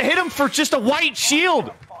it hit him for just a white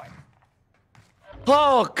shield?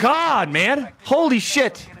 Oh God, man. Holy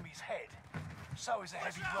shit.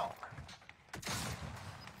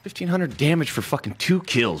 1,500 damage for fucking 2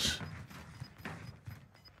 kills.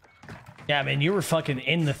 Yeah, man, you were fucking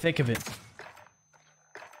in the thick of it.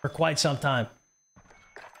 For quite some time.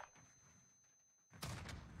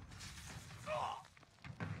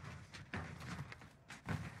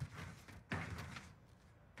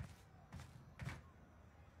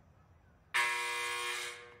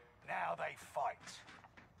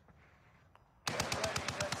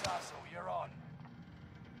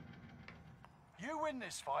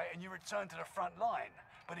 This fight and you return to the front line,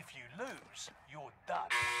 but if you lose, you're done.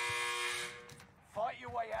 Fight your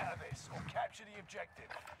way out of this or capture the objective.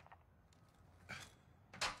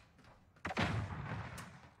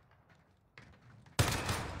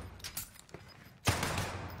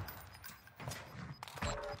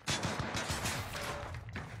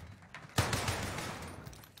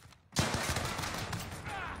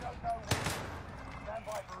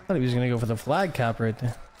 I thought he was gonna go for the flag cap right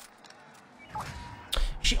there.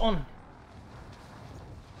 On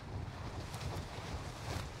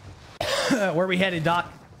where we headed, Doc?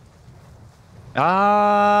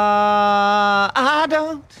 I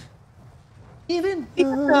don't even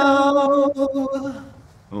know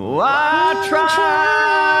why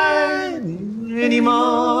try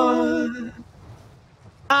anymore.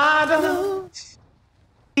 I don't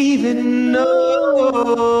even know.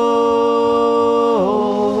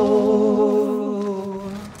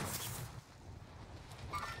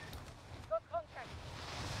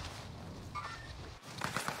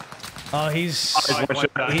 Oh, he's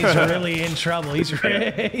really in trouble. He's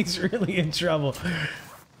really in trouble.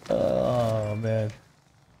 Oh man.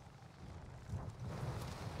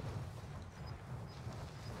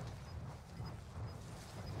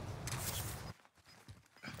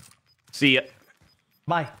 See ya.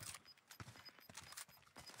 Bye.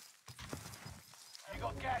 You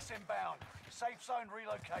got gas inbound. Safe zone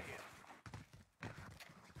relocated.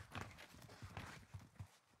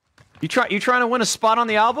 You trying to win a spot on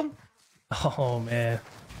the album? Oh man.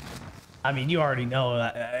 I mean, you already know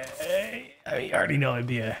that. I mean, you already know it'd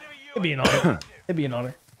be an honor. It'd be an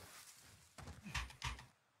honor.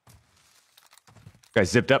 Guy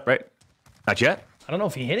zipped up, right? Not yet. I don't know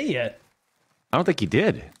if he hit it yet. I don't think he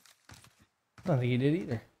did. I don't think he did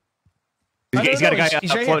either. He's got a guy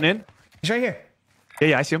right floating in. He's right here.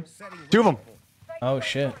 Yeah, I see him. Two of them. Oh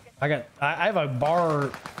shit! I have a bar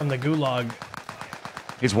from the gulag.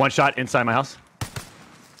 He's one shot inside my house.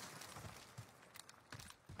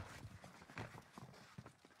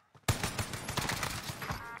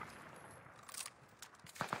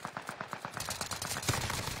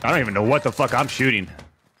 I don't even know what the fuck I'm shooting,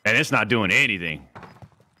 and it's not doing anything.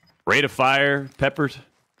 Rate of fire, peppers.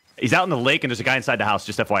 He's out in the lake, and there's a guy inside the house.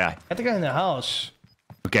 Just FYI. Got the guy in the house.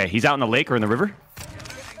 Okay, he's out in the lake or in the river.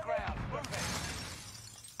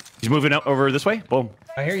 He's moving up over this way. Boom.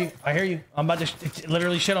 I hear you. I hear you. I'm about to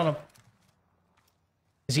literally shit on him.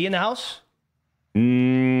 Is he in the house?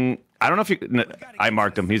 I don't know if you. I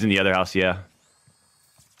marked him. He's in the other house. Yeah.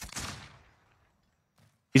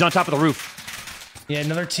 He's on top of the roof. Yeah,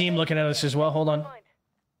 another team looking at us as well. Hold on.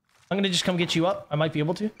 I'm gonna just come get you up. I might be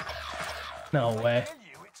able to. No way.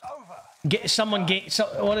 Get someone.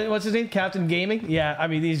 What's his name? Captain Gaming. Yeah. I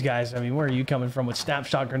mean, these guys. I mean, where are you coming from with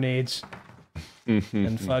snapshot grenades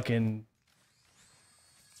and fucking?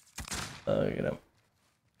 Look at him.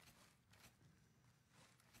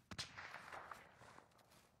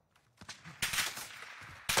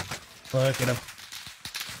 Look at him.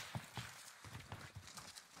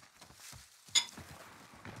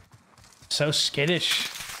 So skittish.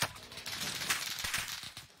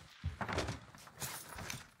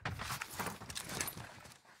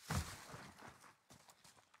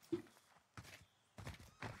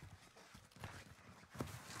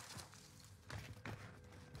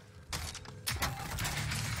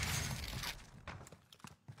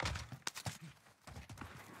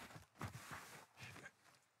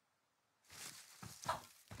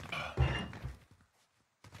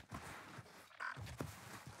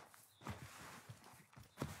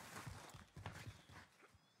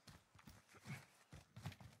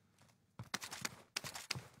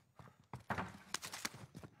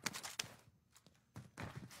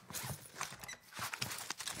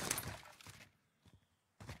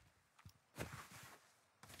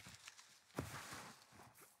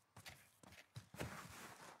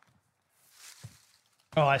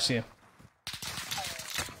 Oh, I see him.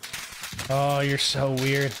 Oh, you're so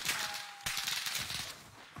weird.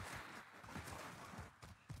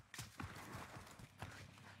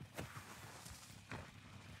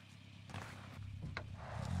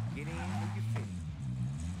 Get in where you fit.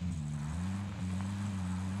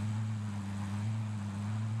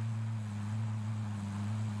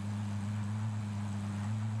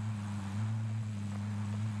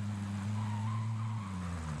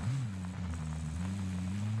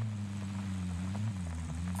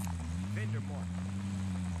 Vendor mark.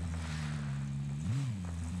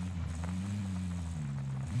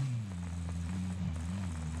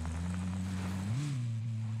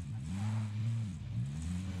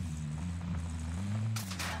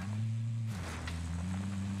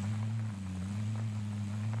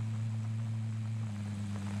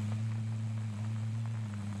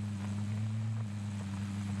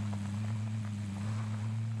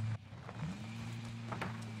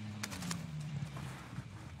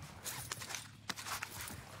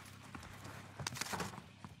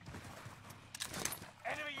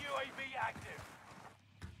 Enemy UAV active.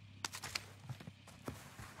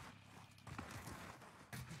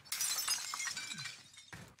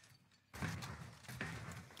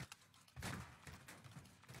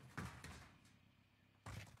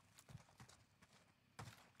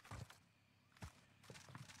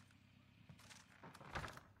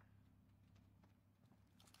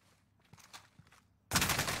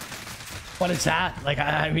 What is that? Like,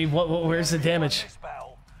 I mean, where's the damage? This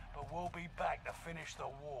battle, but we'll be back to finish the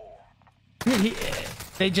war.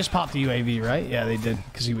 They just popped the UAV, right? Yeah, they did,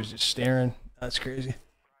 because he was just staring. That's crazy.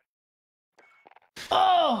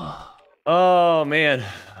 Oh! Oh man.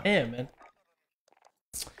 Damn, man.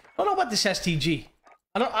 I don't know about this STG.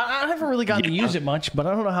 I haven't really gotten to use it much, but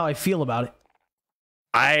I don't know how I feel about it.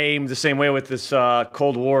 I'm the same way with this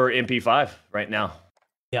Cold War MP5 right now.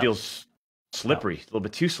 Yep. Feels slippery, a little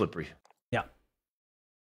bit too slippery. Yeah.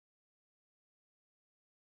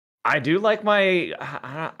 I do like my...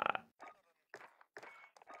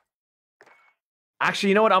 Actually,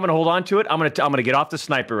 you know what? I'm gonna hold on to it. I'm gonna get off the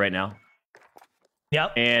sniper right now.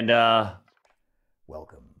 Yep. And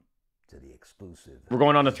Welcome to the exclusive. we're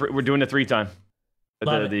going on the we're doing the 3-time.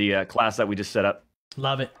 The class that we just set up.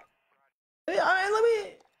 Love it. Hey, all right,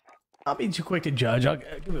 I'll be too quick to judge. I'll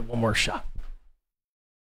give it one more shot.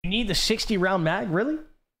 You need the 60 round mag, really?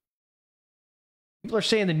 People are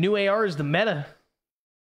saying the new AR is the meta.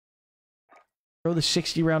 Throw the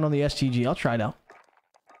 60 round on the STG. I'll try it out.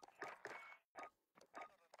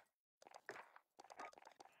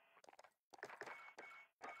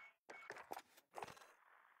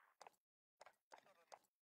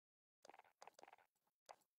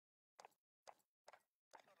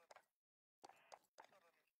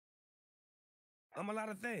 I'm a lot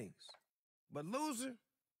of things, but loser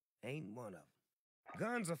ain't one of them.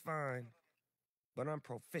 Guns are fine, but I'm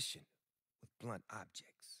proficient with blunt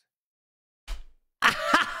objects. I'm a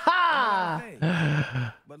lot of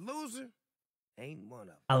things, but loser ain't one of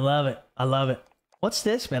them. I love it. I love it. What's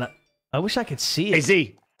this, man? I wish I could see it. Hey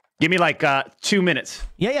Z, give me like 2 minutes.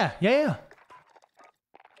 Yeah.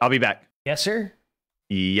 I'll be back. Yes, sir.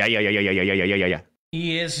 Yeah.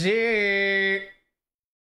 Yes, sir.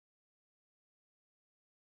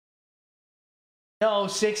 No,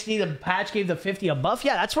 60, the patch gave the 50 a buff?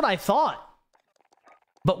 Yeah, that's what I thought.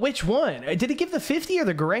 But which one? Did it give the 50 or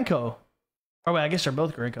the Gorenko? Oh, wait, I guess they're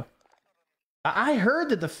both Gorenko. I heard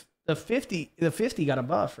that the 50 got a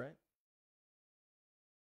buff, right?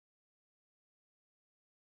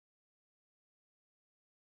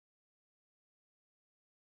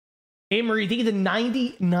 Hey, Marie, thank you the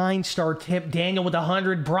 99 star tip. Daniel with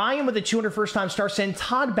 100. Brian with the 200 first time star send.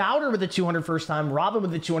 Todd Bowder with the 200 first time. Robin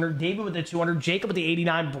with the 200. David with the 200. Jacob with the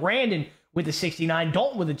 89. Brandon with the 69.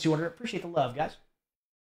 Dalton with the 200. Appreciate the love, guys.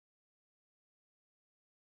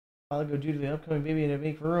 I'll go due to the upcoming baby and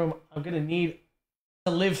make room. I'm going to need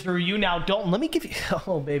to live through you now. Dalton, let me give you...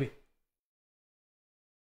 Oh, baby.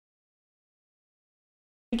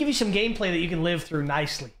 Let me give you some gameplay that you can live through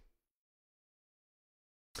nicely.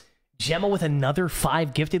 Gemma with another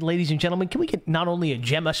 5 gifted, ladies and gentlemen. Can we get not only a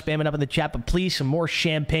Gemma spamming up in the chat, but please some more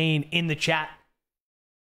champagne in the chat.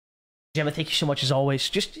 Gemma, thank you so much as always.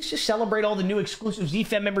 Just celebrate all the new exclusive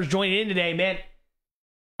ZFM members joining in today, man.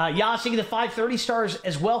 Yas, thank you the 530 stars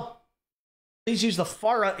as well. Please use the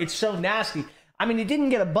Farah. It's so nasty. I mean, it didn't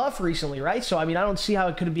get a buff recently, right? So, I mean, I don't see how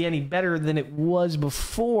it could be any better than it was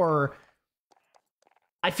before.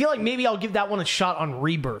 I feel like maybe I'll give that one a shot on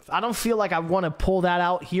Rebirth. I don't feel like I want to pull that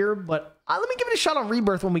out here, but let me give it a shot on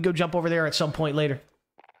Rebirth when we go jump over there at some point later.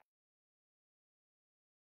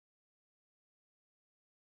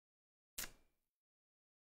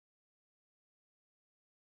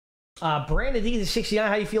 Brandon, thank you the 69.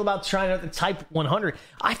 How do you feel about trying out the Type 100?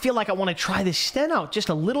 I feel like I want to try this Sten out just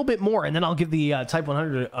a little bit more, and then I'll give the Type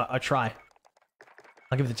 100 a try.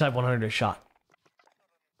 I'll give the Type 100 a shot.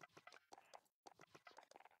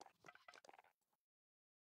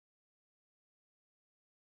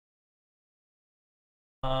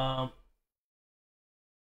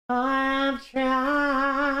 I'm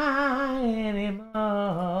trying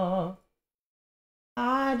anymore.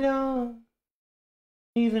 I don't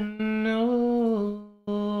even know.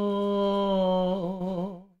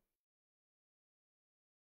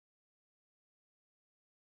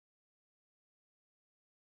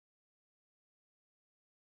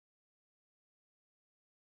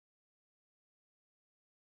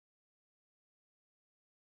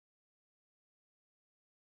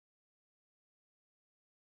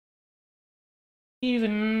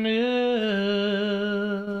 Even know.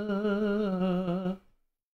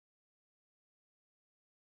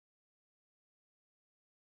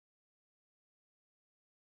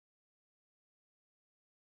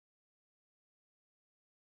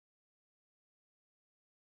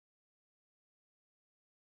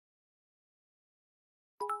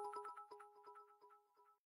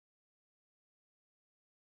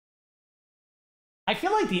 I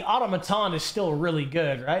feel like the automaton is still really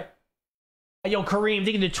good, right? Yo, Kareem,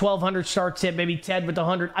 thinking the 1200 star tip, maybe Ted with the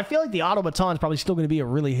 100. I feel like the automaton is probably still going to be a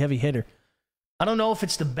really heavy hitter. I don't know if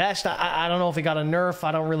it's the best. I don't know if it got a nerf.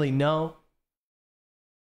 I don't really know.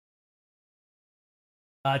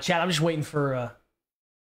 Chat, I'm just waiting for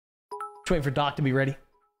Doc to be ready.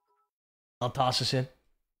 I'll toss us in.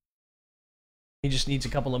 He just needs a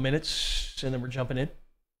couple of minutes, and then we're jumping in.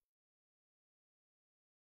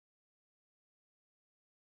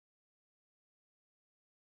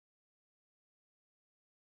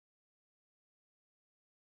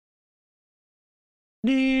 I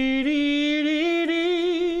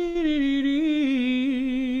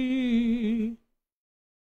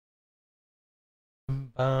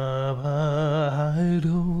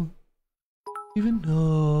don't even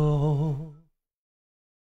know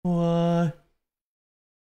what.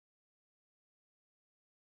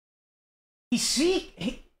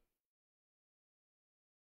 SCUF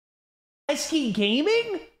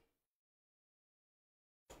Gaming?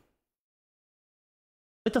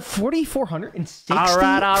 With the 4,460? All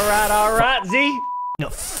right, Z.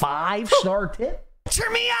 5-star tip?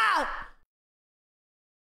 Cheer me out!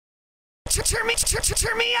 Cheer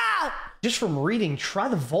me out! Just from reading, try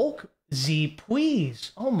the Volk Z,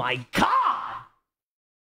 please. Oh my god!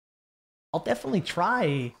 I'll definitely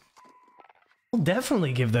try. I'll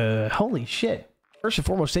definitely give the... Holy shit. First and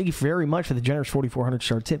foremost, thank you very much for the generous 4,400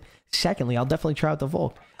 star tip. Secondly, I'll definitely try out the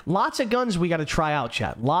Volk. Lots of guns we got to try out,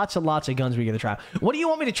 chat. Lots of guns we got to try out. What do you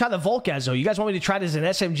want me to try the Volk as, though? You guys want me to try it as an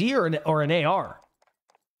SMG or an AR?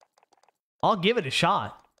 I'll give it a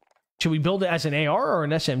shot. Should we build it as an AR or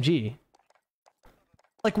an SMG?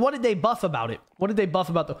 Like, what did they buff about it? What did they buff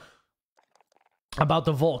about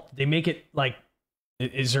the Volk? They make it, like,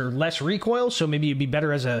 is there less recoil? So maybe it'd be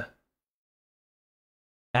better as an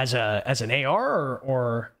AR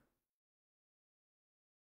or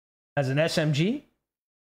as an SMG?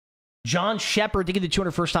 John Shepard to get the 200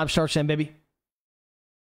 first time star send, baby.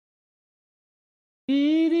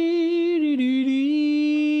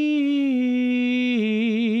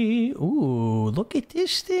 Ooh, look at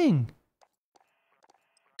this thing.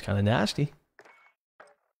 It's kind of nasty.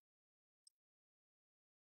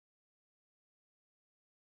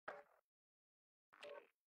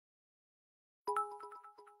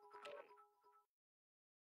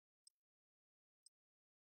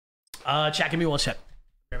 Chat, give me one sec.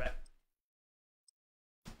 Be right back.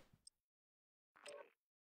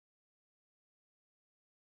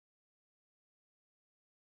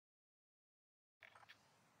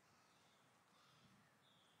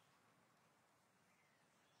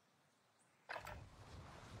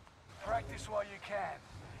 Practice while you can.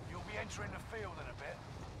 You'll be entering the field in a bit.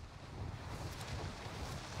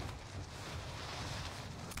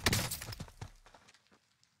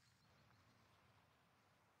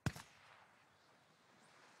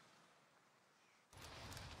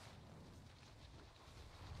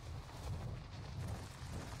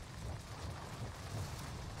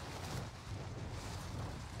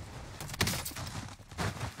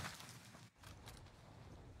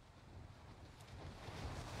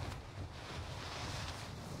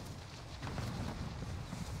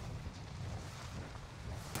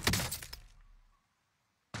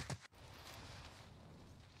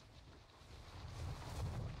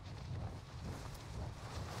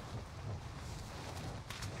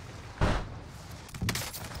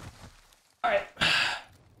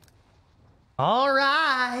 All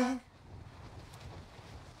right.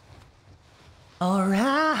 All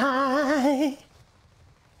right.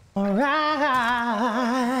 All right.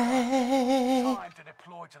 Time to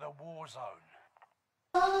deploy to the Warzone.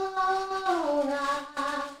 All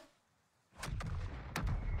right.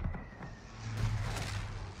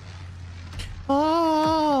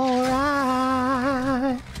 All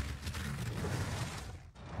right.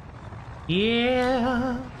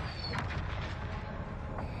 Yeah.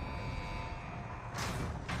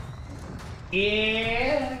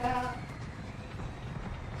 Yeah.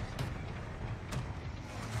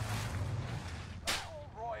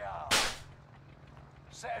 Riousx.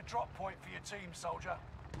 Set a drop point for your team, soldier.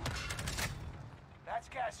 That's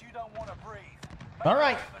gas you don't want to breathe. Make All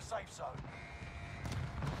right. it to the safe zone.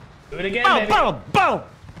 Do it again, Boom, baby. boom, boom.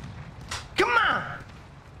 Come on.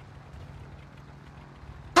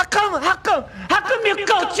 How come you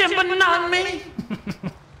coaching but not me?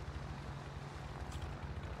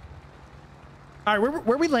 All right,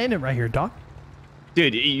 where we landing right here, Doc?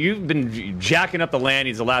 Dude, you've been jacking up the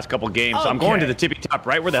landings the last couple games. So I'm going to the tippy top,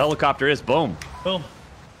 right where the helicopter is. Boom. Boom.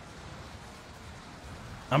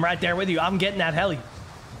 I'm right there with you. I'm getting that heli.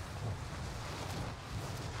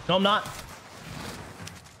 No, I'm not.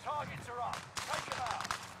 Targets are up. Take them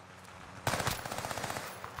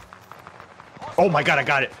out. Oh my god, I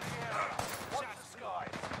got it. Watch the sky.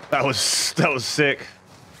 That was sick.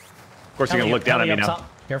 Of course, you're gonna look down at me now. Top.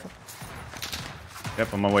 Careful.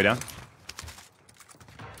 Yep, on my way down.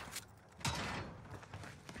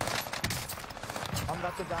 I'm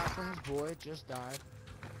about to die from his boy. Just died.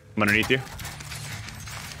 I'm underneath you.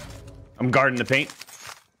 I'm guarding the paint.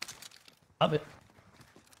 Love it.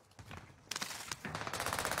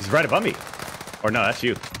 He's right above me. Or no, that's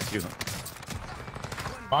you. That's you.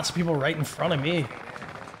 Lots of people right in front of me.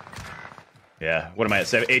 Yeah. What am I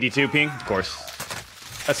at? 82 ping? Of course.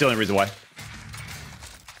 That's the only reason why.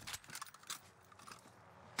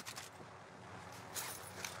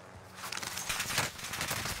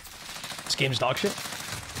 This game's dog shit.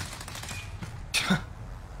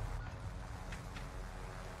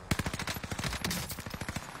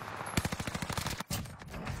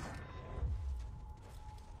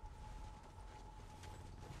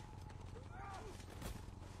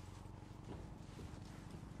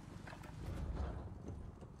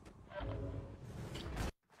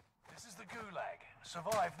 This is the Gulag.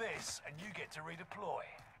 Survive this, and you get to redeploy.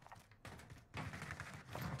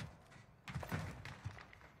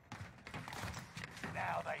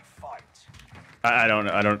 Now they fight. I don't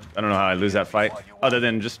know how I lose that fight. Other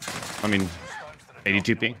than just, I mean,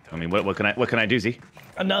 82 ping. I mean, what can I do, Z?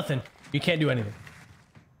 Nothing. You can't do anything.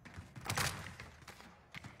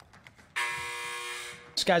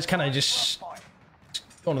 This guy's kind of just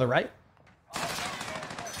going to the right.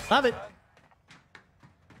 Love it.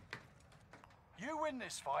 You win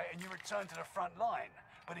this fight and you return to the front line.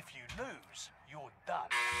 But if you lose, you're done.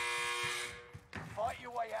 Fight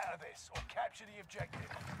your way out of this or capture the objective.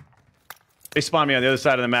 They spawned me on the other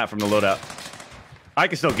side of the map from the loadout. I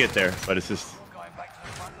can still get there, but it's just... You're going back to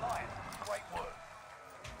the front line. Great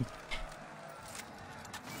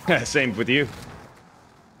work. Same with you.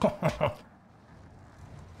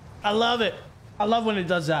 I love it. I love when it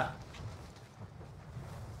does that.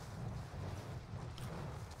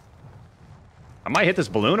 I might hit this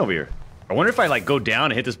balloon over here. I wonder if I like go down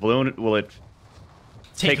and hit this balloon, will it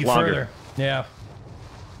take you longer? Further. Yeah.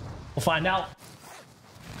 We'll find out.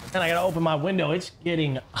 And I gotta open my window. It's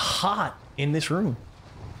getting hot in this room.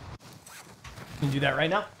 You can do that right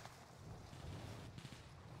now.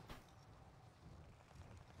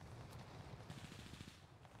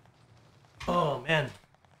 Oh man.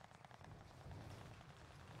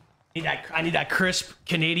 I need that crisp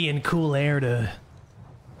Canadian cool air to...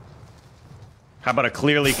 How about a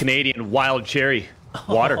clearly Canadian wild cherry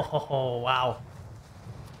water? Oh, wow.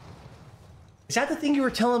 Is that the thing you were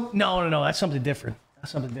telling? No. That's something different.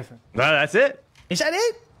 That's something different. No, that's it. Is that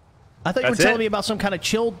it? I thought you were telling me about some kind of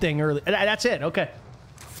chilled thing earlier. That's it. Okay.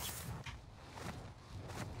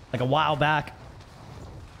 Like a while back.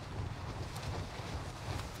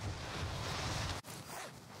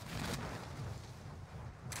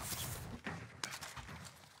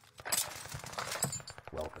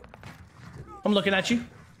 I'm looking at you.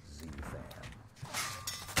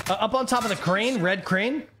 Up on top of the crane, red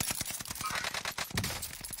crane.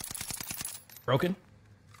 Broken.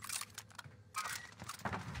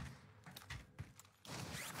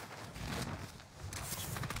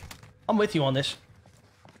 I'm with you on this.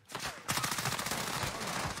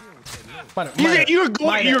 You're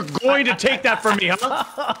going to take that from me, huh?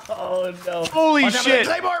 Oh no! Holy Watch shit!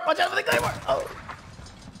 Out for the Claymore! Watch out for the Claymore! Oh.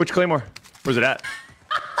 Which Claymore? Where's it at?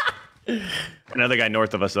 Another guy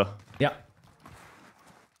north of us, though. Yeah.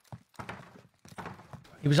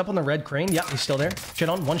 He was up on the red crane. Yeah, he's still there. Shit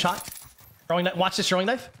on. One shot. Throwing knife. Watch this throwing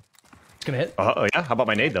knife. It's gonna hit. Oh yeah. How about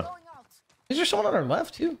my nade though? Is there someone on our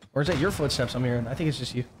left too, or is that your footsteps I'm hearing? I think it's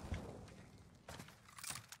just you.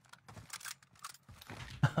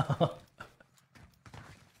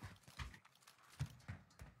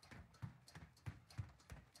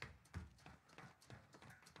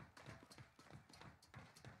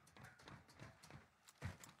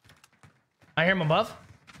 I hear him above.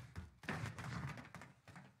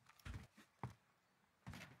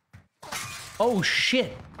 Oh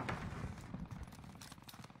shit!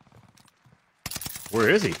 Where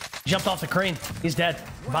is he? Jumped off the crane. He's dead.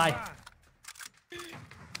 Bye.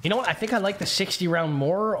 You know what? I think I like the 60 round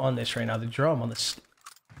more on this right now. The drum on this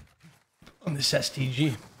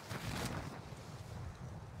STG.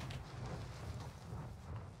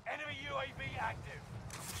 Enemy UAV active.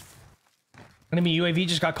 Enemy UAV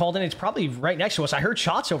just got called in. It's probably right next to us. I heard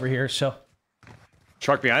shots over here, so.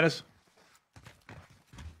 Shark behind us.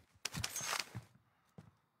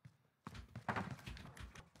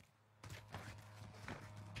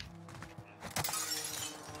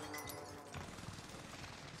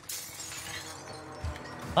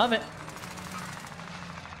 Love it.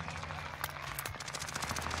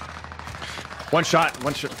 One shot.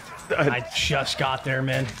 One shot. I just got there,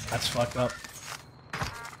 man. That's fucked up.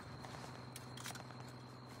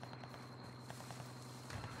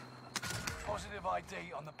 Positive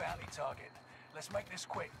ID on the bounty target. Let's make this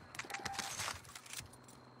quick.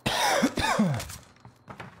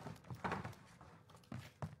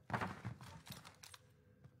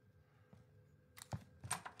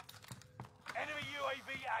 Enemy UAV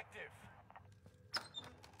active.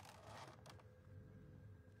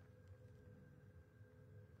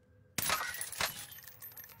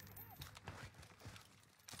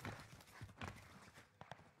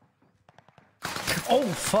 Oh,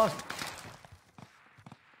 fuck.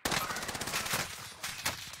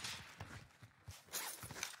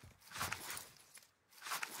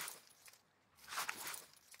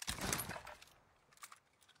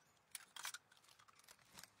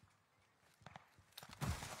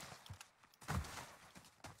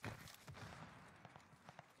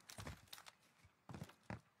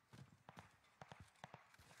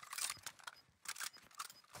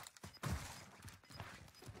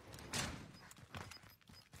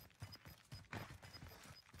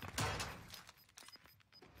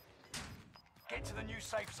 Get to the new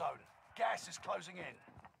safe zone. Gas is closing in.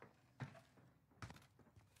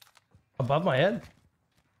 Above my head?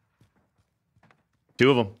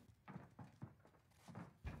 2 of them.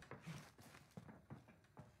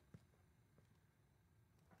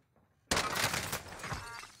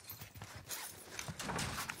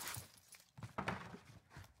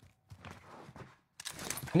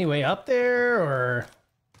 Anyway, up there or?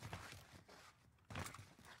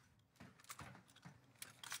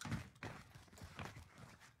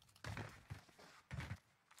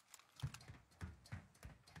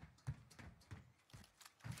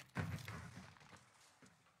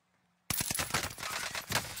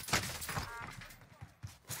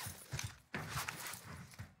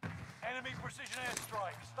 Enemy precision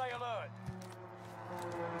airstrike. Stay alert.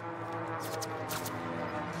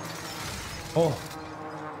 Oh.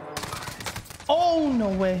 Oh, no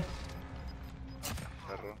way.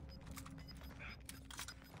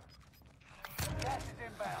 Gas is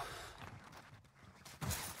inbound.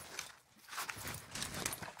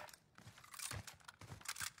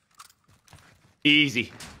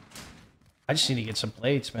 Easy. I just need to get some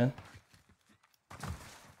plates, man.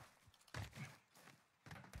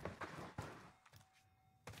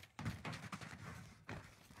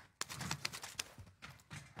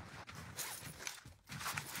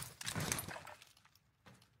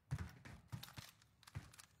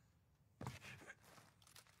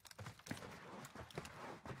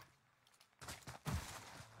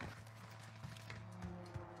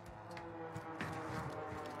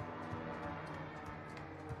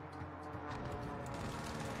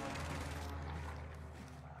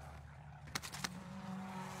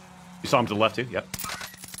 You saw him to the left too? Yep.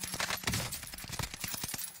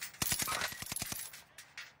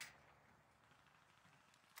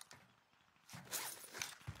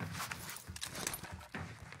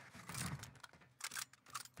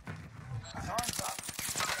 Time's up.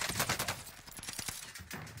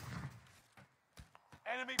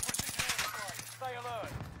 Enemy precision airstrike. Stay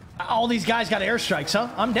alert. All these guys got airstrikes, huh?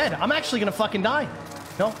 I'm dead. I'm actually gonna fucking die.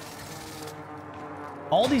 No.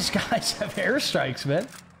 All these guys have airstrikes, man.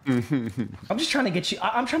 I'm just trying to get you.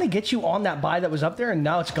 I'm trying to get you on that buy that was up there, and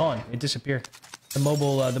now it's gone. It disappeared. The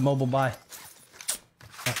mobile buy.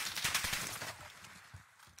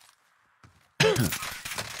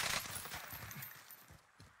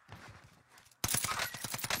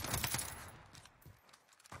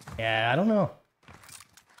 Yeah, I don't know.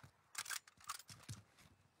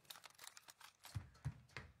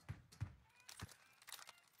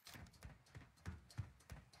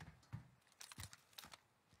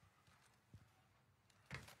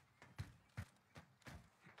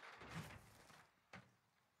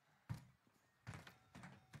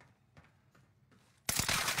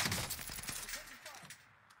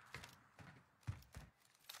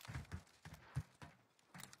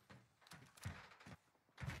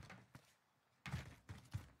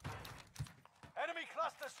 Enemy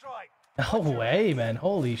cluster strike. No way, man.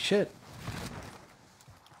 Holy shit.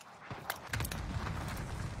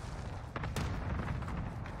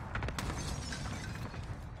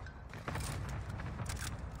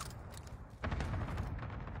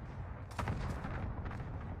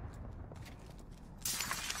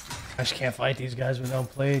 I just can't fight these guys with no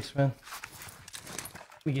plates, man.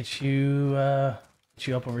 Let me get you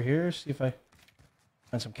up over here, see if I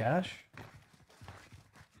find some cash.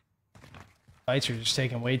 Fights are just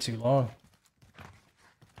taking way too long.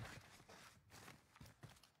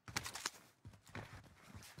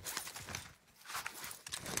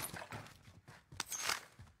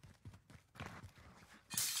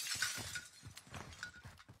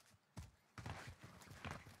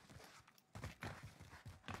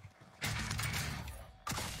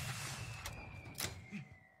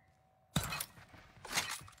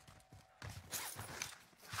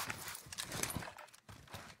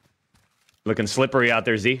 Looking slippery out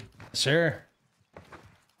there, Z. Sure.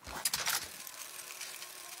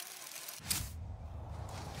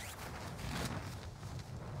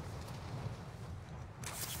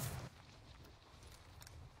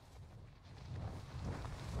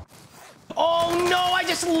 Oh no, I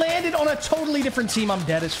just landed on a totally different team. I'm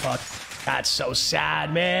dead as fuck. That's so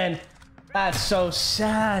sad, man. That's so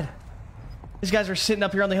sad. These guys are sitting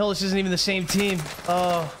up here on the hill. This isn't even the same team.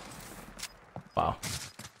 Oh. Wow.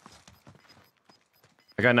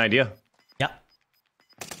 I got an idea. Yep.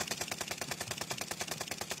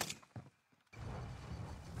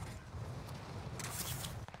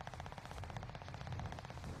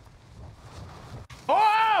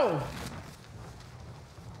 Oh!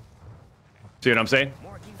 See what I'm saying?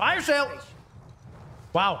 Fire sale.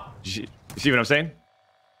 Wow. You see what I'm saying?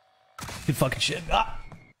 Good fucking shit. Ah.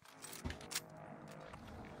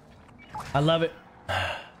 I love it.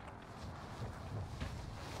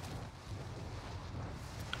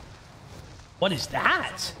 What is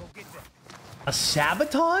that? A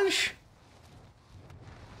sabotage?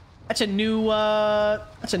 That's a new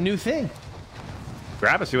thing.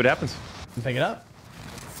 Grab it, see what happens. Pick it up.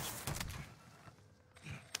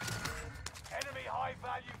 Enemy high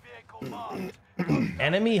value vehicle marked.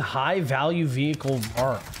 Enemy high value vehicle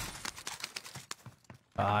marked.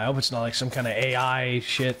 I hope it's not like some kind of AI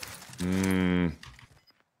shit.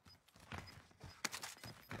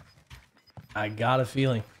 I got a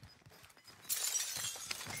feeling.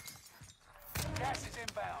 Gas is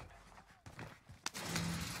inbound.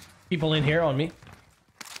 People in here on me.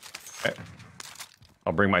 Okay.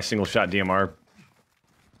 I'll bring my single shot DMR.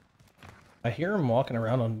 I hear them walking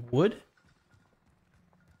around on wood,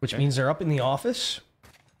 which means they're up in the office.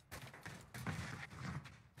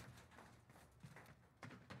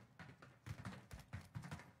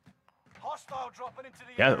 Hostile dropping into the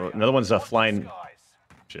Yeah, area. another one's Watch the flying. skies.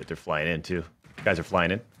 Shit, they're flying in too. Guys are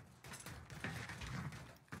flying in.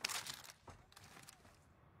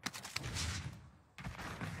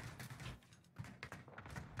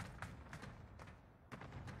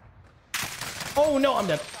 Oh no, I'm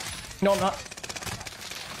dead. No, I'm not.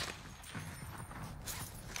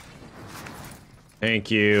 Thank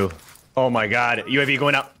you. Oh my god, UAV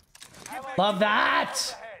going up. Love that.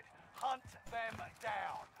 Ahead. Hunt them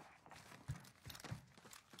down.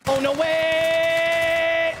 Oh no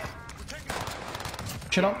way!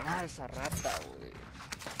 Shit on.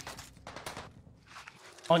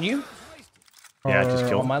 On you? Yeah, Or just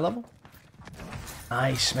killed on my level.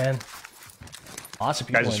 Nice, man. Lots of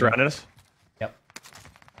people. Guys are in surrounding us. Yep.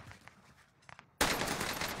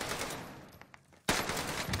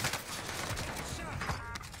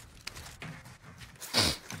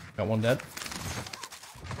 Got one dead.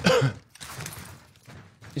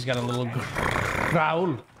 He's got a little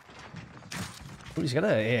growl. Ooh, he's got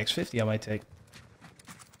an AX-50 I might take.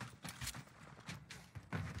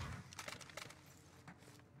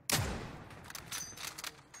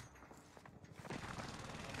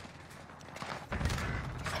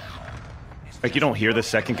 Like, you don't hear the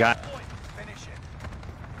second guy. Finish it.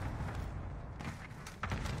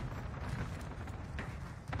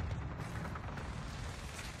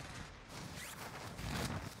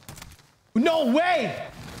 No way!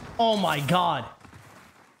 Oh my god.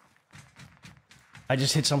 I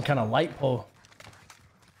just hit some kind of light pole.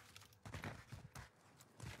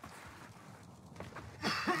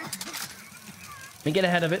 Let me get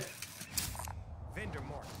ahead of it. Vendor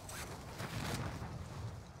mark.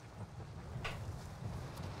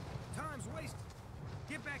 Time's wasted.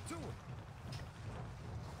 Get back to it.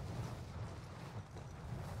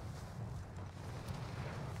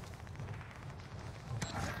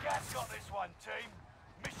 The gas got this one, team.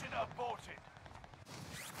 Mission aborted.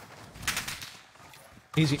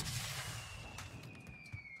 Easy.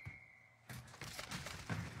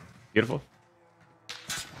 Beautiful.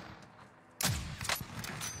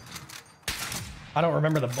 I don't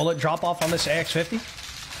remember the bullet drop off on this AX-50.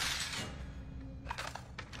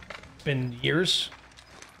 It's been years.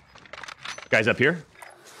 Guys up here?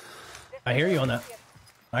 I hear you on that.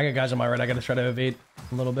 I got guys on my right. I gotta try to evade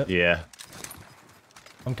a little bit. Yeah.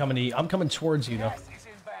 I'm coming to you. I'm coming towards you though. Gas is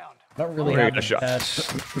inbound. I don't really Very have good the shot.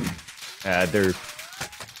 best. They're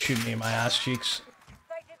Shooting me in my ass cheeks.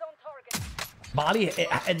 Sight is on target. Body.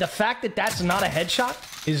 And the fact that that's not a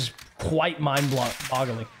headshot is quite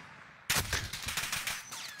mind-boggling.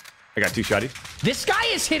 I got two shotties. This guy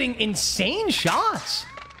is hitting insane shots.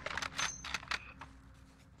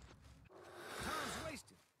 Time's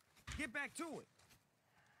wasted. Get back to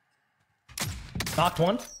it. Knocked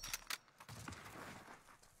one.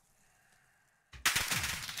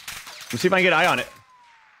 Let's see if I can get an eye on it.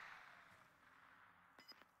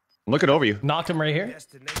 I'm looking over you. Knocked him right here.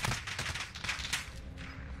 Destination.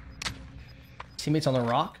 Teammates on the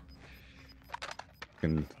rock.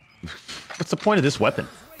 And what's the point of this weapon?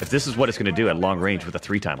 If this is what it's going to do at long range with a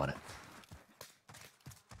 3-time on it.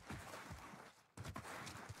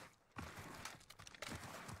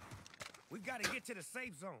 the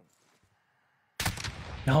safe zone.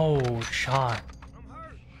 No shot. I'm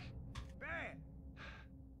hurt. Bad.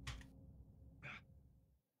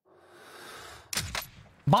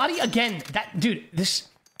 Body again. That dude. This.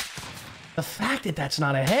 The fact that that's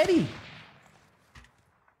not a heady.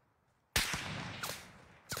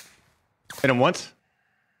 Hit him once.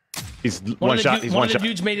 He's one shot. He's one one of the shot.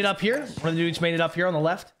 dudes made it up here. One of the dudes made it up here on the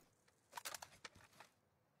left.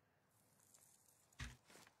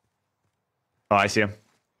 Oh, I see him.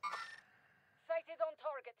 Sighted on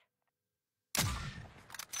target.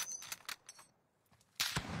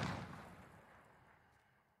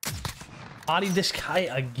 Bodied this guy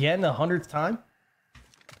again, the 100th time.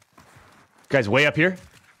 Guy's way up here.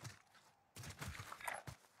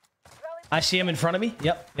 I see him in front of me.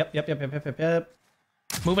 Yep.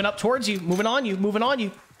 Moving up towards you. Moving on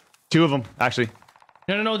you. Two of them, actually.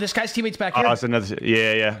 No. This guy's teammate's back here. Oh, it's another.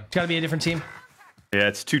 Yeah. It's got to be a different team. Yeah,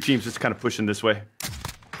 it's two teams just kind of pushing this way. If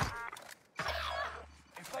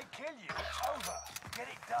they kill you, it's over. Get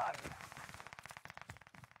it done.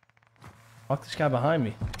 Fuck this guy behind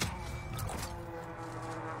me.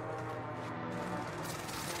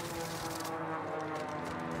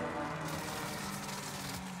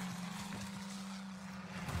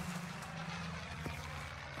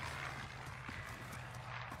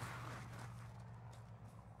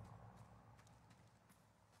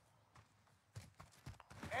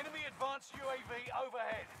 Enemy advanced UAV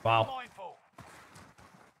overhead. Wow. Be mindful.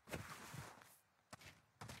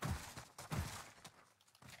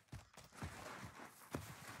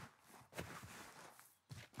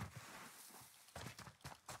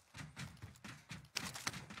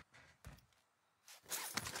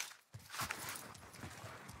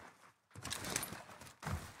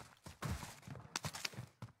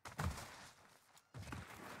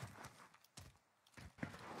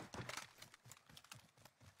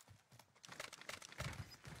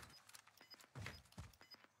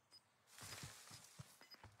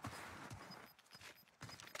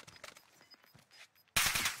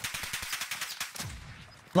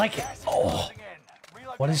 Like, oh.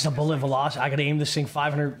 What is the bullet velocity? I gotta aim this thing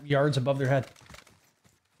 500 yards above their head.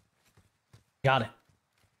 Got it.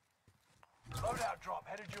 Loadout drop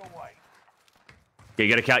headed your way. Okay,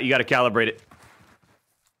 you gotta calibrate it.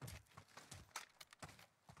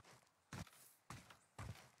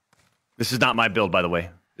 This is not my build, by the way.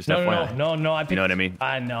 Just No. FYI. You know what I mean?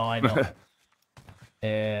 I know.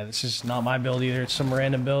 Yeah, this is not my build either. It's some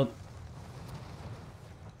random build.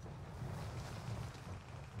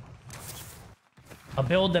 A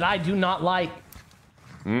build that I do not like.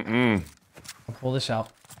 I'll pull this out.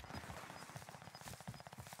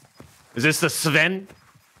 Is this the Sven?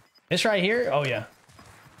 This right here? Oh, yeah.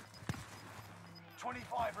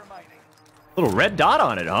 25 remaining. Little red dot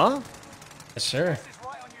on it, huh? Yes, sir. This is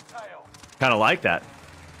right on your tail. Kind of like that.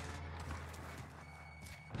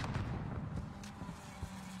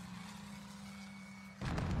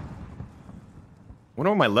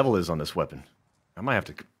 Wonder what my level is on this weapon. I might have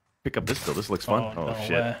to pick up this build. This looks fun. Oh, no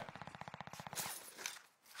shit. way.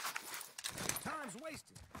 Time's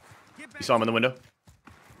wasted. Get back. You saw him in the window?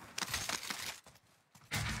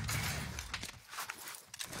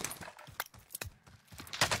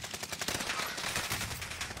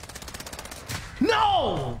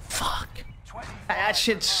 No! Fuck. That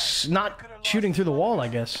shit's not shooting through the wall, I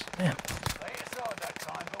guess. Damn.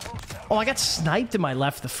 Oh, I got sniped in my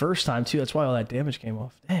left the first time, too. That's why all that damage came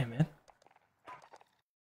off. Damn, man.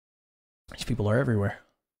 These people are everywhere.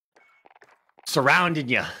 Surrounding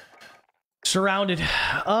you. Surrounded.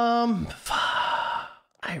 I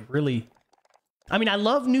mean, I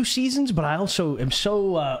love new seasons, but I also am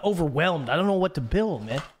so overwhelmed. I don't know what to build,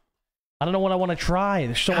 man. I don't know what I want to try.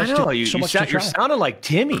 There's so much to try. You're sounding like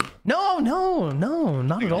Timmy. No,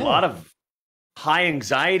 not at all. A lot of high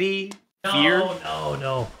anxiety, fear.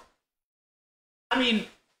 No. I mean,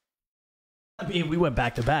 we went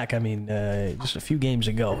back to back. I mean, just a few games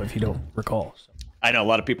ago, if you don't recall. So. I know a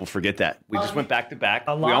lot of people forget that. We just went back to back.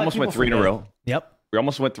 We lot of almost went people 3 in a forget. row. Yep. We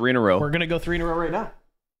almost went 3 in a row. We're gonna go 3 in a row right now.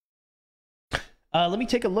 Let me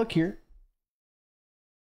take a look here.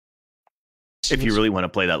 If you really want to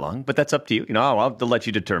play that long, but that's up to you. You know, I'll have to let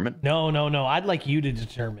you determine. No. I'd like you to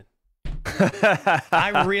determine.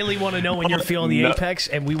 I really want to know when you're feeling the apex,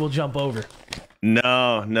 and we will jump over.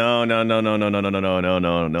 No.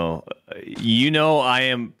 You know, I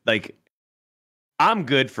am like, I'm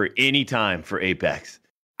good for any time for Apex.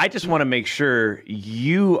 I just want to make sure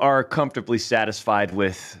you are comfortably satisfied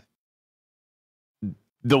with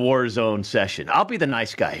the Warzone session. I'll be the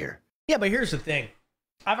nice guy here. Yeah, but here's the thing.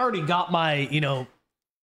 I've already got my,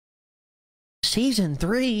 Season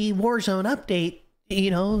 3 Warzone update,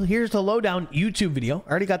 you know, here's the lowdown YouTube video. I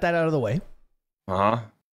already got that out of the way. Uh-huh.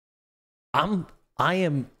 I'm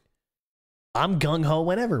gung ho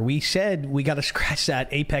whenever. We said we got to scratch that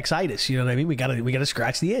apex-itis. You know what I mean? We got to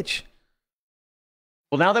scratch the itch.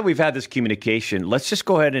 Well, now that we've had this communication, let's just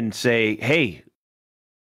go ahead and say, hey,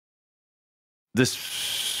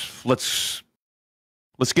 let's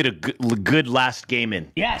get a good last game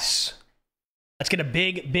in. Yes. Let's get a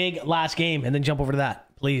big last game and then jump over to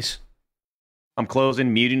that, please. I'm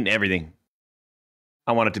closing, muting, everything.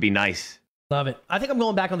 I want it to be nice. Love it. I think I'm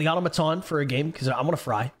going back on the automaton for a game because I want to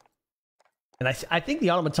fry. And I think the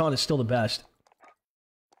automaton is still the best.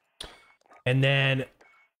 And then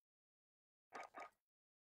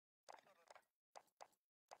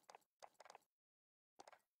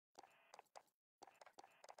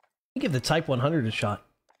give the Type 100 a shot.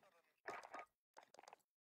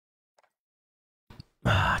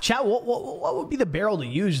 Chat, what would be the barrel to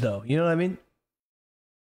use, though? You know what I mean?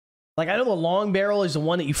 Like, I know the long barrel is the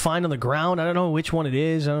one that you find on the ground. I don't know which one it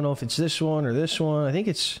is. I don't know if it's this one or this one. I think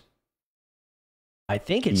it's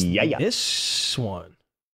this one.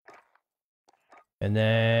 And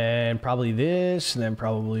then probably this, and then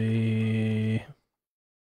probably...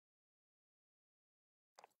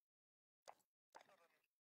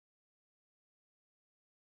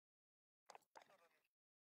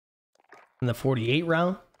 And the 48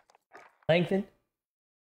 round lengthen.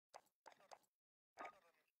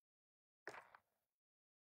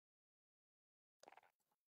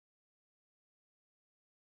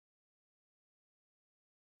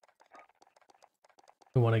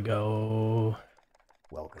 We want to go.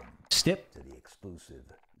 Welcome. Stip. To the exclusive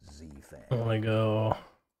Z fan. I want to go.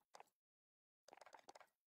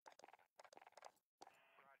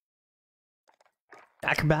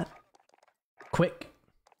 Acrobat. Quick.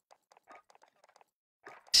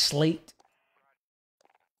 Slate.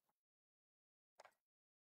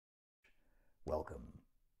 Welcome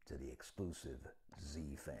to the exclusive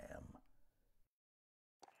Z fam.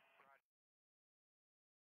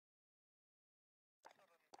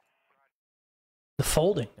 The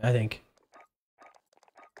folding, I think.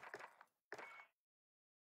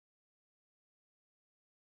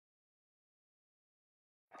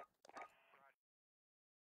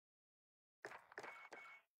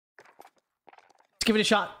 Let's give it a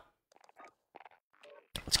shot.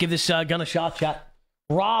 Let's give this gun a shot, chat.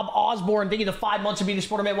 Rob Osborne, thank you for the 5 months of being a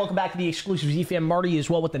supporter, man. Welcome back to the exclusive Z-Fam. Marty as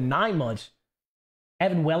well with the 9 months.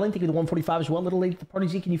 Evan Welling, thank you for the 145 as well. Little late at the party,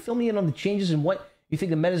 Z. Can you fill me in on the changes and what you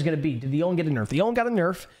think the meta is going to be? Did the Owen get a nerf? The Owen got a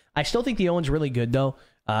nerf. I still think the Owen's really good, though.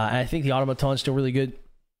 And I think the Automaton's still really good.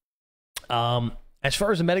 As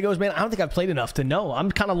far as the meta goes, man, I don't think I've played enough to know.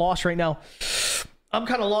 I'm kind of lost right now. I'm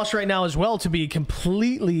kind of lost right now as well, to be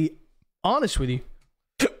completely honest with you.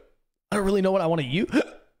 I don't really know what I want to use.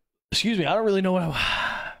 Excuse me. I don't really know what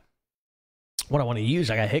I want to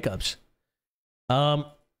use. I got hiccups.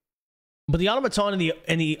 But the Automaton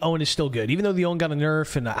and the Owen is still good. Even though the Owen got a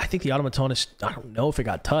nerf, and I think the Automaton is... I don't know if it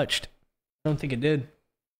got touched. I don't think it did.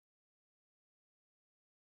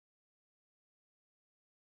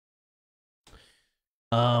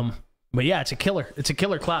 But yeah, it's a killer. It's a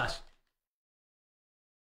killer class.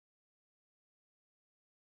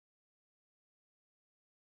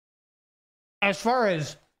 As far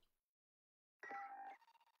as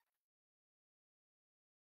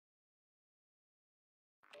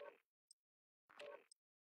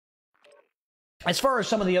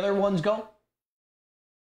some of the other ones go,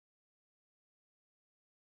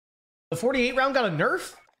 the 48 round got a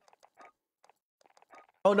nerf?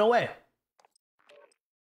 Oh, no way.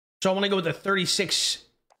 So I want to go with the 36.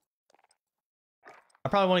 I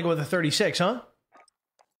probably want to go with the 36, huh?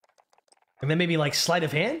 And then maybe like sleight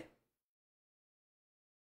of hand?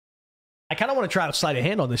 I kind of want to try out sleight of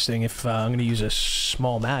hand on this thing if I'm going to use a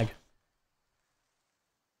small mag.